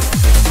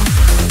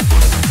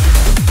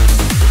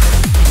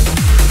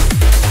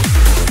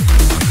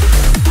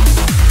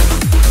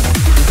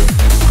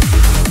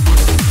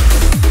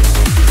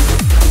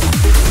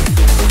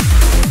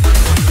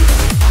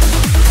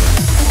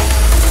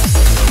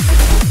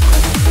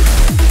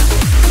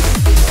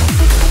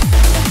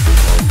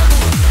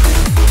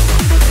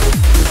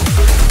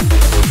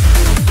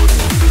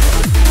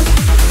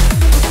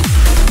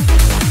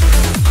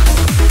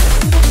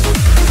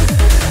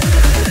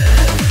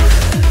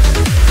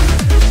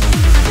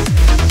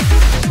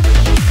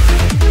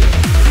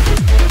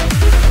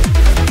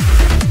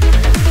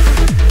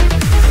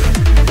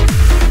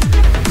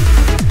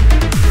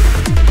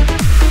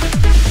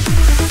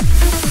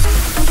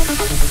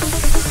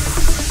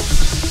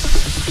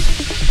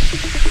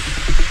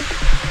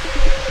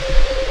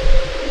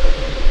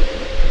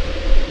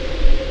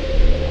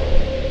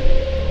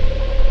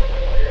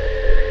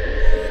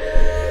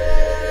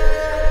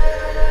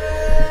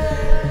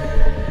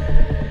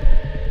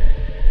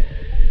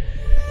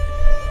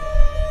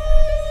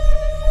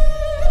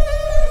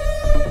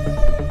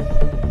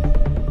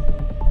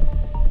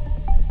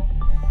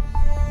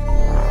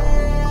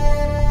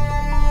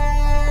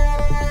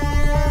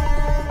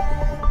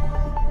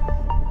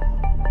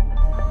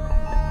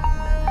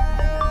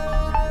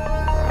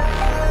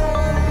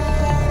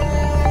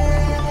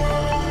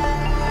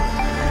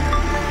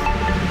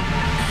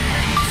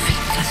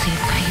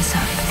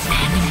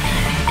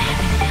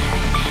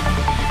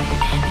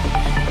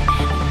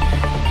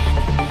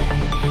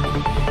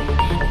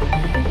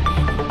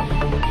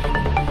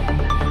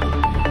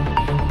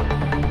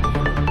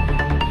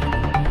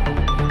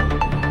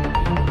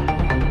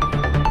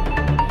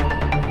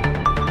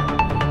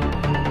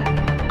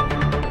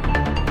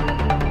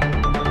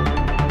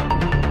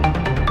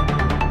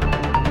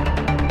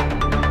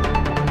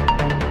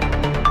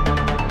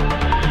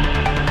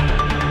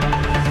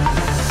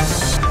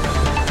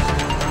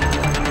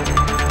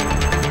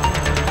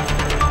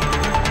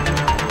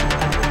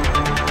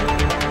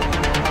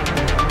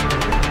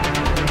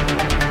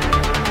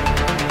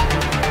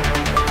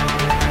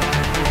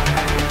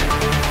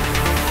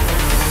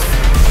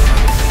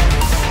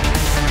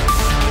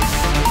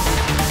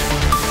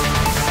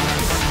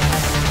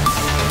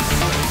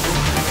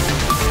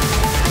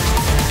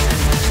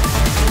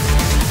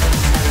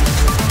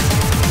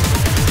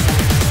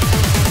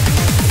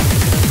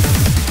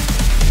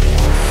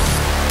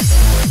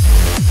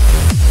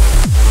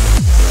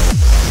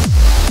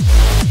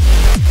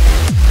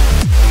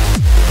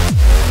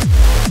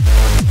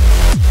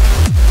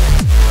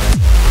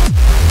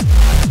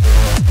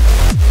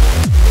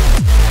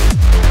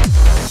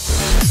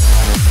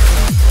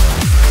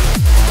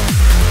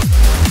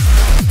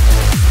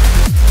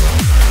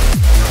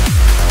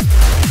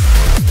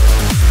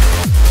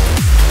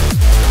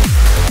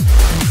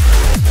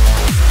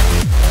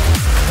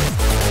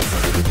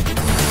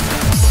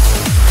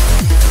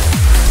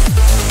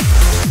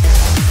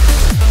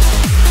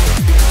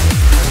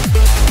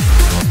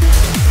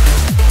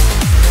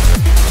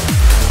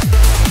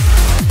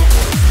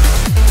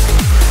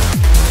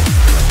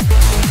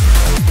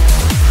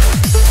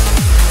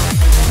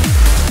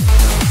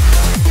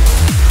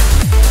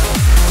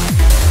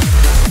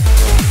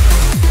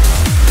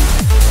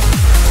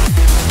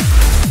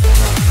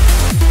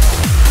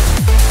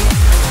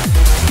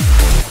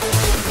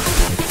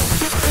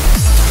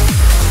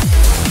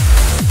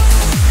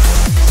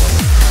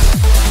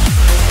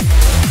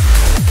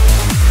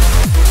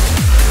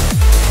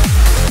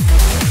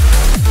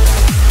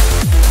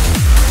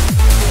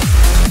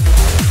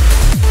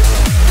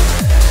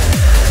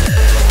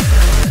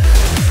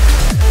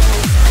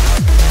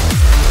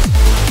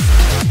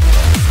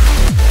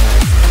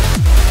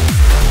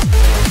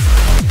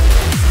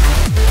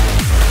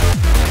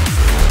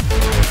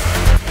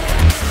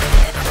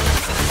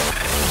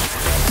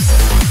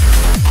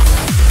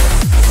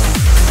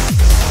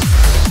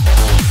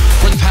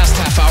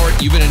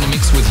 You've been in a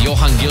mix with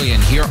Johan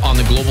Gielen here on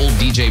the Global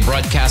DJ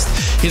Broadcast.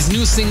 His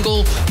new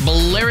single,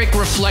 Balearic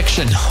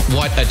Reflection.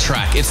 What a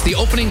track. It's the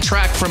opening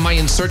track from my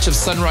In Search of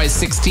Sunrise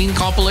 16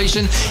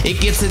 compilation. It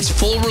gets its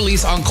full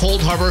release on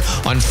Cold Harbor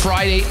on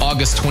Friday,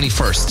 August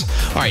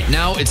 21st. All right,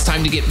 now it's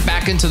time to get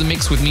back into the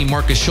mix with me,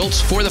 Markus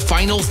Schulz, for the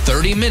final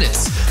 30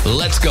 minutes.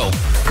 Let's go.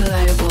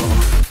 Global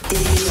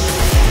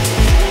DJ.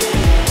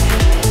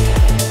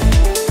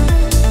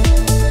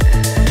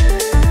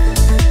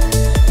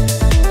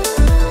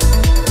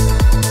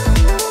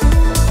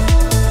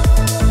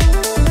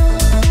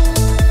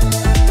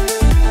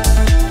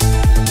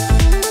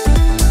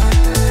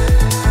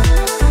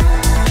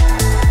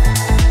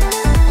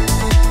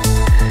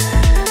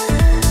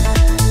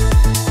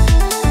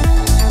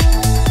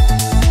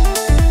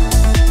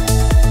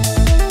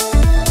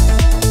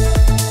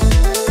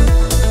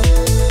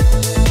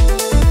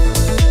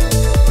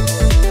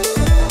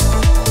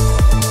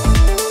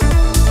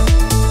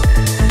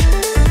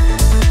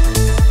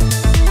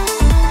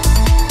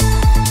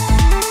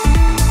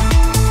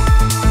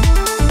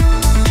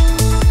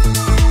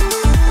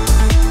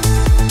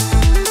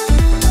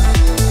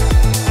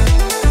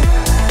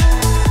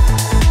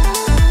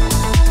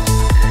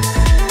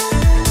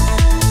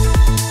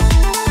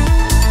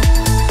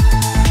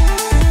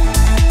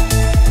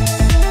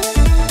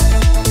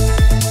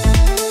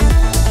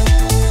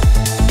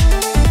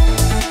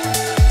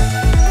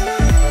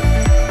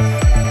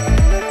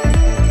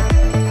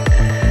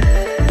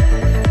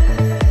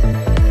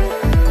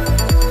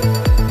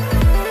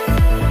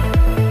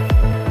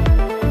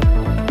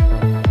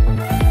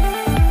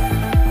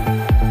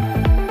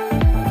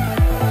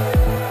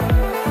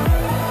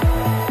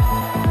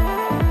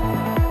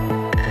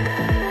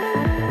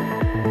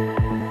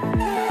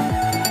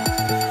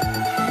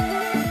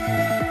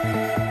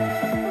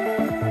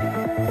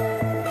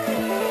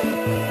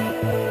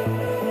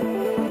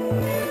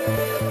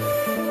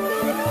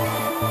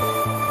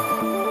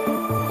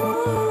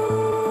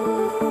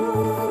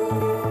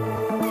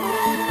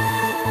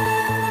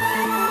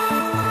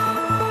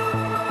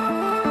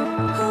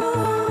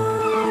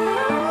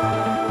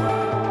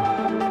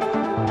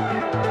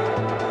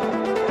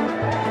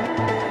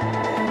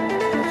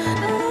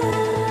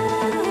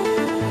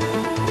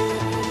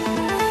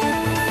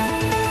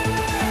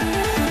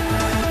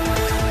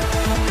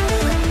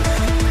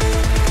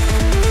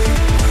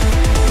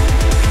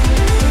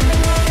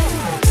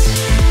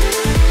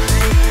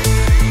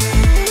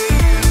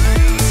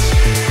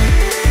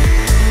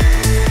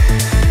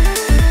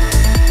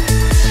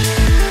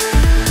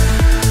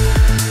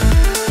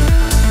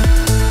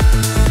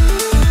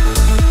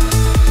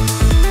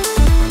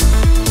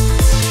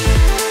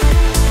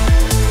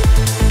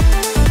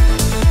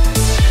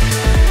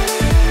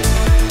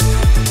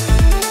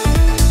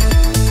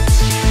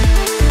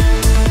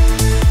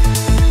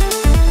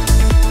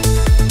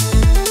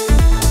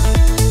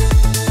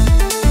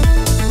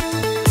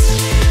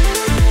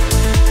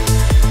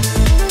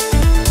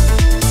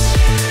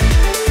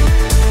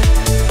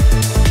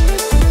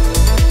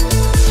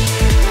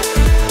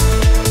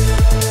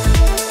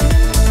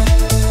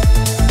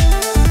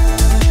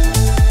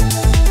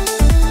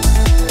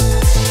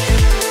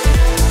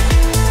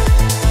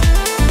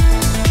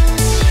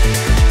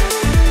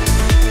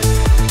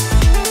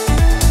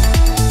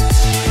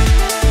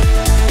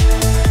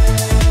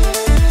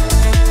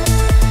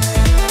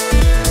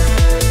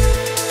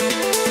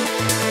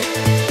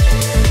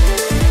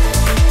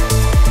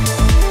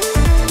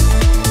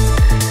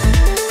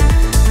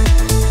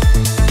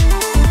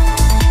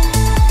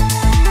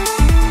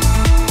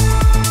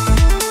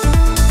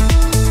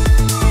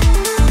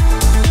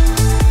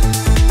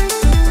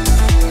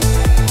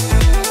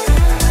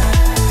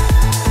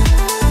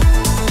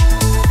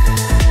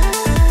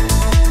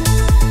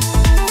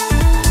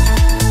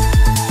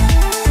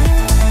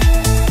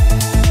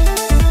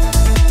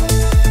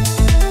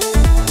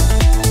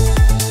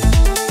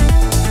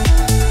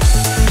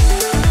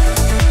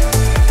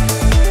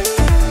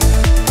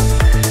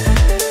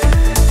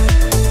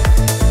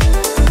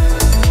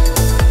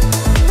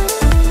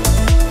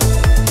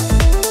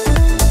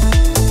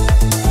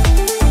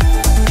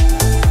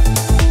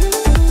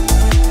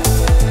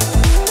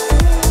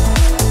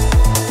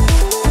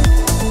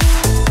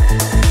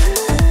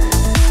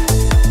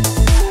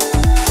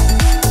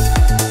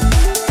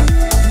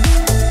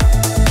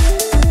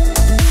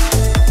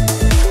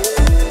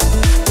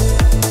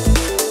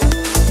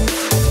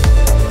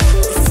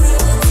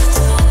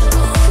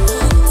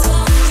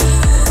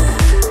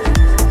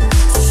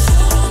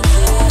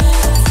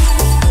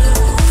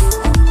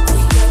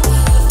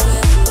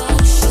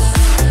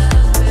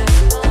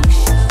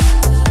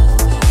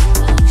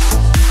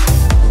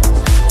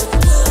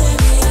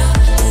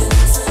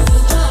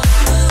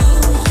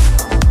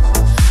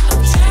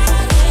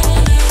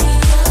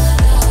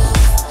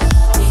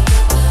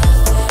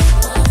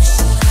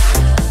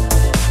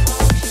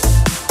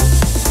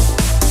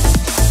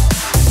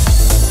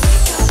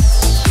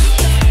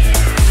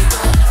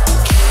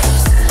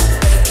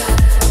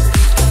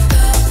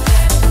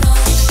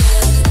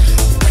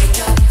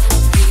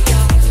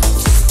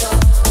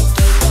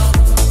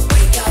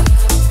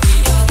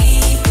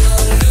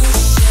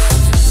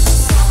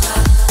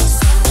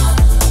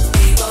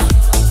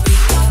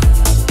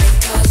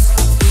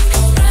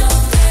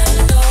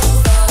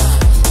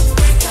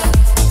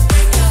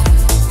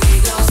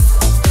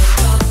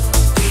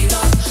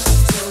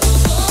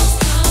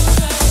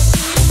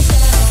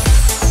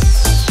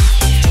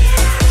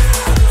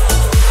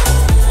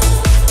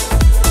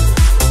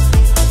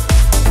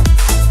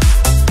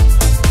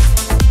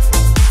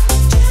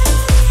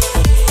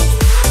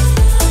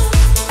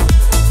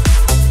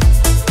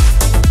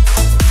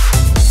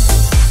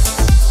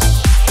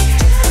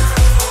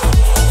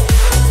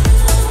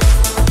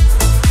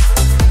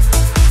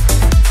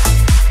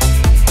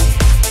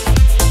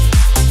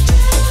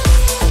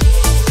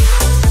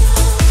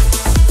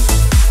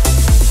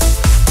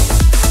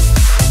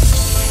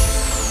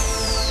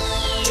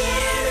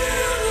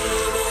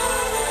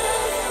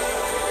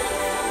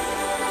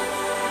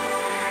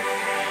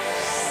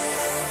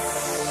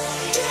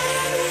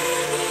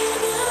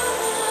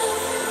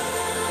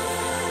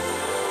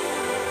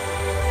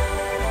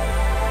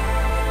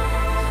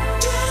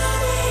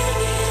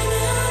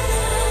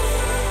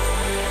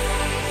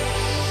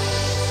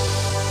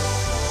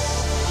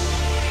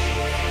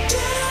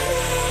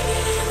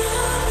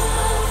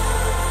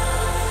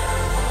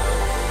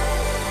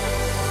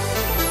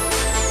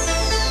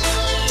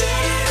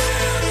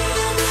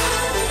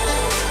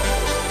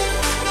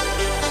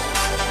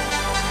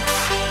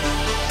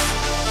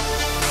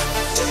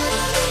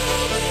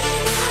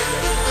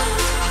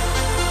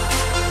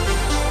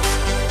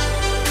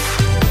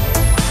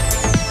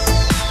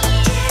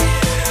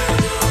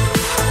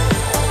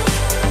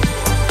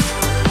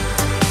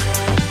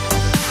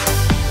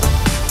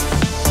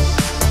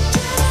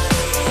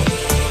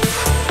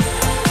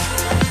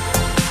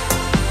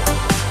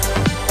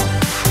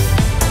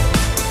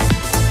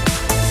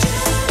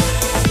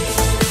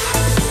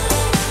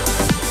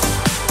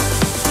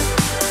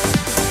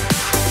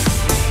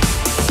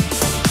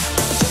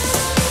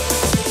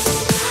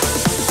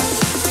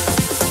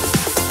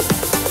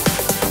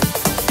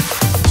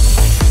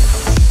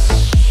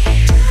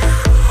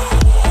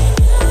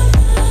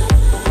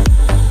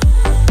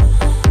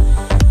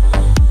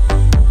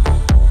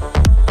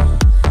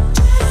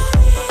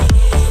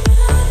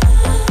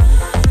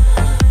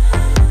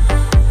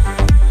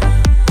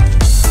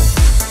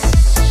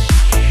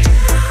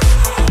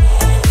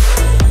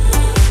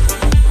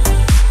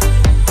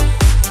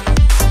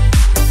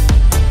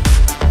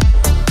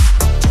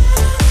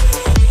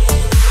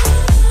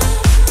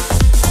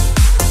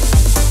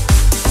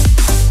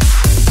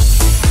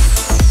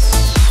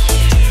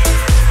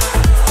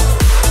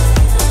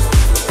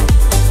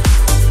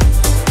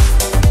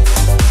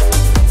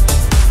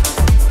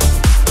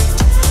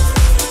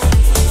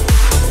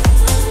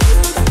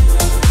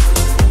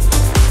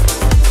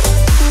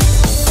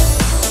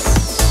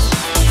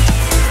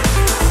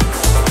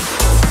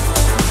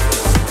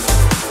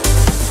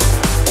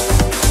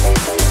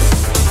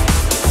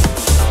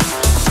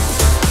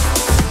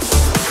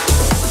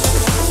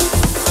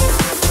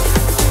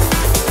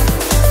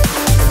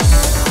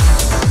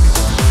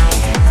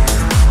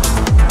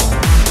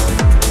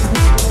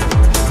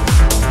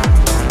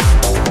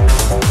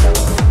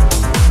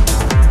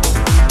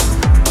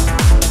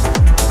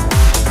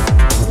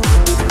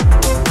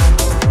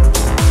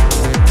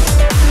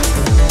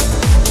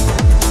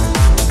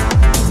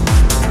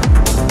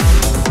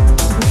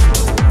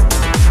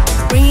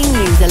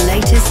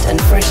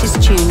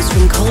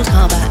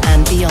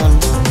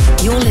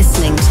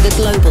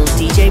 Global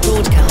DJ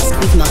Broadcast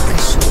with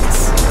Markus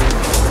Schulz.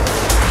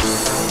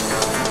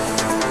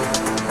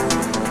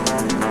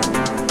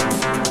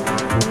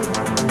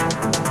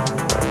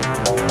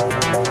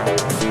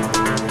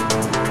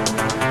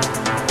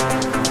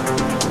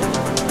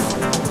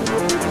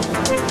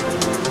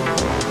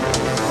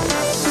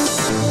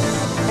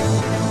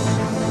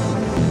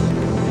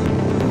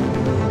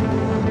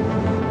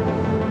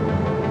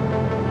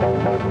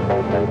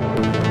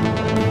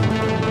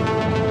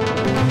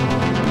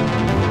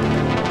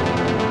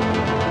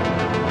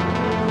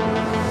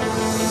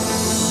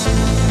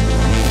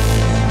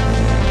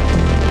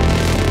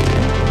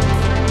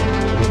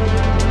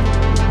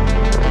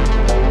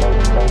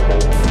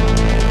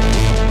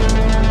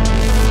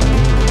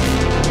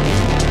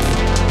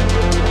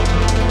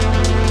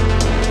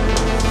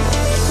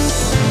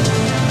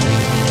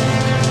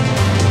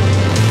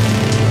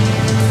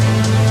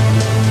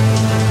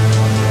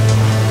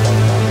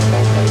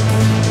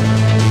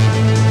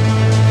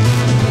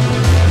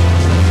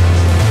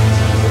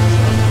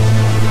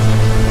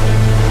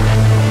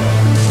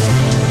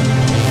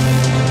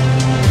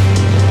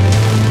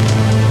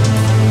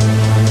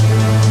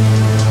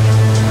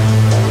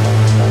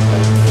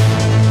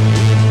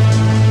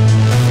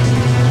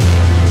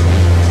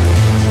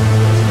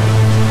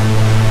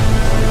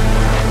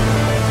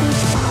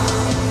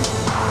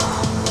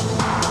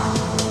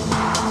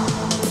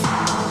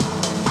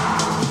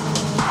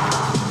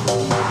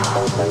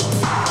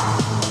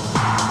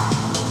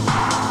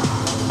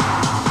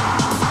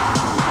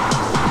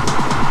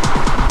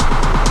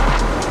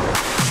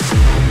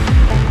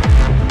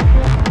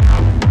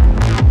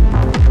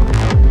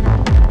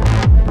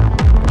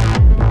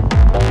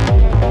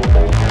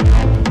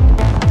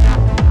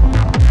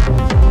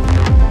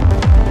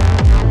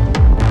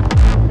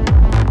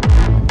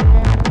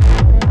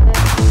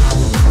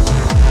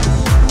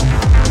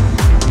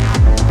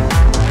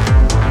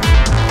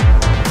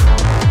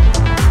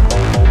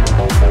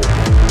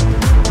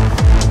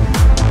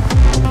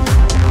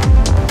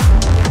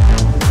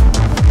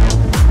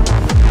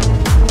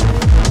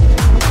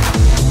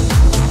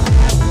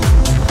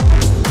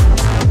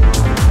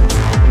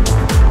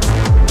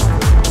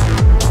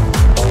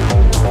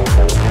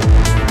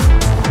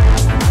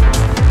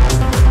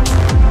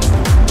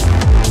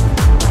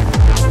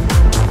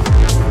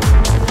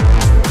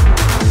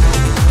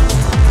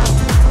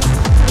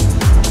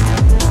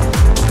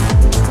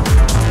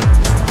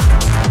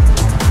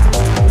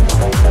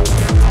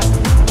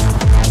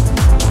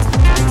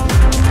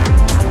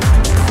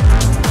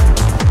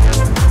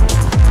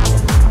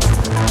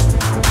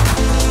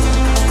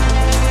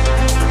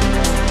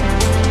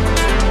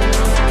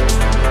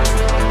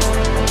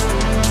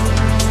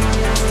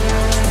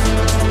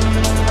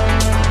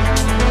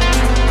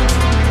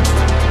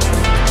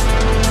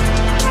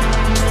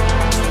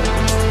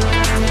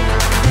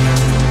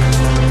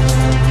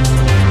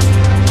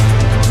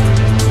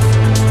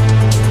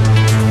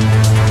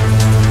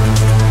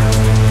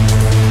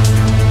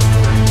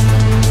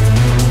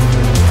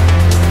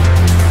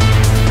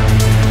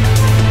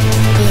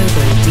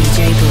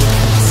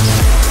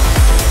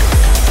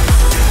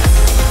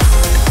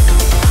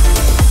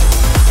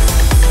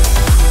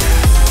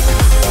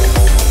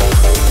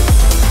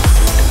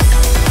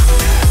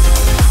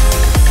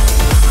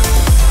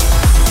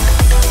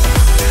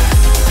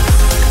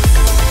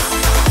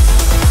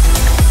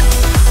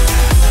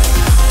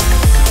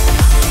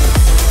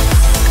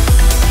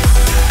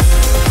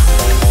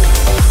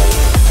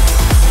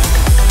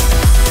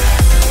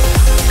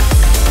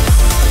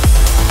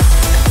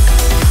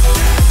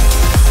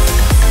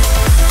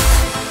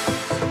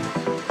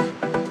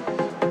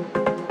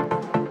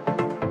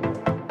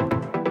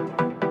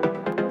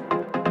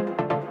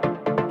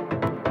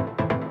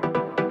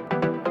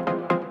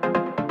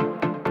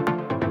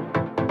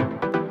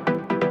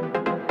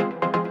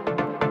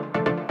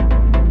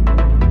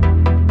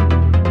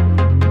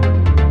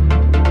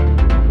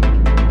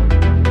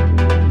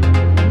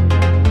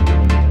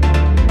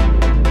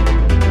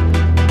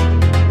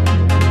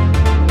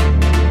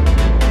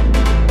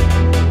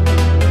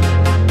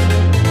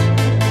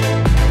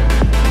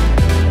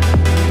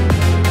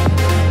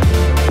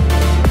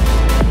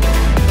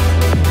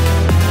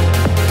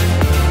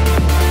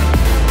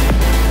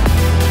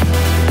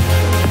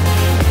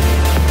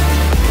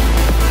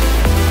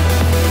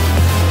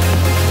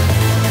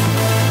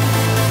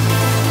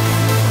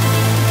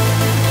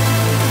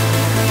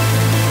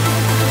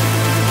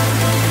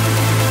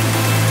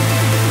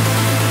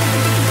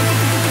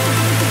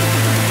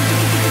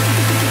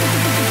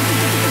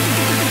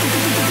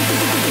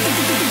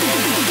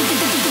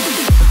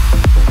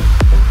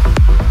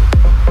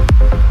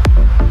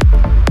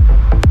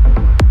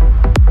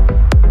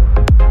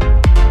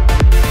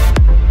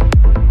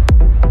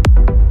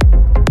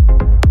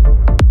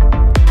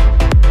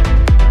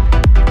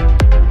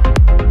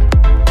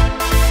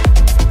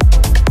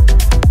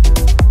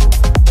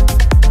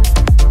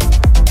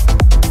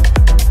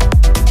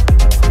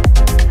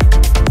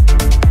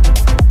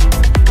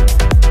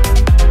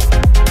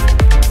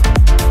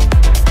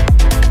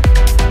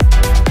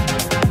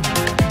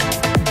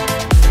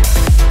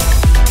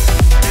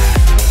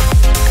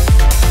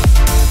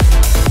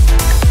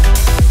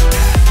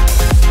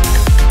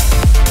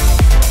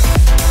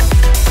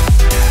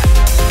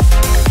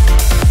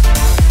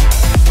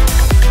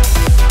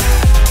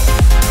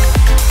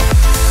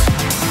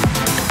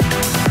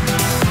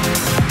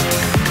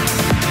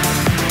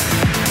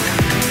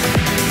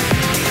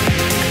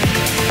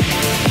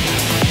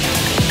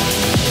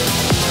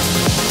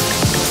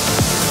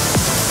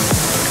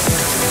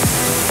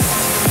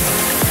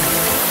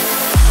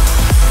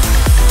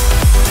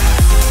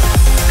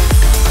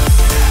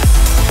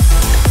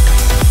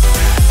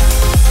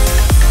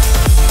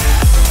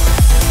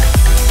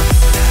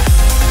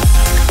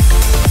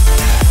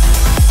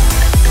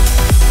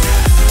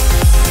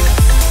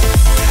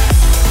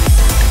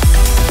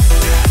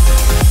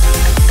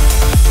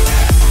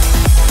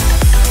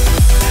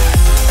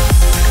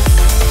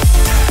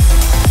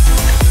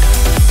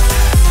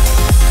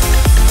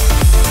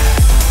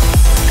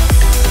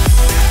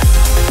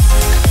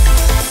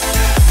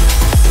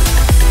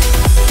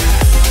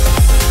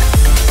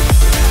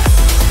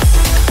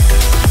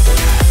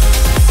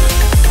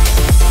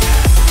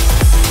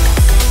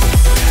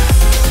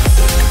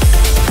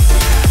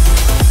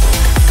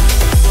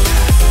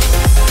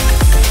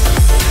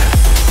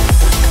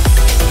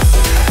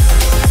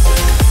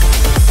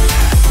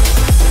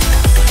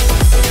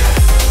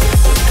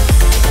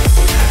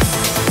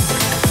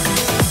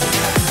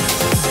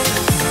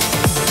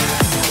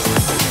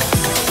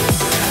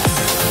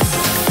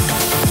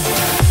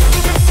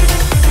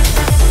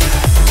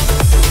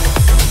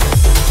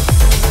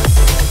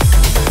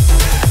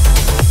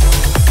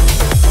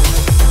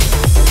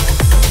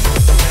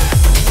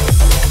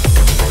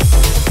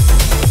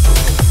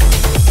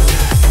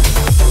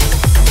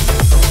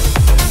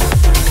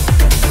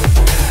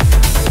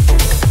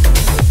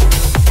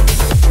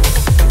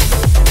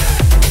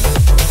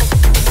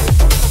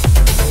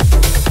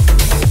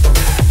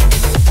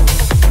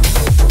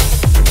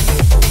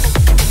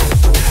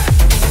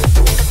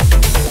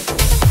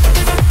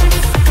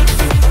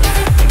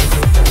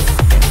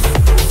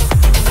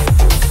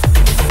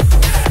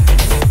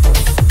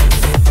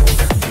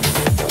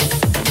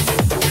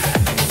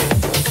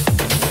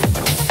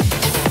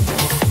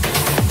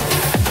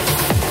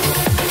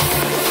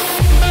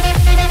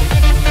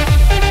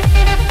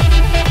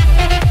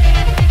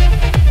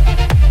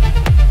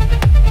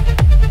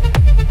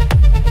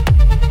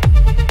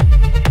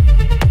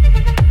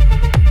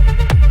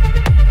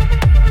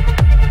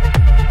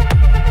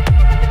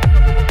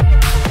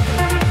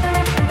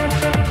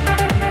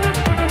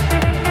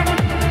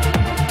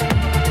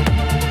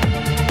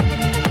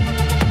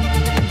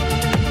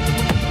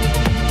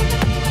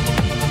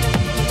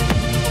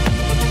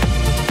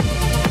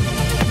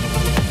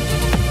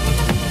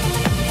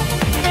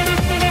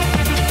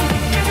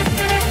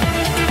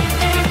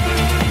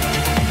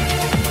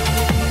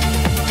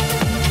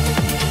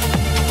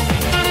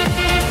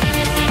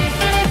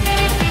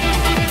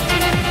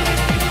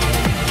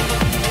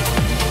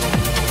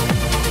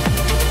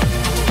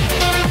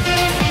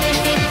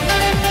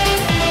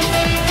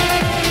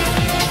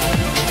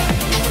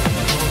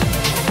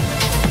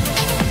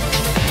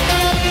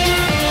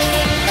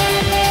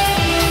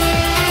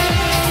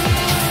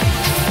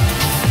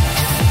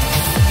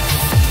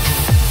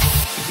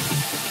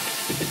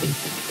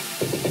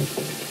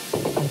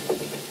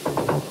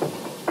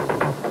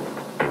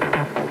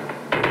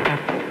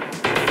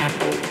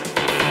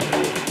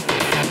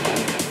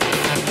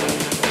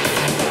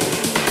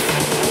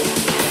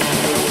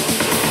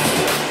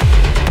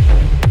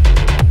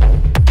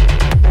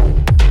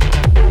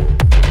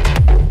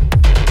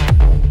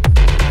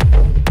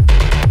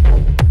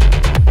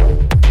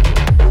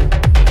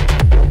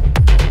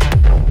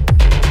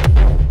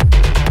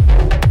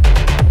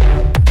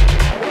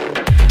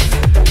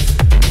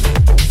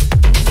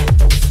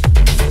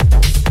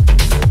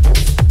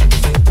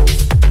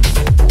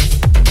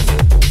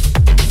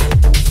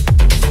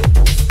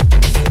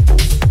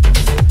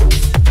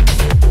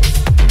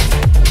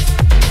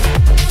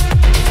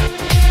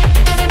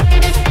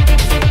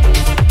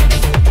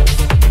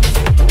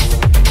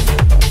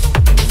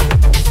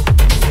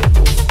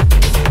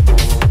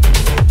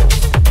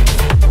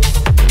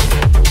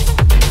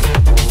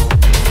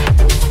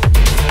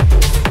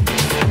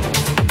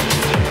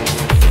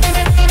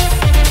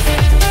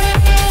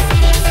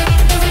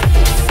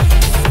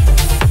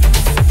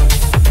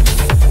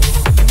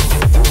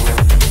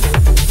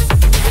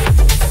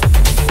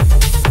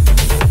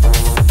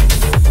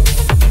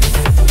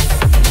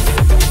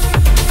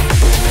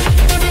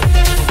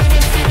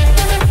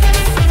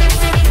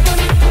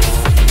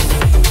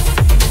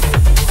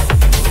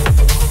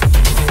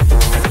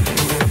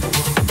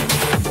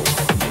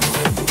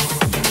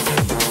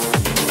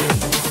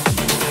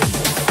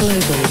 Global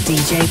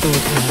DJ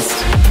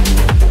Broadcast.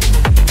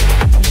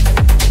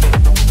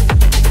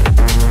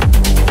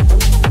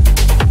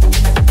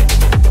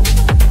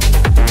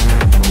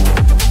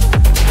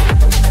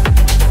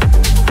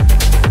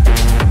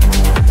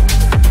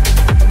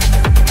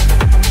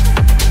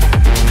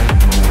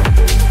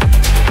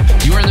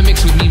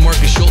 With me,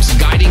 Markus Schulz,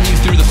 guiding you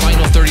through the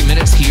final 30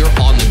 minutes here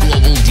on the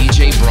Global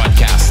DJ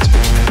Broadcast.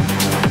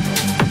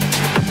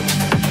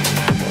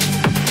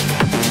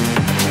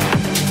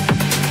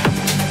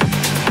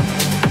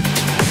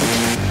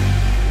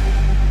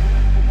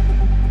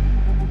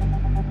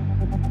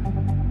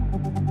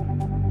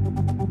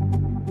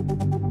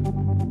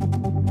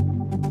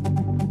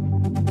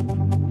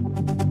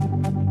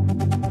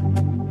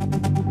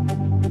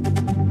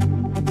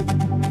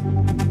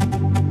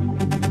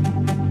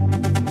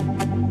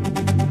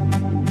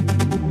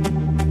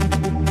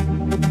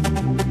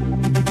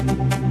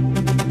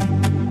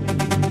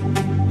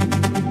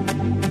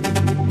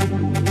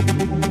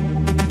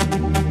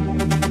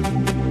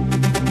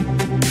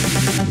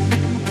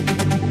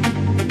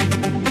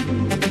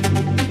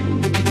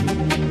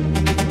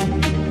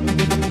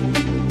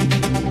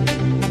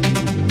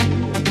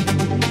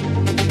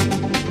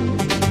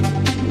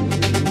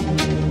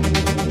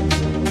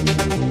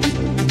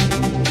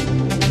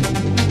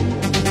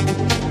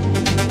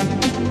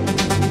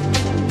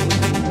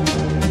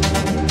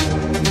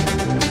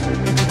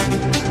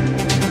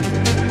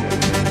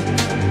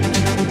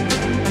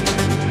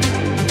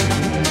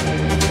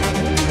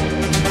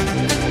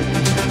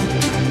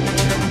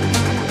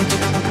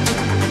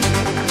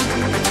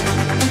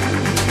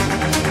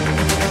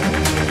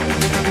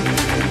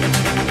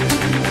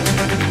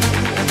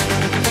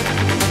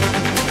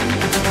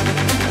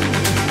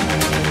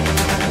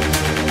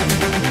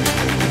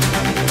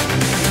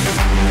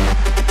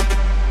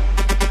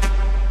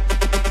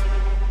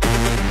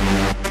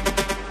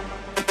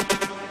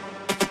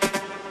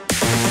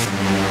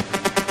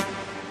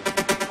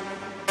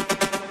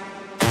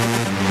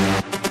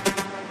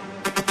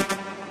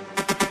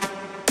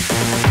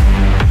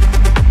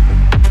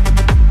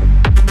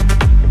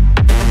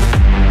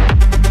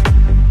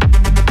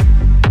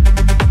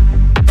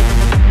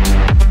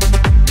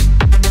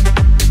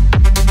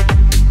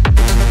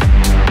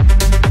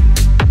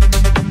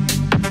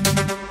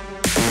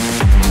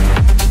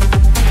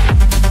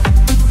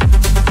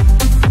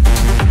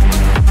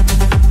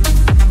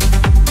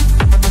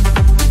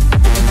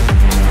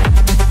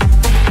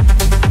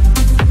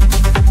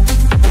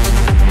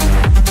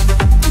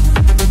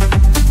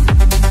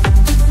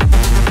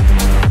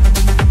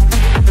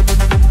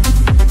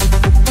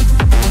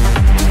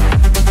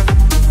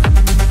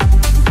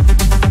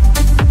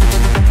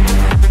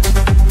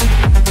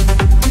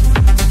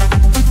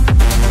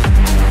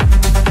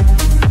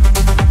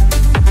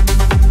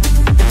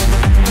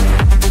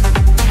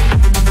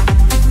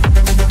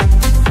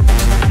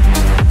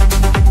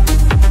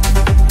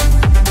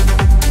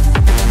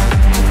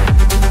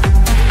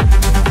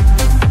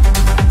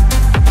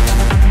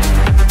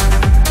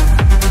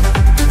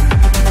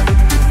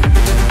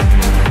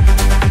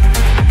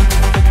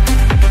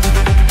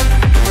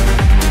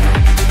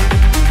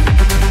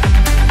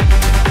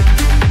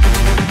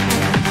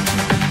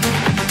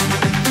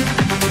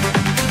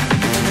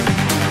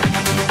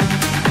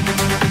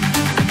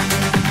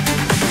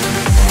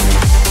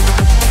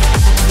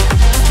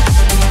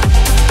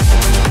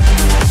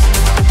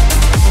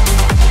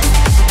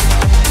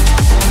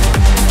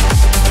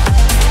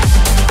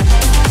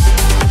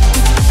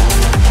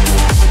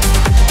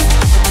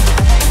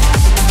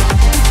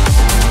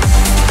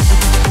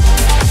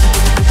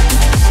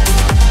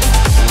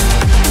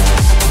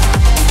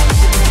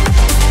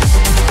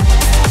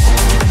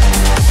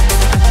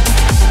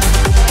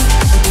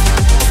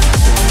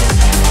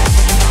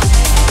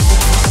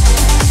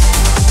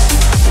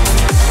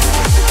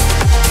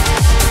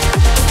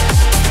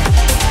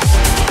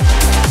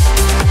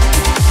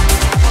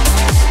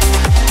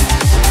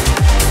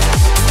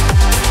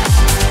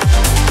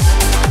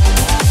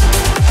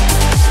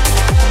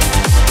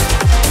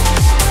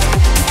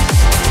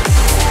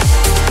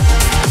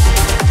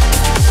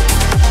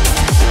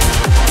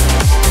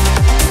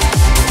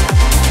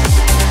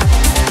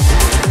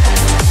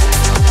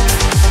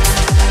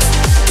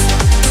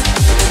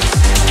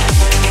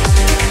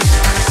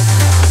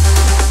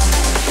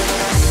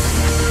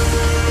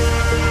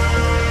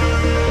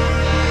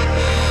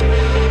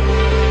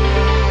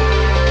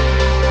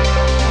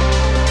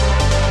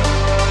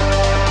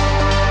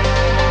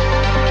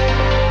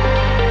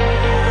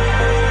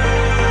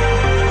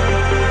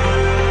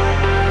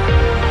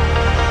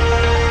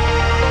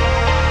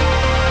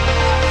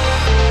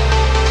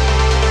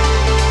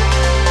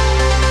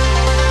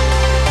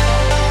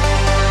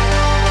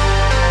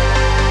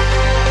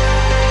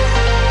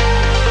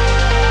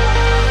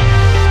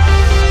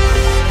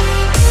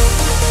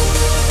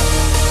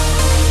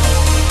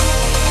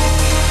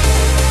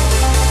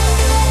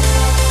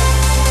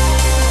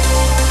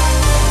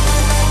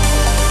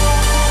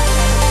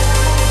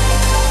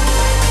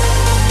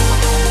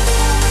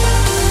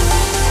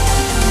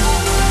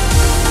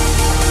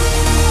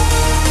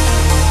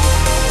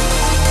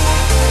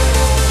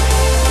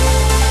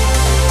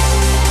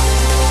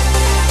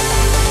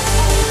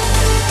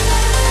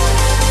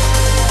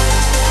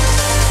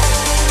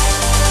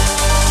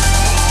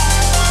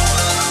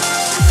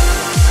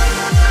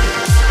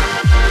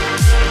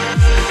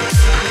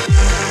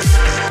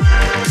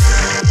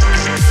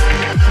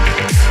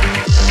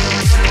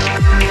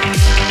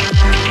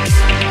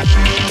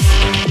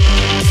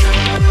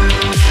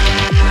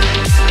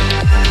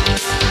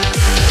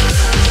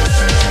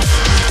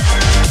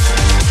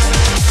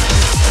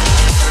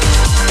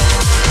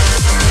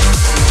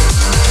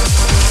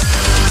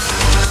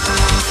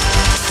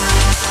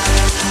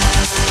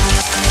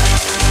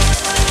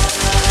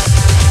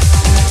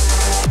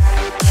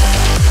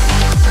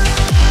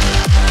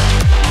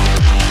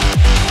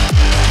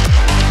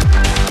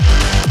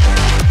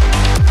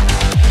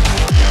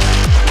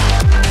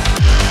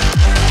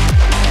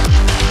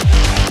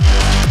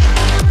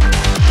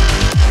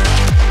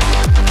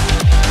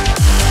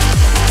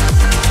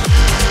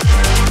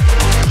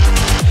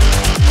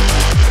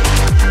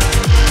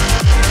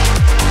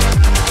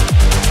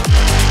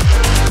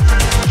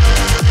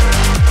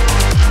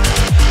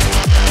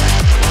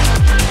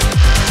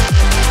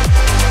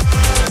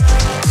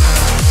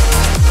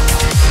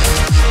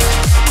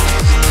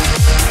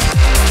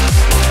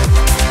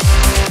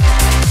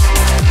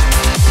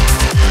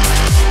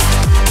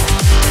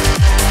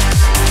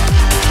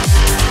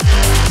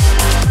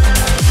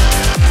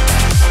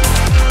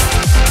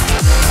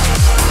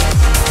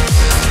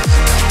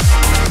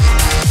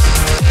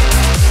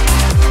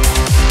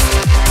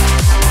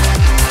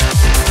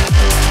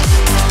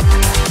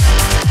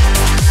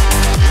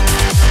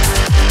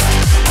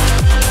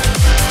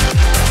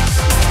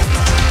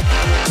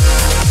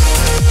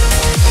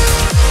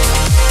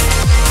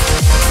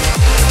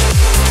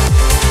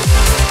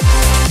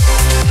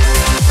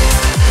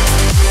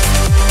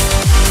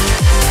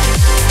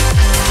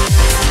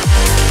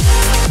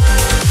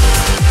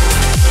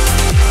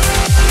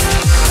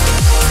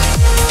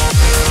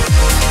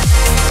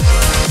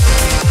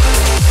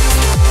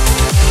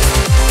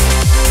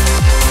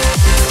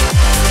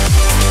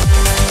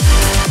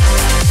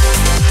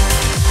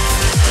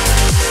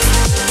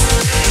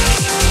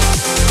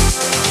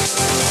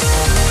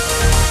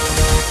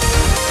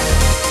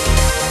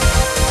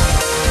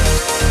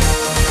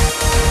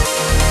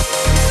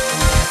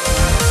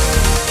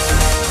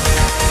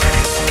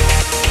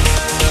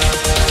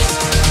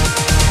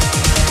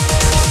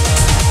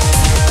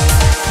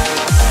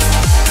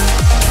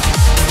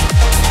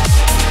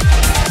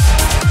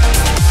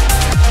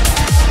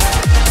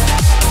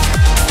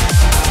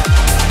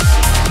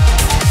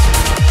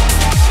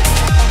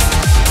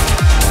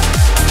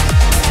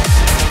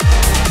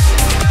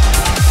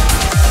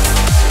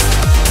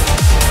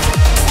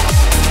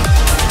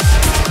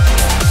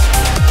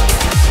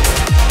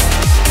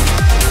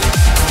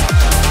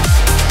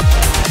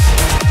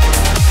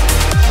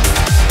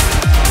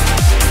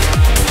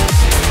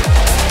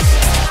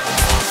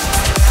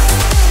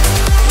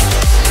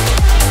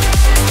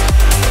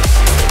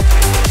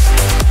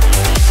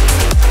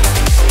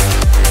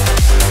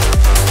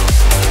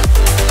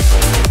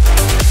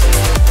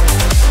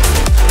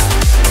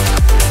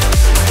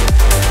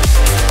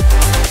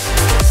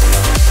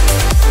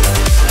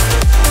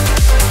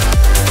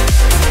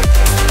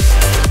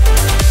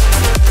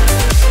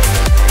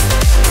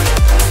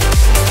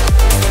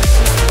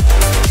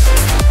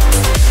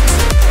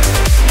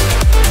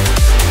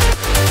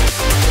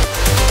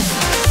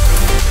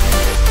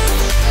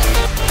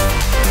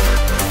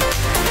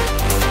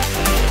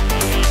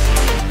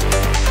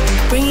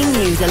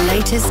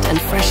 latest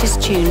and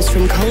freshest tunes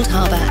from Cold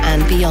Harbour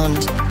and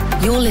beyond.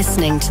 You're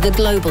listening to the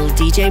Global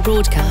DJ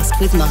Broadcast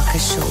with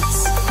Markus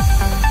Schulz.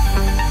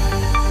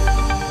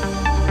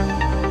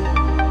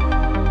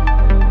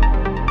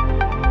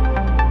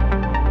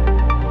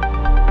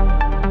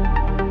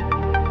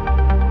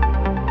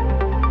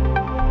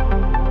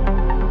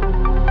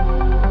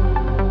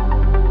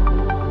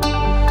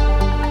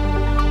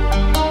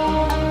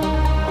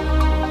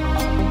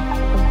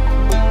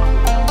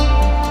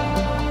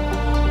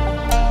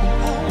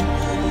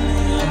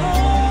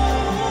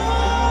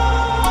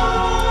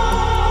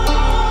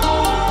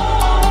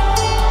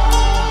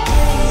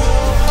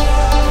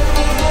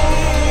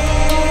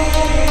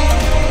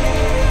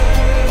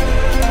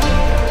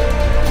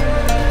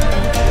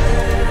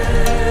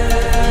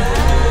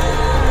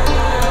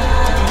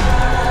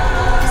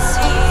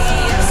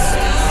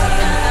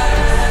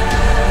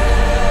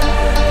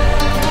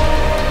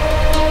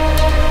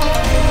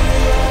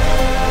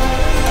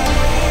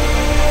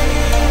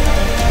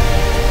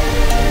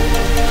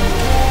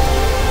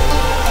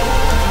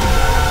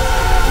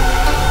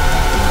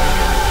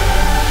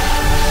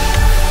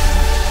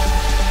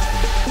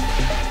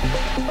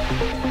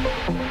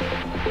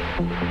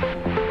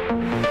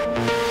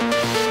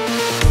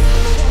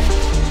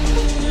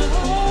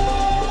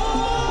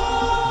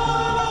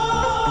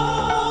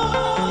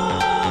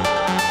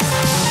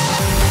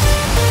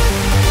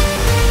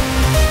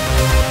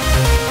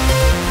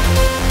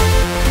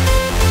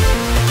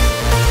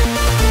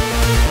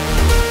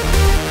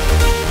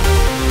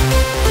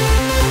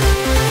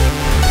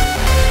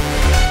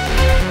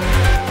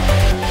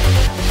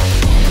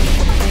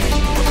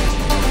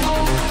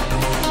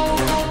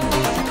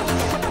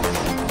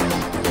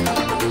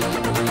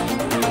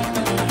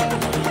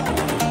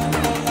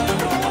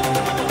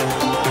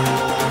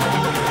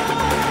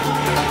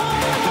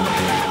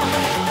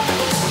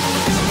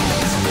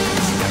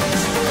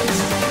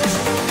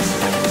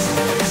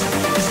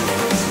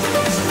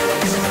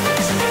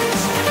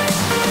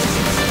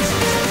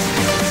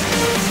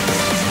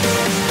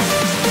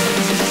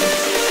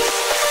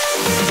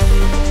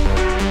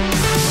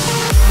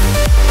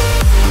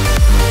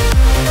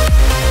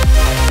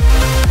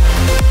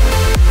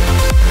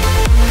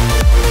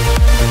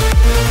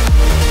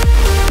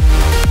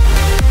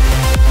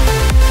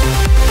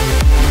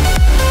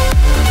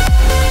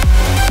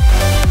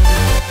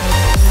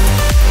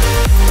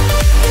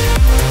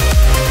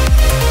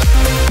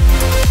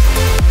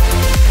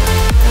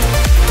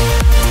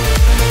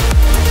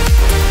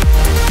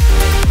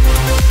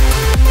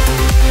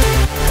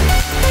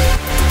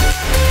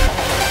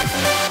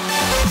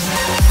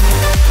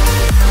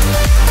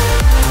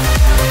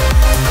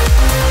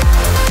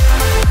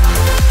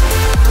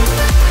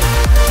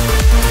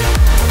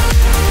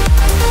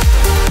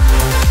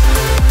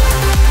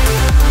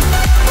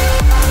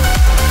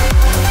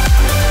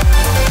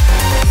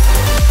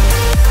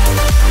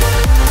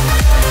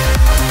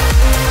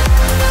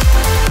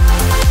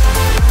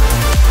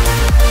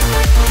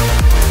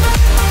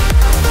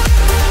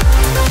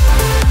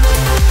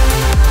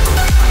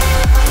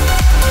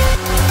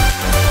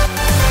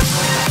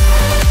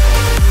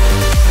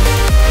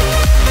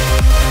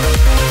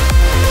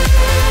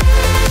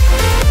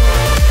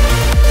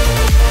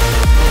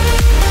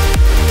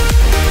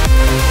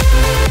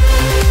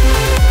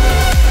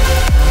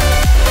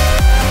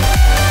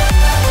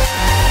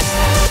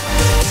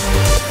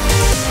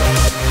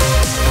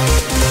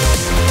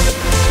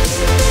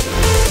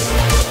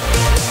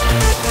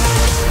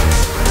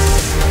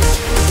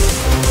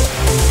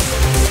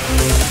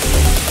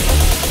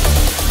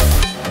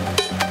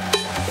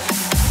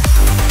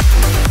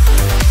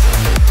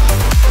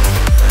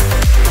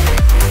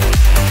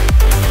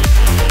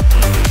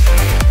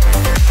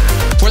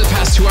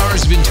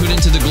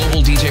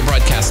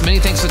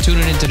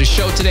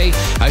 Today.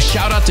 A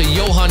shout out to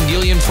Johan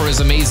Gielen for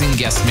his amazing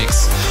guest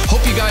mix.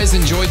 Hope you guys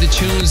enjoyed the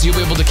tunes. You'll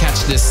be able to catch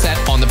this set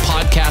on the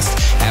podcast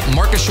at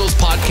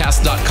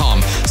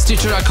markusschulzpodcast.com,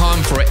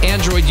 Stitcher.com for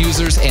Android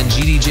users, and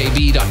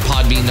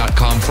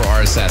gdjb.podbean.com for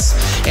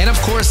RSS. And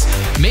of course,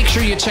 make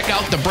sure you check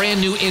out the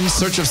brand new In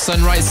Search of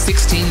Sunrise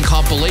 16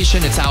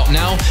 compilation. It's out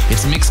now.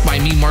 It's mixed by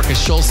me,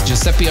 Markus Schulz,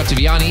 Giuseppe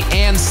Ottaviani,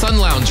 and Sun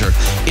Lounger.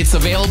 It's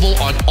available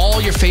on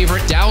all your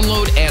favorite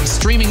download and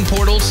streaming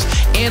portals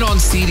and on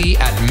CD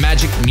at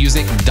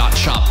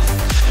magicmusic.shop.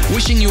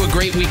 Wishing you a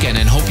great weekend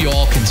and hope you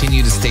all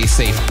continue to stay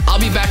safe. I'll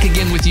be back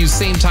again with you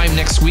same time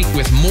next week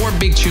with more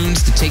big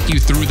tunes to take you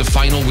through the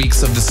final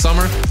weeks of the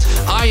summer.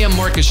 I am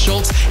Markus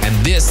Schulz, and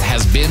this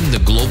has been the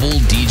Global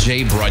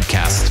DJ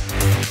Broadcast.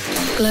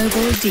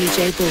 Global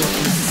DJ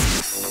Broadcast.